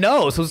 I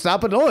know, so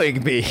stop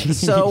annoying me.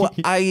 So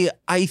I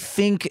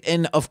think,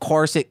 and of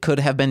course it could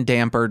have been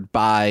dampered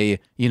by,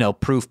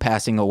 Proof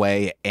passing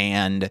away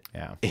and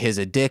his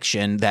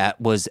addiction that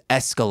was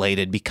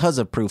escalated because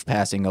of Proof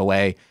passing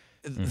away.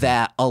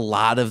 That a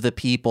lot of the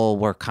people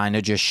were kind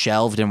of just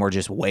shelved and were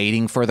just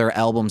waiting for their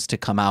albums to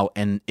come out,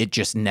 and it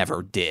just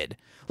never did.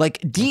 Like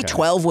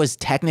D12 was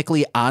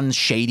technically on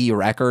Shady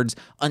Records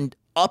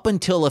up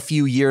until a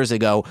few years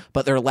ago,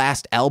 but their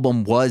last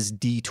album was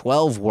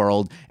D12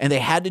 World, and they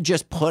had to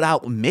just put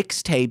out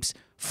mixtapes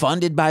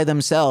funded by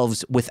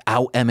themselves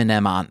without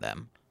Eminem on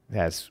them.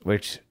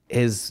 Which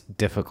is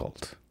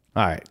difficult.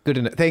 All right, good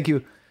to know. Thank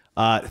you.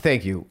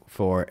 Thank you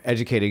for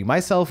educating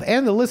myself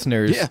and the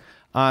listeners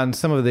on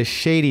some of the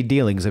shady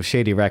dealings of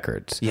Shady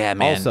Records. Yeah,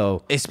 man.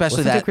 Also,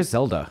 especially that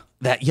Griselda.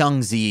 That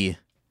Young Z.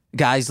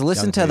 Guys,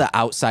 listen to the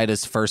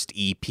Outsiders' first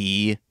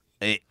EP.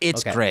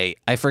 It's great.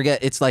 I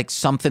forget. It's like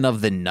Something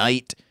of the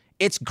Night.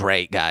 It's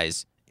great,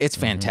 guys. It's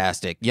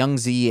fantastic. Young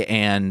Z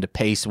and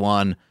Pace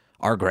One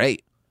are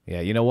great.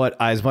 Yeah, you know what?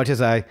 As much as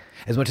I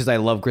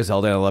love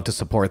Griselda and I love to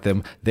support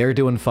them, they're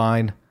doing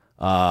fine.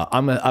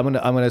 I'm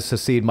gonna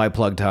secede my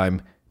plug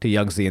time to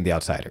Young Z and the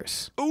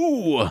Outsiders.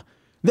 Ooh.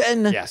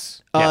 Then,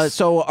 yes.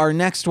 So our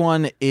next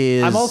one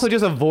is... I'm also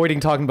just avoiding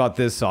talking about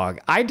this song.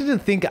 I didn't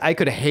think I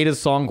could hate a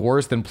song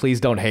worse than Please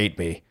Don't Hate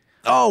Me.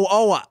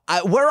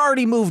 We're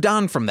already moved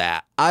on from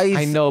that.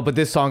 I know, but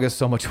this song is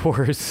so much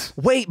worse.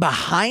 Wait,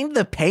 Behind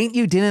the Paint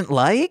you didn't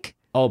like?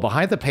 Oh,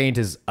 Behind the Paint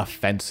is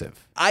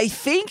offensive. I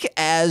think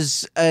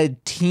as a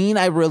teen,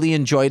 I really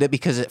enjoyed it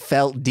because it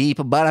felt deep,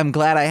 but I'm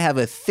glad I have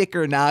a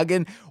thicker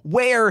noggin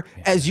where,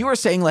 as you were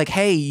saying, like,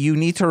 hey, you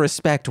need to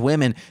respect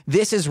women.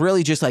 This is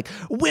really just like,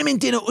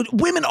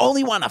 women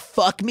only want to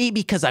fuck me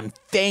because I'm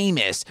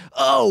famous.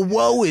 Oh,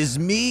 woe is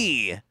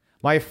me.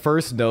 My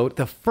first note,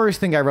 the first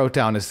thing I wrote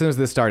down as soon as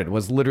this started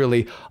was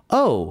literally,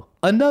 oh,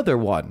 another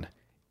one.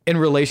 In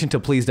relation to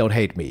Please Don't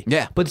Hate Me.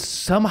 Yeah. But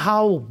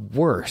somehow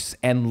worse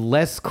and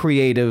less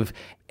creative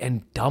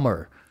and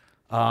dumber.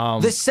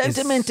 The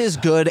sentiment is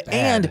good. bad.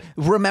 And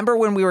remember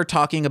when we were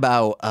talking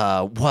about,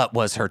 what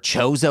was her,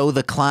 Chozo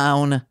the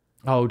Clown?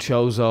 Oh,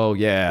 Chozo,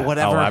 yeah.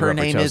 Whatever her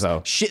name is.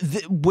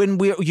 When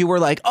you were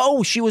like,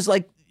 oh, she was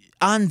like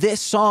on this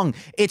song.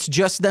 It's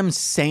just them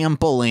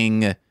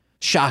sampling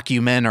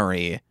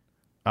Shockumentary.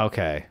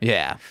 Okay.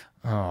 Yeah.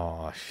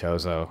 Oh,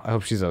 Chozo. I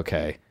hope she's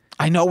okay.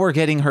 I know we're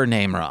getting her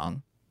name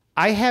wrong.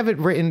 I have it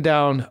written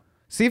down.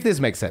 See if this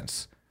makes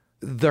sense.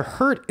 The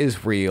hurt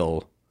is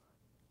real,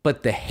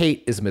 but the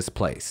hate is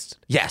misplaced.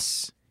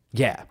 Yes.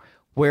 Yeah.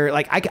 where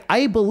like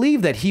I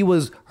believe that he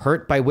was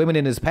hurt by women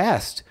in his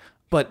past,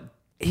 but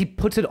he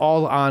puts it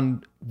all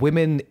on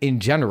women in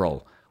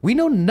general. We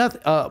know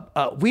nothing.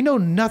 We know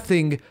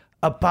nothing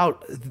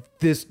about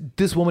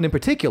this woman in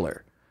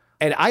particular.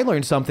 And I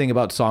learned something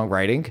about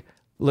songwriting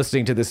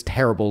listening to this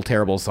terrible,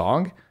 terrible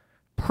song.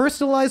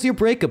 Personalize your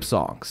breakup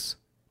songs.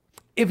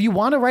 If you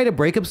want to write a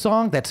breakup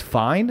song, that's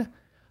fine,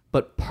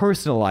 but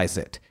personalize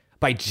it.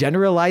 By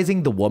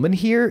generalizing the woman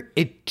here,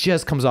 it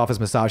just comes off as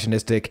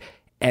misogynistic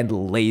and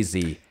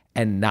lazy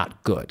and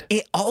not good.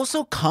 It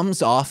also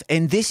comes off,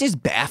 and this is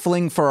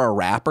baffling for a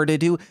rapper to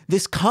do,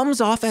 this comes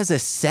off as a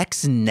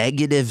sex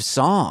negative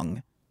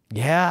song.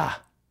 Yeah.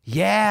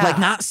 Yeah. Like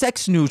not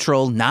sex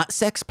neutral, not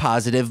sex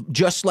positive,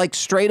 just like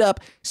straight up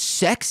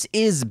sex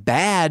is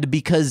bad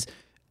because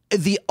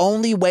the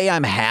only way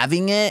I'm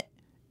having it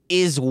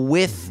is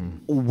with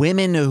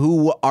women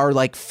who are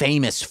like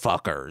famous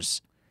fuckers.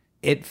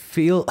 It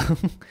feel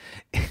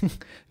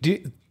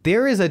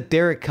there is a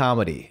Derek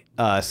Comedy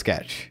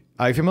sketch.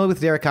 Are you familiar with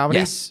Derek Comedy?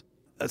 Yes.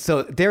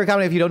 So Derek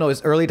Comedy, if you don't know,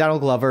 is early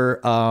Donald Glover,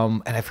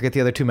 and I forget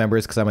the other two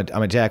members because I'm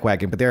a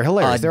jackwagon, but they're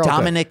hilarious. They're all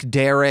Dominic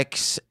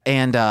Derricks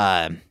and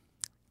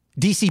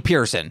DC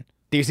Pearson.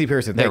 DC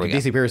Pearson. There Thank we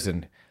you, go. DC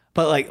Pearson.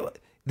 But like,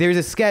 there's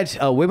a sketch,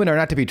 Women Are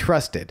Not to Be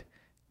Trusted,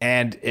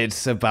 and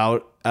it's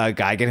about a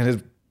guy getting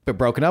his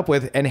broken up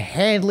with and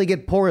handling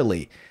it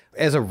poorly.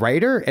 As a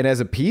writer and as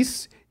a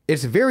piece,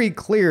 it's very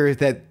clear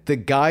that the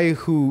guy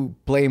who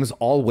blames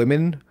all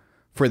women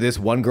for this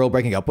one girl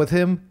breaking up with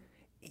him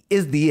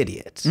is the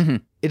idiot.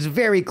 It's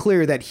very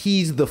clear that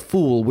he's the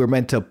fool we're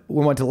meant to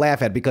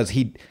laugh at because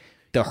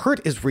the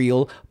hurt is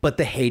real, but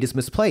the hate is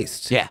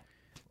misplaced. Yeah.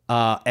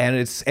 And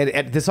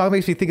the song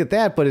makes me think of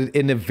that, but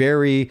in a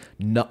very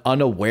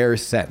unaware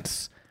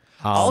sense.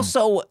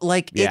 Also,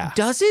 like, yeah. it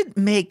doesn't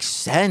make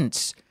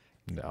sense.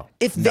 No.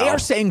 If they are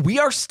saying we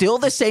are still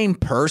the same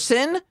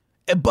person,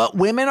 but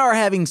women are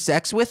having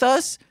sex with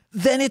us,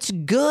 then it's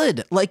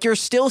good. Like, you're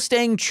still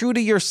staying true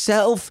to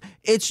yourself.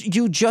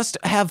 You just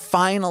have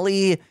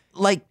finally,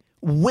 like,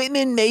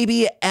 women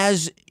maybe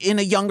as in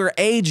a younger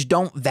age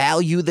don't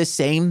value the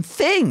same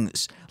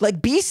things.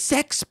 Like, be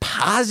sex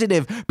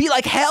positive. Be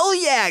like, hell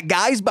yeah,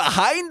 guys,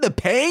 behind the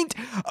paint,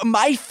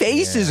 my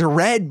face is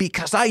red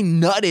because I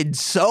nutted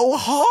so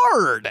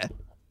hard.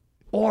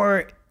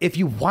 Or if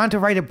you want to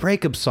write a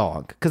breakup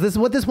song, because this is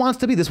what this wants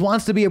to be. This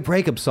wants to be a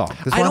breakup song.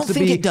 This I wants don't to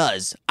think be, it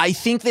does. I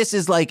think this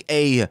is like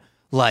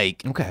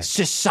Okay.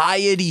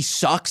 society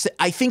sucks.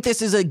 I think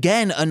this is,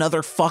 again,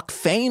 another fuck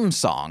fame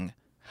song.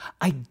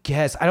 I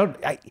guess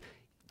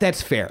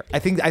that's fair. I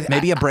think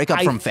Maybe a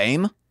breakup from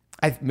fame.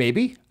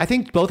 Maybe. I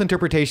think both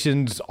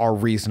interpretations are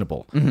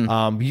reasonable.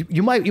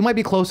 You might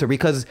be closer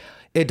because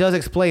it does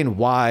explain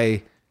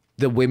why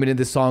the women in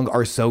this song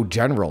are so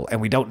general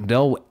and we don't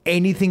know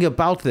anything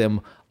about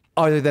them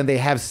other than they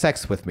have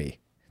sex with me.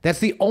 That's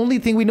the only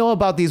thing we know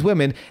about these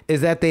women is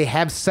that they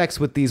have sex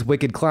with these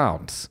wicked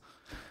clowns.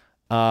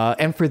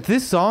 And for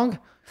this song,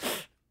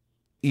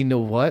 you know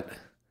what?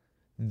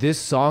 This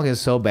song is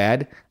so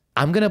bad.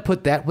 I'm going to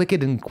put that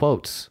wicked in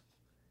quotes.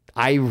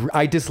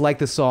 I dislike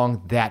the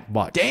song that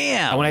much.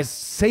 Damn. And when I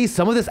say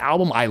some of this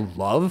album I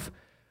love,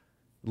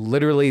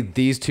 literally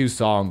these two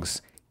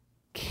songs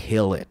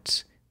kill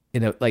it.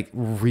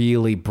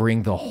 Really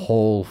bring the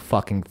whole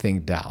fucking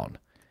thing down.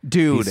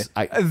 Dude,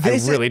 I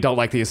really don't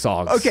like these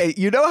songs. Okay,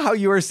 you know how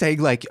you were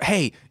saying, like,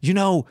 hey, you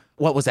know,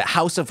 what was it?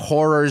 House of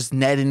Horrors,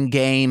 Ned and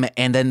Game,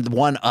 and then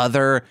one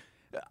other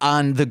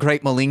on the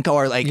Great Malenko,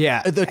 or like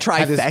the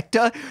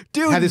trifecta.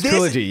 Dude, this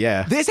trilogy,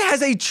 yeah. This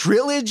has a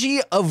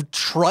trilogy of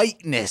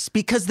triteness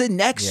because the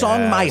next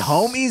song, My Yes.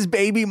 Homie's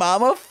Baby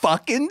Mama,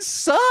 fucking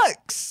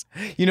sucks.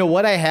 You know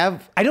what I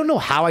have? I don't know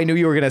how I knew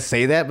you were going to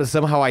say that, but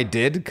somehow I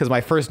did because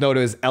my first note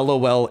is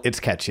LOL,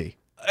 it's catchy.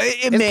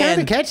 It's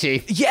kind of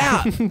catchy.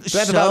 Yeah.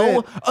 That's so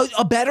about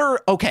a better,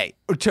 okay,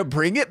 to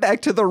bring it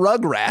back to the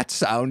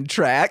Rugrats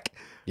soundtrack.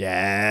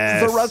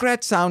 Yes. The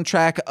Rugrats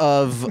soundtrack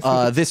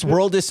of This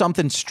World Is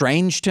Something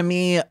Strange to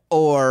Me,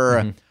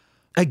 or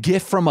A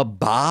Gift from a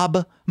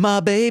Bob.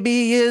 My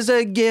baby is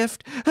a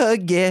gift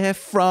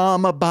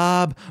from a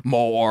Bob.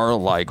 More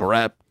like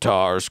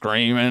Reptar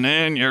screaming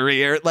in your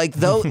ear. Like,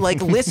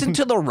 listen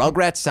to the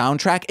Rugrats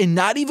soundtrack, and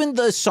not even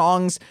the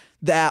songs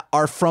that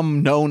are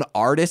from known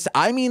artists.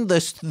 I mean the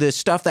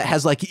stuff that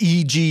has like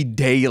E.G.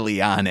 Daily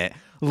on it.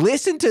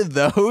 Listen to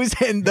those,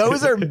 and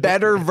those are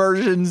better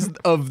versions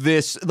of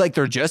this. Like,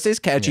 they're just as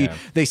catchy. Yeah.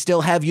 They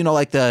still have, you know,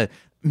 like the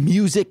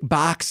music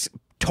box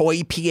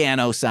toy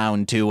piano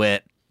sound to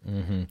it.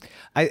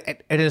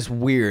 It is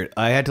weird.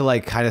 I had to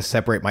like kind of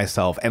separate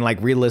myself and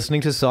like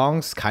re-listening to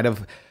songs kind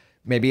of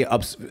maybe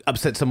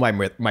upset some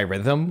of my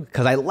rhythm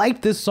because I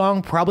liked this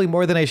song probably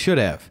more than I should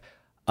have.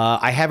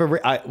 I have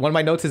one of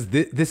my notes is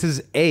this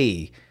is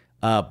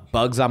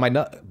Bugs on My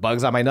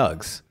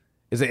Nugs.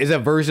 Is a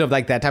version of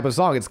like that type of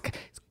song. It's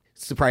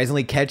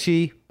surprisingly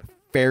catchy,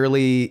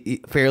 fairly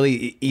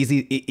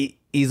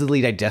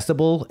easily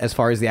digestible as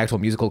far as the actual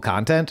musical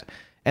content,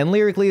 and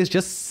lyrically is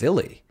just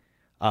silly.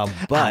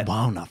 But I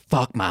wanna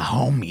fuck my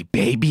homie,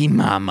 baby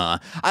mama.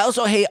 I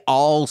also hate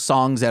all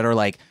songs that are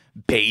like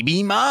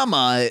baby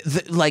mama.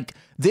 Like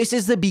this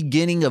is the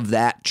beginning of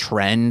that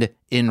trend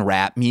in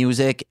rap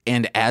music.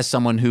 And as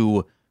someone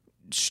who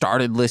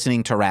started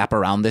listening to rap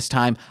around this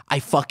time, I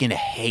fucking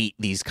hate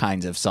these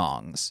kinds of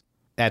songs.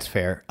 that's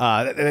fair.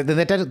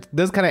 That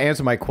does kind of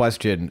answer my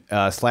question /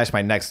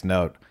 my next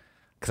note,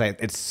 because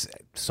it's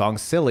song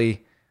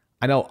silly.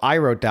 I know I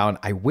wrote down,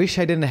 I wish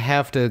I didn't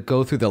have to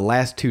go through the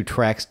last 2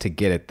 tracks to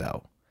get it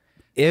though.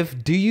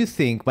 Do you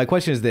think, my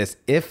question is this,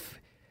 if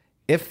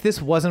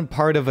this wasn't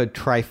part of a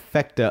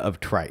trifecta of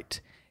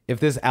trite, if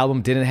this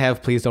album didn't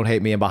have Please Don't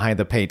Hate Me and Behind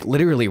the Paint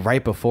literally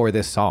right before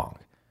this song,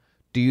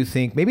 do you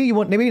think maybe you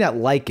won't, maybe not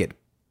like it,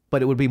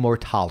 but it would be more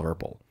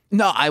tolerable?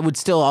 No, I would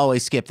still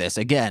always skip this.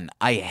 Again,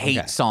 I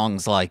hate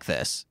songs like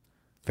this.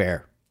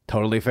 Fair.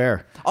 Totally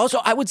fair. Also,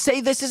 I would say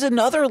this is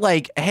another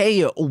like,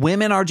 hey,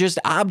 women are just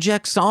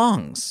object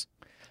songs.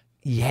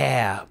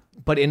 Yeah,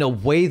 but in a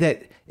way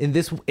that in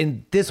this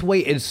way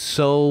it's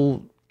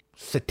so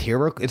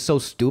satirical, it's so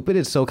stupid,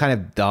 it's so kind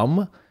of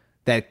dumb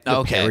that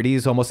the parody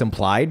is almost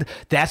implied.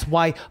 That's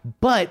why,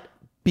 but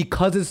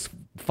because it's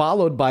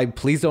followed by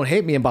Please Don't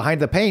Hate Me and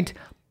Behind the Paint,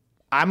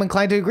 I'm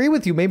inclined to agree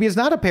with you. Maybe it's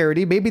not a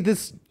parody. Maybe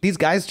these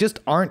guys just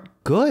aren't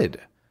good.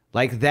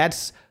 Like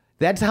that's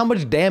how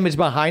much damage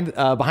behind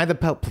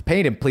the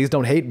paint and Please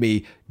Don't Hate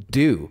Me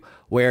do.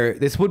 Where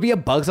this would be a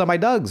Bugs on My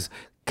Nugs.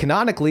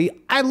 Canonically,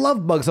 I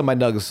love Bugs on My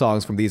Nugs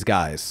songs from these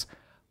guys,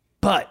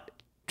 but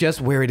just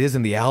where it is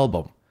in the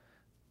album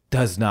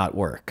does not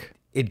work.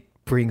 It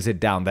brings it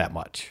down that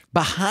much.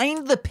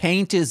 Behind the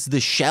Paint is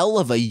the shell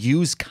of a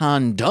used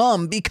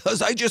condom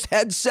because I just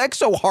had sex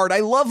so hard.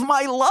 I love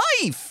my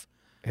life.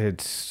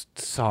 It's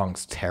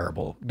song's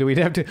terrible. Do we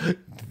have to?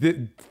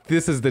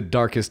 This is the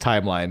darkest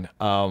timeline.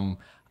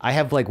 I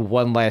have like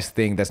one last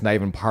thing that's not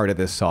even part of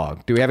this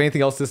song. Do we have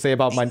anything else to say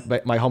about my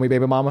homie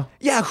baby mama?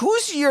 Yeah,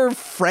 who's your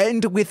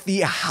friend with the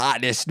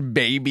hottest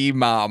baby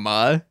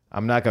mama?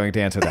 I'm not going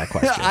to answer that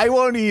question. I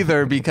won't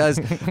either because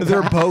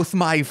they're both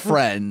my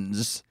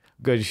friends.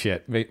 Good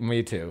shit.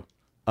 Me too.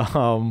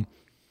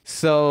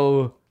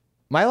 So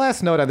my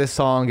last note on this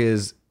song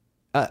is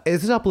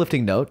an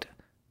uplifting note.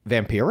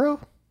 Vampiro?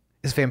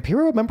 Is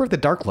Vampiro a member of the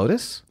Dark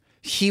Lotus?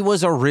 He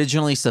was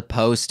originally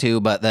supposed to,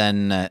 but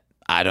then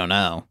I don't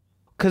know.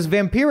 Because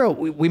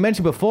Vampiro, we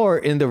mentioned before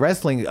in the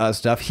wrestling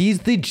stuff, he's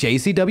the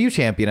JCW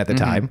champion at the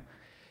time.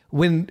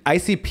 When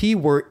ICP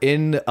were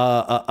in,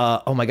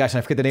 oh my gosh,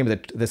 I forget the name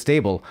of the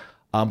stable.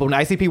 But when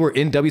ICP were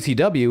in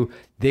WCW,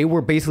 they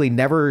were basically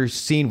never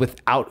seen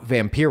without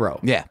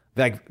Vampiro. Yeah.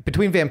 Like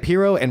between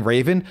Vampiro and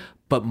Raven,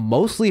 but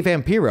mostly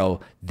Vampiro,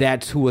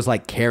 that's who was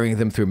like carrying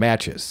them through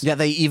matches. Yeah,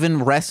 they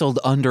even wrestled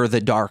under the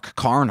Dark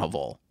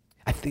Carnival.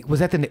 I think was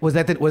that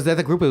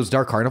the group? It was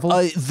Dark Carnival.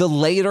 The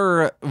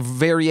later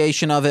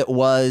variation of it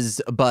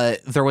was,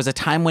 but there was a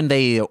time when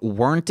they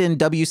weren't in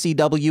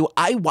WCW.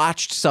 I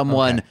watched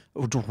someone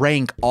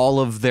rank all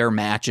of their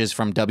matches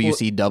from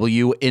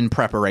WCW in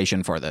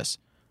preparation for this.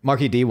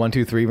 Marky D, 1,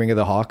 2, 3, Ring of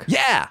the Hawk.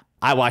 Yeah.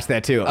 I watched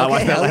that too. I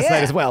watched that last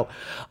night as well.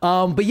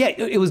 But yeah,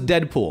 it was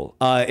Deadpool.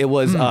 It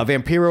was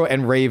Vampiro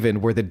and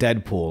Raven were the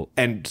Deadpool,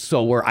 and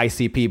so were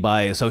ICP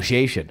by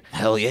association.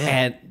 Hell yeah.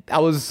 And I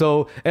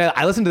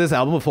listened to this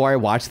album before I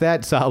watched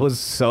that, so I was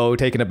so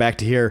taken aback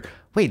to hear,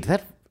 wait, is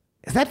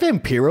that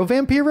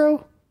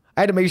Vampiro? I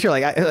had to make sure,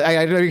 like, I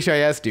had to make sure I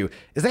asked you,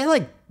 is that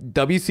like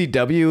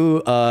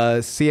WCW,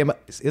 CM,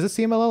 is it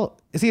CMLL?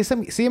 Is he a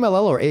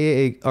CMLL or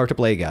AAA or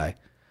AAA guy?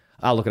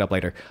 I'll look it up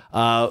later.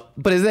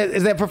 But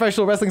is that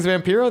professional wrestling's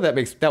Vampiro?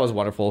 That was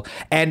wonderful.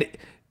 And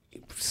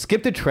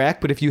skip the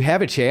track, but if you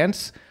have a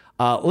chance,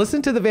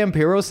 listen to the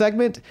Vampiro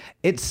segment.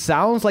 It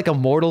sounds like a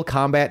Mortal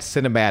Kombat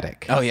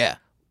cinematic. Oh yeah.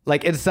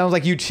 Like it sounds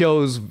like you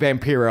chose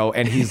Vampiro,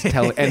 and he's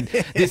telling, and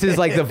this is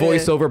like the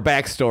voiceover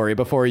backstory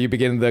before you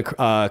begin the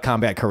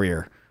combat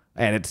career,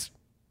 and it's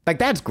like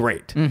that's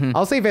great.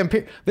 I'll say the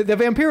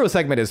Vampiro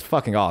segment is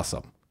fucking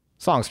awesome.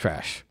 Song's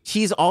trash.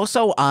 He's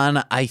also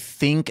on, I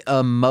think,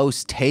 a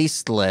Most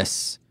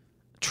Tasteless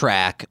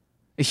track.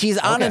 He's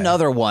on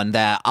another one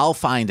that I'll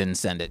find and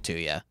send it to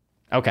you.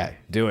 Okay,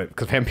 do it,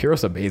 because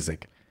Vampiro's amazing.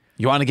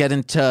 You want to get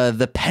into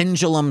The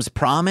Pendulum's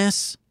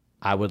Promise?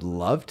 I would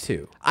love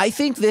to. I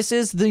think this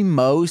is the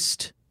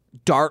most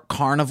Dark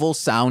Carnival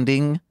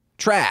sounding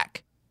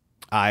track.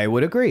 I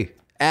would agree.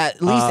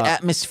 At least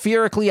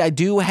atmospherically, I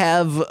do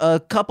have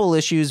a couple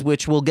issues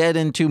which we'll get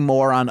into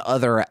more on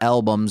other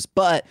albums,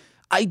 but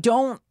I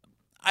don't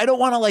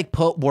want to like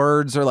put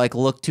words or like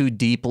look too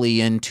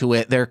deeply into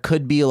it. There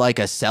could be like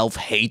a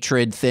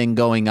self-hatred thing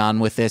going on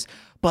with this,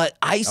 but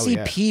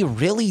ICP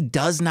really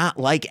does not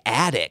like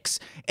addicts.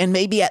 And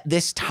maybe at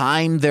this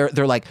time they're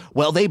like,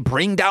 well, they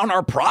bring down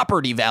our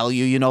property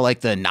value, you know, like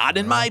the not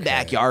in my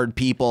backyard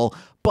people.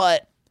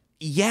 But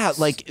yeah,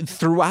 like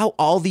throughout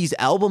all these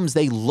albums,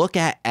 they look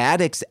at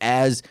addicts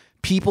as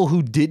people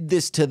who did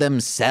this to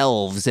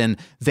themselves, and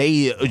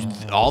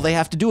all they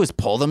have to do is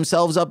pull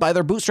themselves up by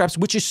their bootstraps,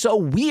 which is so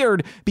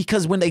weird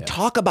because when they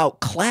talk about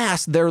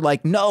class, they're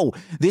like, no,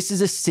 this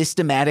is a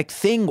systematic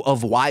thing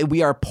of why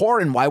we are poor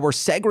and why we're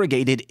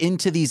segregated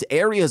into these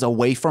areas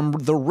away from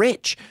the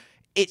rich.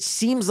 It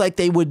seems like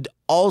they would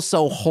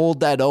also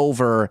hold that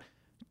over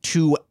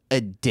to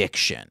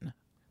addiction.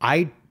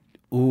 I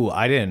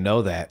didn't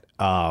know that.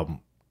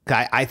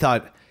 I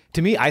thought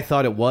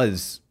it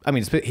was. I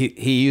mean,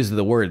 he used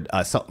the word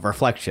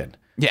self-reflection.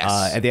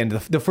 Yes. At the end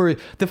of the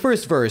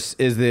first verse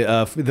is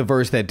the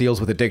verse that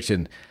deals with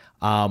addiction,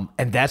 and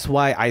that's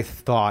why I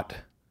thought.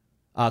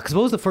 Because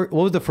what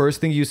was the first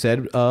thing you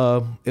said?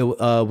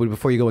 Before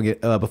going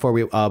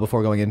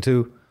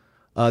into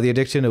the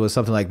addiction, it was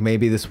something like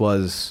maybe this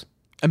was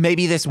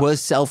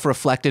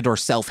self-reflected or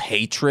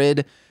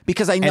self-hatred.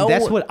 Because I know, and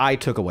that's what I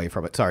took away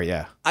from it. Sorry,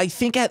 yeah. I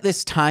think at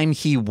this time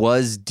he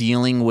was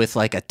dealing with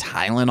like a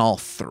Tylenol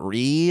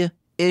 3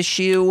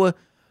 issue,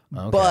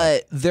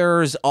 but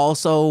there's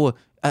also,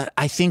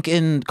 I think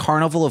in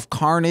Carnival of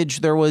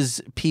Carnage, there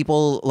was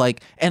people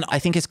like, and I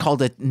think it's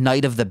called a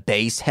Night of the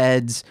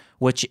Baseheads,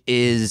 which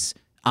is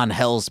on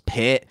Hell's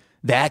Pit.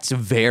 That's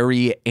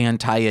very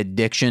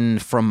anti-addiction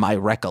from my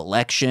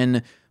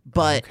recollection,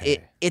 but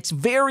it's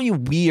very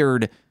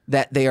weird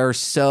that they are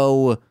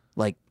so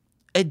like,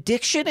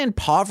 addiction and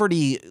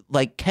poverty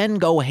like can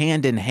go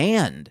hand in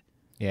hand.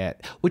 Yeah,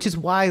 which is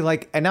why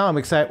like, and now I'm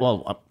excited.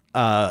 Well,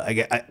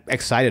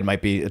 excited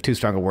might be too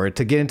strong a word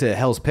to get into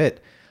Hell's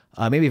Pit.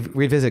 Maybe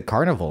revisit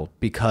Carnival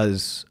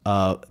because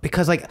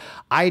like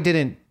I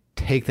didn't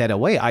take that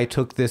away. I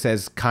took this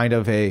as kind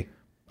of a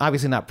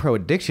obviously not pro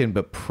addiction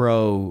but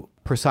pro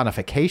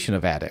personification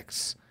of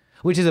addicts,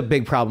 which is a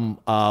big problem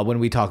when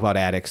we talk about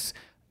addicts.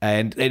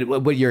 And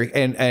what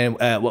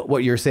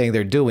you're saying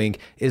they're doing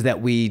is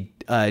that we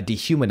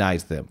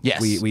dehumanize them. Yes,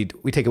 we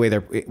take away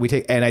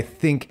and I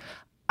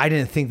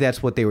didn't think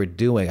that's what they were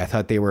doing. I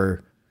thought they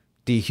were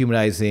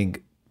dehumanizing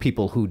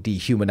people who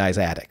dehumanize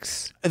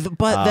addicts.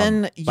 But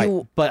then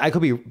but I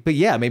could be. But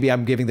yeah, maybe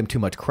I'm giving them too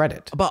much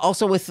credit. But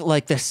also with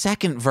like the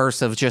second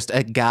verse of just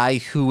a guy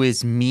who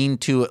is mean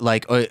to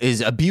like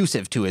is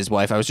abusive to his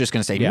wife. I was just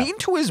gonna say mean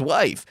to his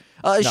wife.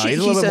 He's a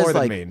little bit more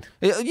than mean.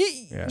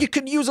 You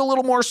could use a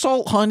little more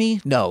salt,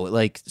 honey. No,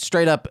 like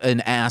straight up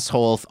an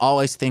asshole.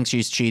 Always thinks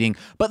she's cheating.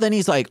 But then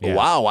he's like,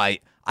 wow,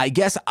 I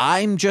guess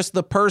I'm just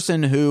the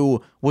person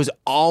who was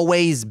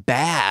always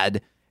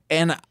bad,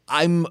 and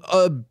I'm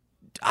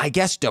I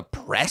guess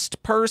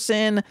depressed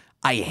person.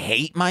 I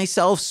hate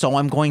myself, so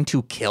I'm going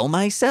to kill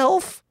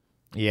myself.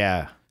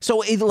 Yeah.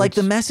 So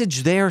the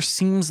message there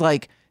seems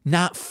like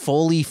not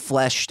fully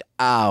fleshed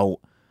out.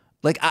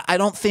 Like I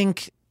don't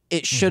think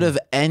it should have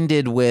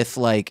ended with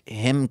like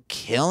him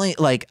killing,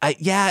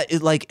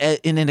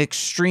 in an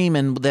extreme,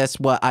 and that's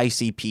what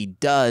ICP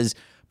does.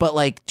 But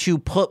like to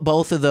put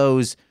both of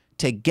those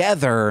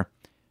together,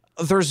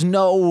 there's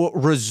no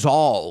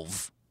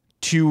resolve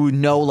to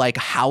know like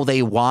how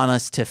they want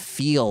us to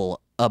feel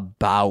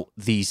about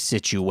these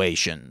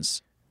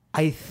situations.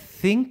 I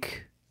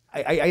think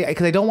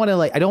because I don't want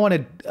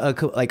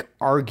to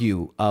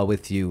argue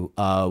with you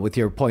with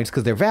your points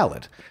because they're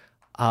valid.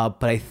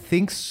 But I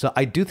think so.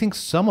 I do think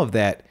some of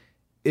that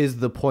is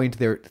the point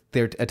they're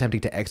attempting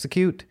to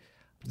execute.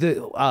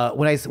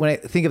 When I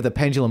think of the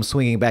pendulum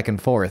swinging back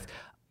and forth,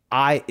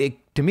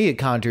 to me it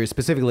conjures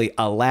specifically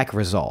a lack of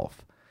resolve.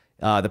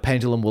 The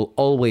pendulum will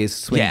always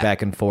swing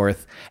back and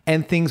forth,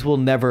 and things will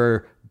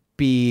never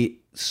be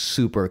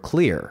super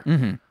clear.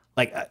 Mm-hmm.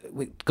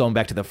 Like going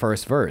back to the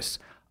first verse.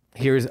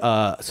 Here's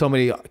so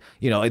many.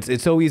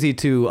 It's so easy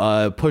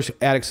to push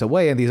addicts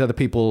away, and these other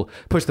people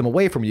push them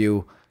away from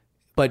you.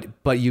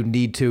 But you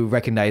need to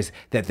recognize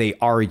that they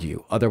are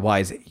you.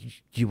 Otherwise,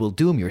 you will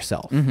doom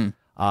yourself.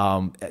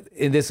 Mm-hmm.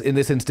 In this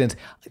instance,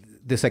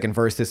 the second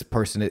verse, this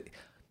person,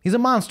 he's a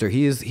monster.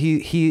 He is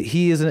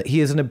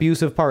an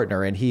abusive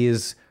partner, and he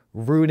is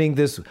ruining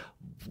this.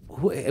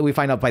 We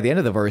find out by the end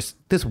of the verse,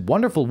 this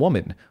wonderful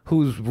woman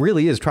who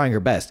really is trying her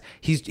best.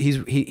 He's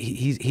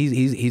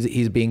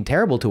being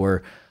terrible to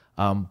her,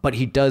 but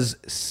he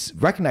does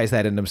recognize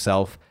that in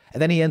himself,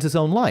 and then he ends his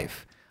own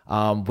life,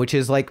 which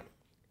is like.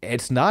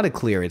 It's not a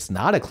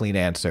clean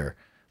answer,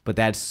 but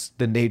that's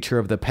the nature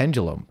of the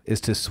pendulum,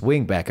 is to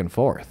swing back and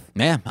forth.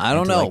 Yeah, I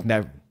don't know.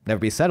 Never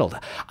be settled.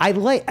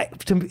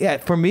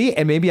 For me,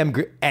 and maybe I'm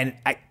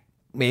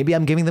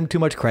giving them too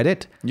much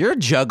credit. You're a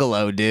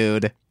juggalo,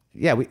 dude.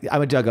 Yeah,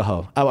 I'm a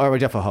juggaho. I'm a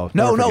Jeffaho.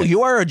 No,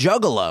 you are a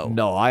juggalo.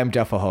 No, I am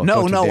Jeffaho.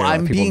 No,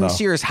 I'm being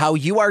serious. How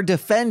you are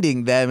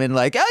defending them and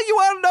like, oh, you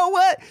want to know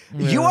what?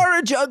 Yeah. You are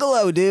a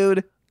juggalo,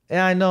 dude.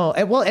 Yeah, I know.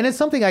 And it's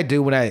something I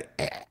do when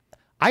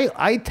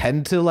I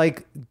tend to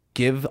like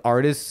give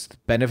artists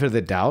benefit of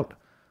the doubt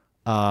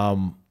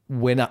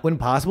when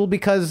possible,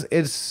 because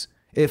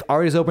if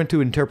art is open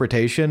to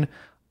interpretation,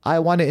 I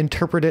want to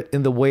interpret it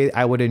in the way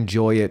I would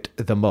enjoy it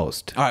the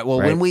most. All right. Well,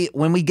 right?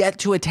 when we get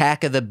to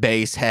Attack of the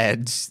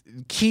Baseheads,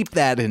 keep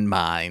that in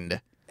mind.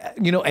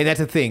 And that's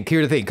the thing.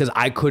 Here's the thing, because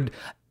I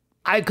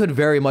could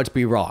very much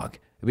be wrong.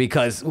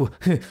 because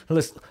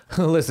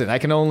listen, I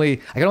can only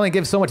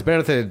give so much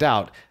benefit of the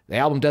doubt. The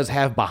album does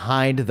have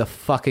Behind the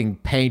Fucking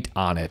Paint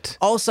on it.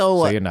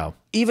 Also, so you know.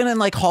 Even in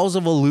like Halls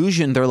of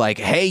Illusion, they're like,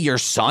 hey, your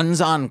son's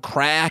on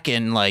crack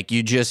and like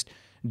you just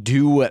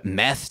do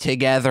meth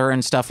together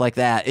and stuff like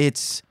that.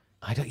 It's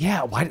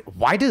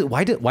why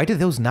did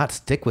those not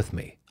stick with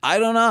me? I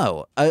don't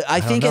know. I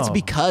think it's know.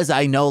 because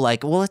I know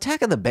like, well,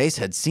 Attack of the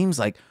Basshead seems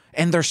like,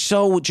 and they're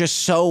so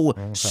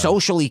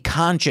socially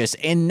conscious.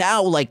 And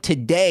now like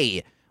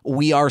today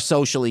we are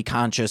socially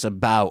conscious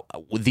about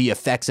the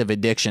effects of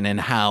addiction and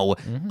how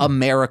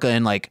America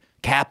and like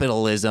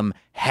capitalism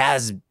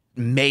has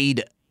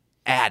made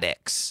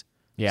addicts.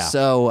 Yeah.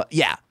 So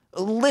yeah,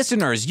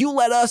 listeners, you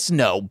let us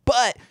know.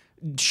 But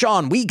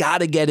Sean, we got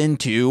to get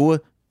into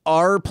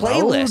our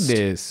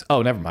playlist.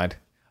 Oh, never mind.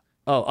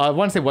 Oh, I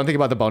want to say one thing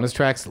about the bonus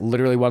tracks.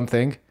 Literally one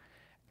thing.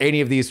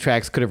 Any of these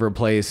tracks could have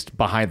replaced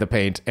Behind the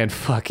Paint and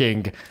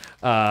fucking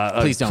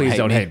Please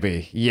Don't Hate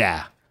Me.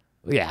 Yeah.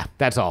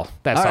 That's all.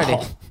 We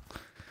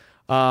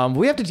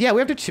have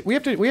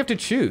to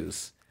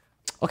choose.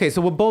 Okay,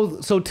 so we're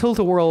both. So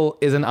Tilt-A-Whirl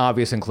is an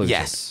obvious inclusion.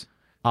 Yes.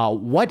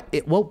 What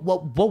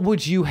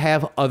would you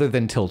have other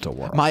than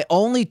Tilt-A-Whirl? My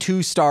only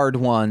 2-starred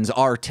ones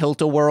are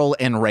Tilt-A-Whirl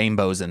and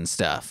Rainbows and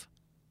Stuff.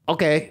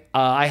 Okay,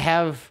 I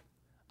have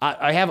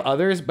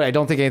others, but I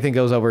don't think anything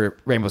goes over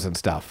Rainbows and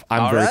Stuff.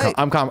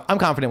 I'm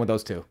confident with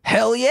those two.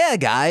 Hell yeah,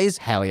 guys.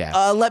 Hell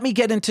yeah. Let me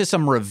get into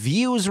some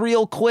reviews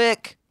real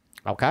quick.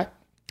 Okay.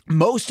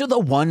 Most of the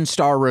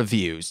 1-star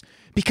reviews,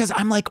 because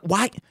I'm like,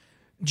 why?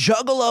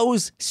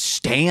 Juggalos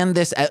stand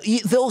this.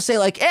 They'll say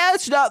like,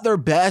 it's not their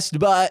best,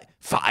 but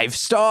 5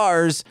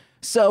 stars.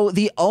 So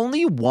the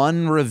only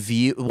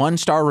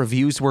 1-star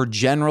reviews were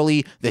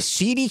generally the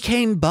CD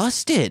came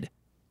busted.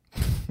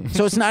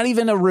 So it's not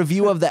even a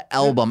review of the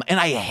album. And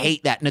I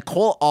hate that.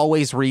 Nicole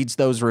always reads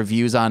those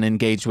reviews on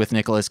Engaged with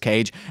Nicolas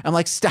Cage. I'm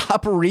like,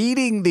 stop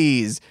reading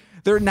these.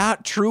 They're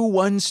not true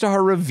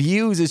 1-star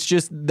reviews. It's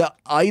just the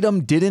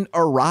item didn't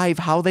arrive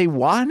how they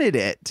wanted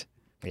it.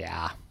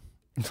 Yeah.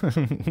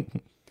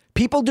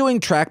 People doing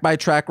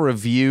track-by-track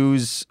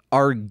reviews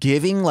are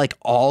giving like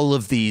all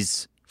of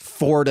these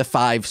 4 to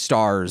 5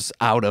 stars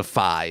out of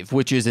 5,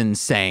 which is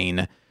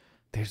insane.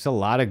 There's a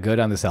lot of good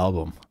on this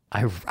album.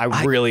 I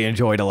really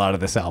enjoyed a lot of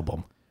this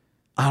album.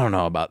 I don't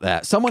know about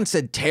that. Someone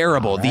said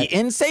terrible. Right. The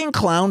Insane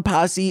Clown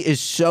Posse is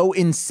so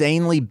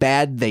insanely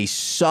bad they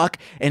suck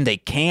and they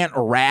can't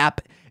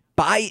rap.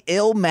 Buy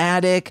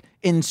Illmatic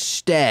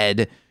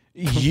instead.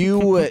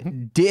 You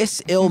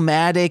diss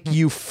Illmatic,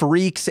 you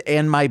freaks,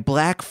 and my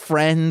black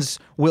friends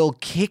will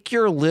kick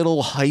your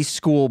little high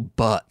school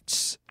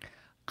butts.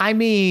 I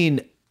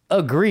mean,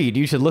 agreed.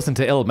 You should listen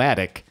to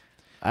Illmatic.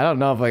 I don't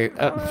know if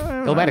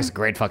Illmatic's a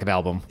great fucking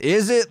album.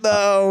 Is it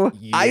though?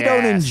 I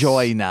don't Yes.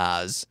 enjoy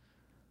Nas.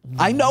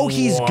 I know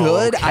he's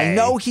good. I Okay.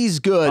 know he's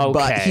good,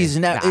 but Okay, he's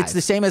not. It's guys.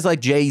 the same as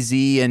like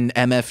Jay-Z and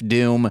MF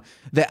Doom.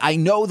 That I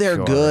know they're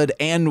Sure. good,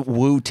 and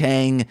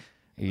Wu-Tang,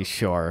 You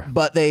sure?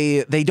 but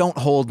they don't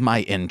hold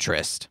my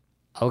interest.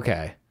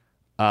 Okay.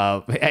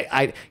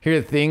 I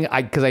here's the thing.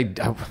 I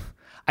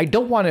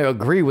don't want to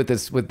agree with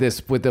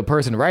the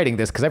person writing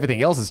this because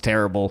everything else is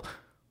terrible.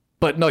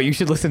 But no, you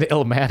should listen to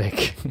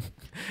Illmatic.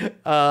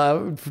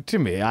 To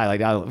me,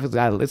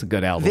 it's a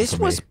good album.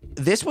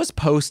 This was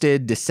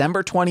posted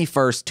December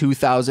 21st,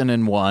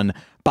 2001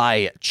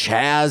 by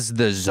Chaz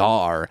the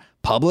Czar.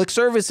 Public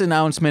service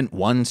announcement,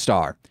 1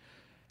 star.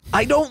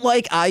 I don't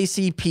like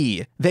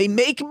ICP. They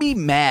make me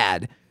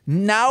mad.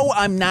 Now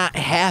I'm not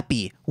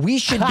happy. We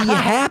should be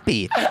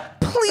happy.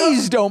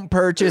 Please don't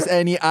purchase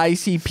any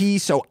ICP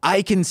so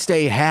I can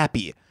stay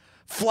happy.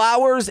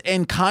 Flowers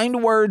and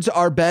kind words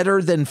are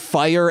better than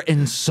fire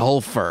and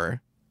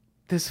sulfur.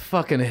 This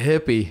fucking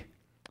hippie.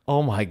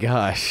 Oh my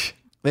gosh.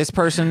 This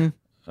person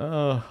gave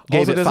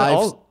Also, it does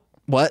 5.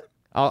 What?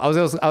 I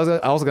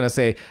was gonna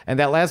say, and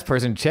that last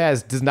person,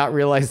 Chaz, does not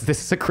realize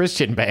this is a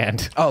Christian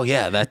band, Oh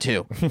yeah, that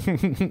too.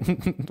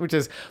 which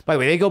is, by the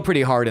way, they go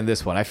pretty hard in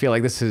this one. I feel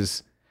like this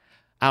is,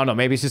 I don't know,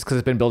 maybe it's just because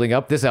it's been building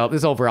up. This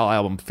overall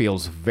album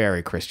feels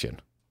very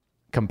Christian,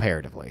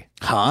 comparatively.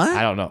 Huh?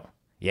 I don't know.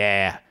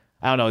 Yeah,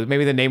 I don't know.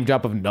 Maybe the name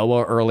drop of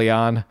Noah early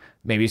on.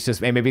 Maybe it's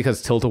just maybe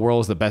because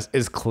Tilt-A-Whirl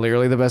is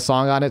clearly the best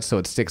song on it, so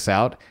it sticks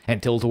out.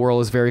 And Tilt-A-Whirl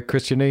is very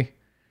Christian-y.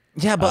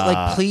 Yeah, but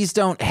like, please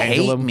don't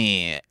Pendulum. hate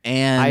me.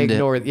 And I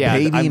ignore it. Yeah,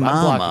 Baby I'm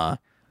Mama.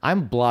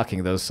 I'm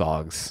blocking those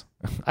songs.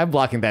 I'm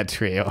blocking that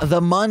trio. The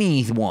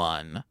money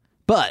one.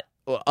 But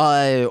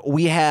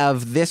we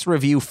have this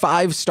review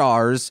 5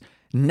 stars,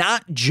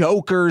 not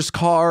Joker's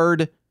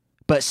card,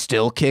 but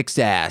still kicks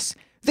ass.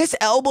 This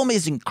album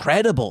is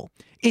incredible.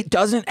 It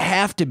doesn't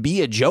have to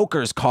be a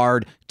Joker's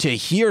card to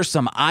hear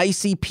some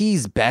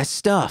ICP's best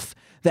stuff.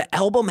 The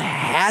album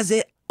has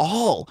it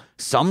all.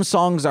 Some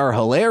songs are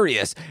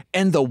hilarious,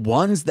 and the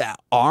ones that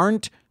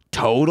aren't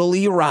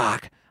totally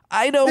rock.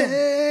 I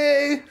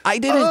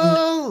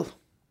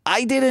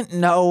didn't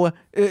know.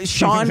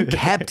 Sean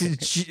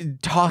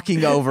kept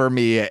talking over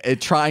me,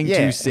 trying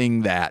Yeah. to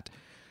sing that.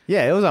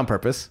 Yeah, it was on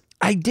purpose.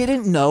 I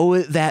didn't know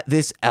that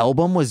this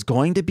album was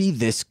going to be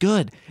this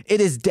good.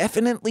 It is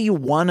definitely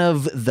one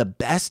of the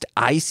best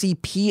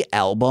ICP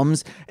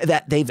albums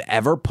that they've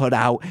ever put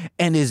out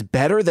and is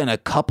better than a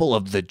couple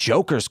of the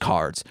Joker's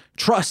cards.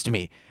 Trust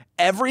me,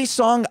 every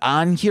song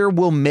on here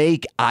will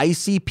make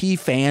ICP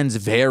fans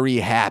very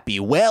happy.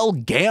 Well,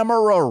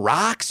 Gamera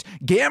rocks.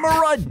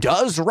 Gamera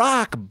does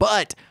rock,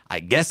 but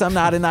I guess I'm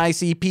not an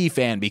ICP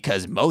fan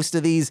because most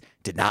of these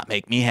did not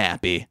make me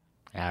happy.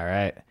 All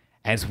right.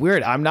 And it's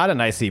weird. I'm not an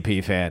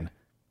ICP fan.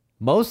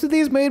 Most of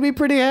these made me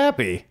pretty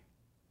happy.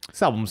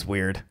 This album's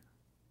weird.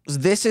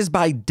 This is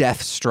by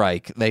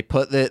Deathstrike.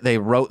 They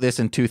wrote this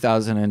in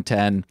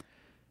 2010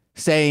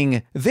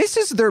 saying, this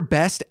is their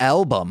best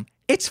album.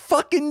 It's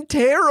fucking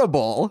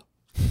terrible.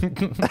 Wait,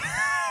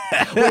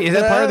 is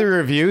that part of the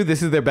review?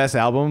 This is their best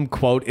album.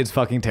 Quote, it's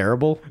fucking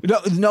terrible.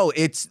 No,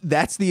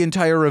 that's the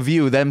entire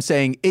review. Them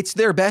saying it's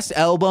their best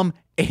album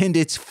and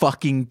it's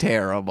fucking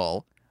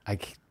terrible.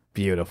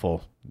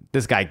 Beautiful.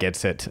 This guy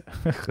gets it.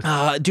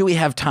 Do we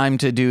have time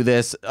to do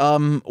this?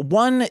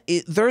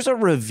 There's a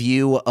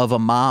review of a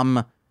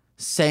mom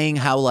saying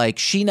how like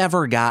she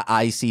never got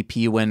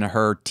ICP when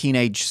her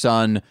teenage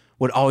son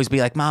would always be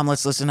like, Mom,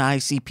 let's listen to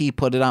ICP,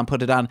 put it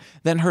on.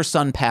 Then her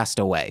son passed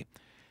away.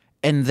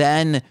 And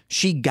then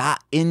she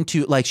got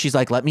into like, she's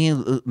like,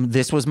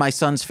 this was my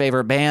son's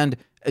favorite band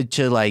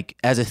to like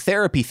as a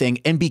therapy thing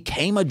and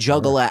became a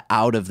juggler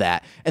out of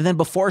that. And then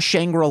before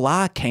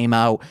Shangri-La came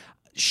out,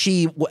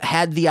 she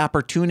had the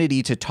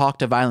opportunity to talk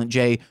to Violent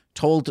J,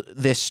 told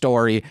this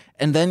story,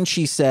 and then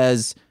she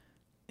says,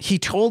 he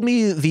told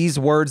me these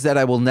words that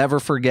I will never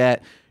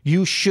forget.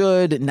 You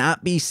should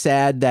not be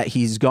sad that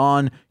he's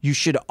gone. You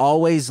should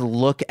always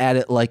look at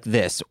it like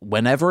this.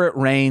 Whenever it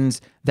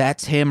rains,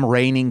 that's him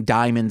raining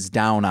diamonds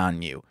down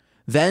on you.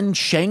 Then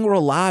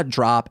Shangri-La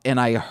drop, and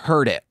I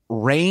heard it.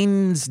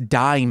 Rains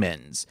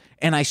diamonds.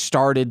 And I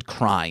started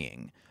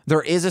crying.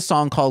 There is a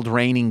song called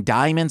Raining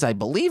Diamonds. I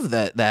believe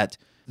that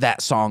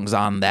song's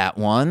on that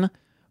one.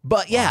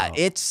 But yeah,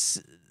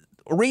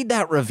 read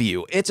that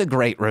review. It's a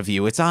great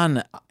review. It's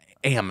on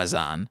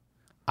Amazon.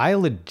 I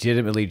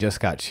legitimately just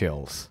got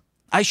chills.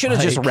 I should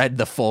have just read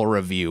the full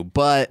review,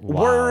 but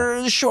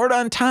we're short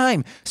on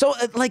time. So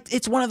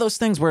it's one of those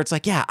things where it's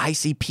like, yeah,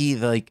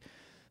 ICP, like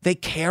they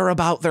care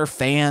about their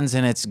fans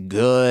and it's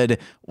good.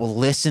 We'll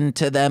listen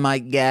to them, I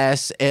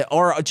guess,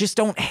 or just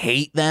don't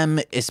hate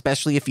them,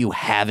 especially if you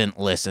haven't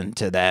listened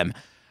to them.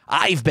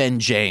 I've been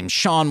James.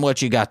 Sean,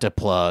 what you got to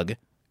plug?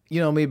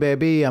 You know me,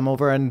 baby. I'm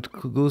over on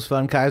Goose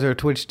Von Kaiser,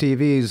 Twitch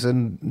TVs,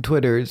 and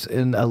Twitters.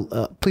 And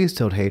please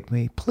don't hate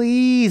me.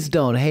 Please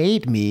don't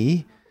hate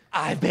me.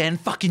 I've been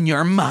fucking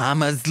your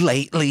mamas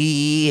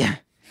lately.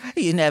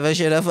 You never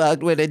should have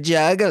fucked with a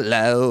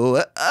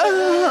juggalo.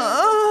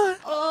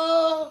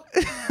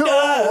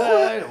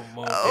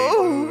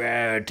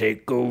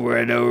 Take a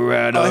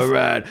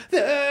ride.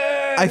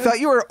 I thought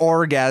you were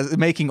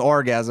making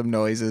orgasm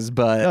noises,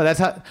 but no,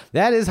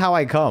 that is how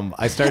I come.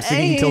 I start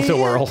singing Tilt a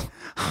Whirl.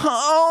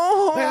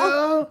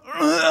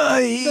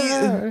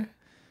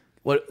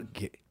 What?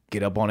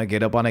 Get up on it,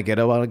 get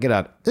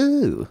out.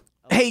 Ooh.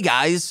 Hey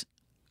guys,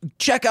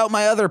 check out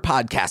my other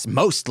podcast,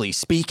 Mostly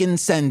Speaking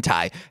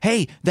Sentai.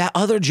 Hey, that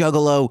other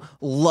juggalo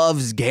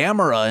loves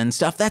Gamera and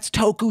stuff. That's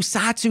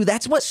tokusatsu.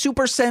 That's what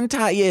Super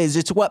Sentai is.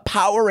 It's what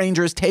Power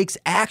Rangers takes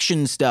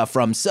action stuff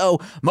from.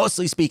 So,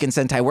 Mostly Speaking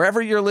Sentai,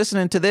 wherever you're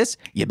listening to this,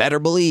 you better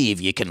believe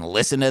you can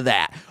listen to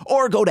that.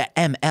 Or go to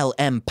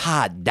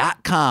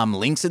mlmpod.com,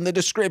 links in the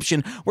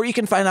description, where you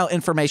can find out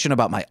information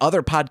about my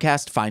other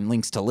podcast, find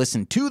links to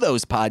listen to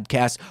those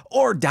podcasts,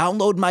 or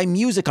download my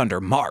music under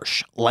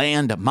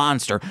Marshland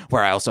Monster,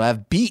 where I also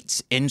have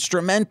beats,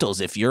 instrumentals.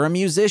 If you're a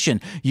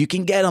musician, you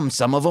can get them.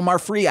 Some of them are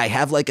free. I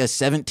have like a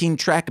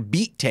 17-track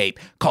beat tape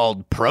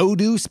called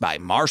Produce by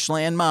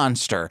Marshland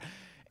Monster.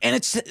 And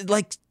it's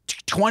like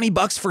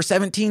 $20 for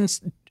 17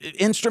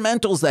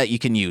 instrumentals that you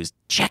can use.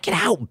 Check it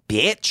out,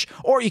 bitch.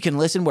 Or you can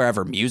listen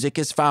wherever music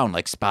is found,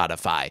 like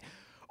Spotify.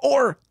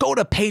 Or go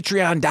to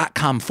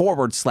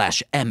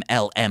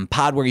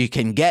patreon.com/MLMpod, where you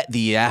can get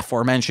the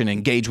aforementioned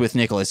Engage with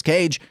Nicolas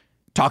Cage,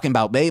 talking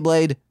about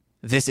Beyblade,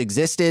 This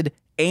Existed,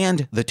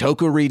 and the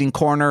Toku Reading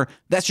Corner.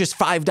 That's just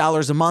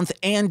 $5 a month,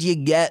 and you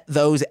get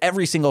those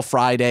every single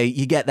Friday.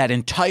 You get that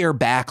entire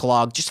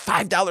backlog, just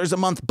 $5 a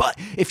month. But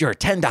if you're a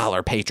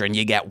 $10 patron,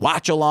 you get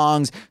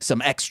watch-alongs,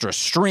 some extra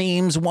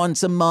streams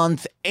once a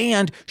month,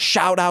 and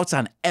shout-outs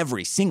on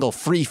every single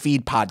free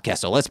feed podcast.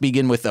 So let's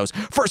begin with those.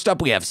 First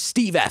up, we have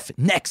Steve F.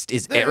 Next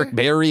is Eric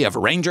Berry of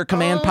Ranger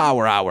Command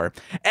Power Hour.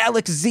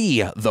 Alex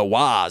Z, The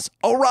Waz.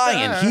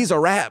 Orion, he's a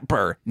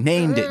rapper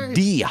named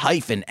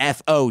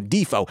D-F-O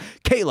Defo.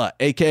 Kayla,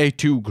 aka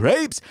Two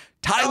Grapes.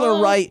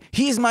 Tyler Wright,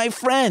 he's my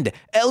friend.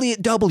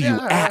 Elliot W.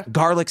 at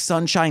Garlic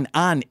Sunshine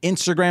on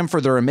Instagram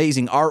for their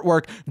amazing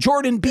artwork.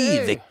 Jordan B.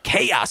 the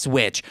Chaos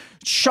Witch.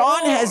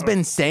 Sean has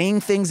been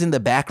saying things in the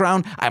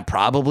background. I'm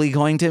probably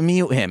going to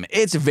mute him.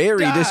 It's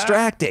very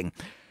distracting.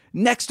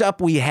 Next up,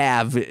 we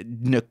have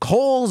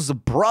Nicole's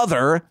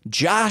brother,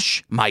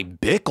 Josh, my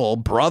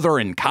Bickle brother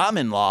in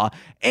common law.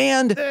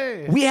 And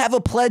we have a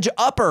pledge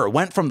upper.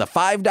 Went from the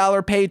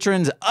 $5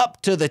 patrons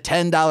up to the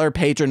 $10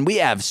 patron. We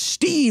have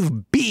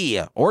Steve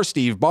B, or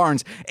Steve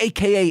Barnes,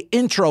 aka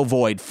Intro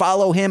Void.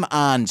 Follow him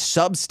on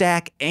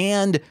Substack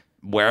and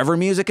wherever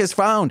music is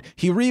found.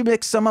 He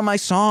remixed some of my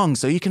songs,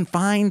 so you can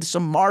find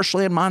some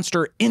Marshland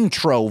Monster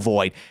Intro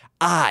Void.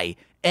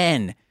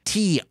 INTROVOID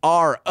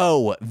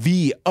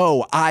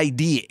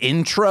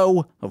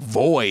Intro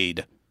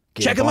Void.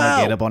 Check him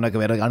out. Get up on it.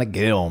 Get up Ivan on it.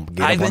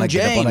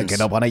 James.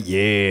 Get up on it.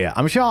 Yeah.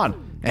 I'm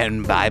Sean.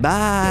 And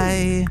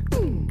bye-bye.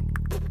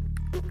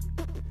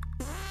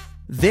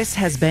 This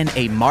has been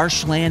a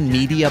Marshland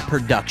Media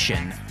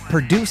production,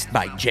 produced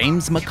by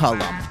James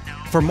McCullum.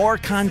 For more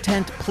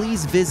content,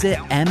 please visit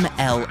mlmpod.com.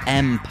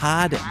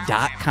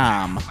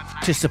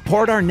 To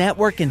support our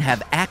network and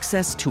have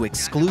access to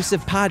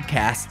exclusive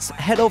podcasts,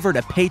 head over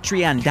to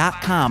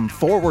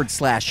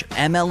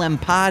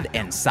patreon.com/MLMpod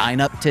and sign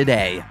up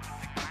today.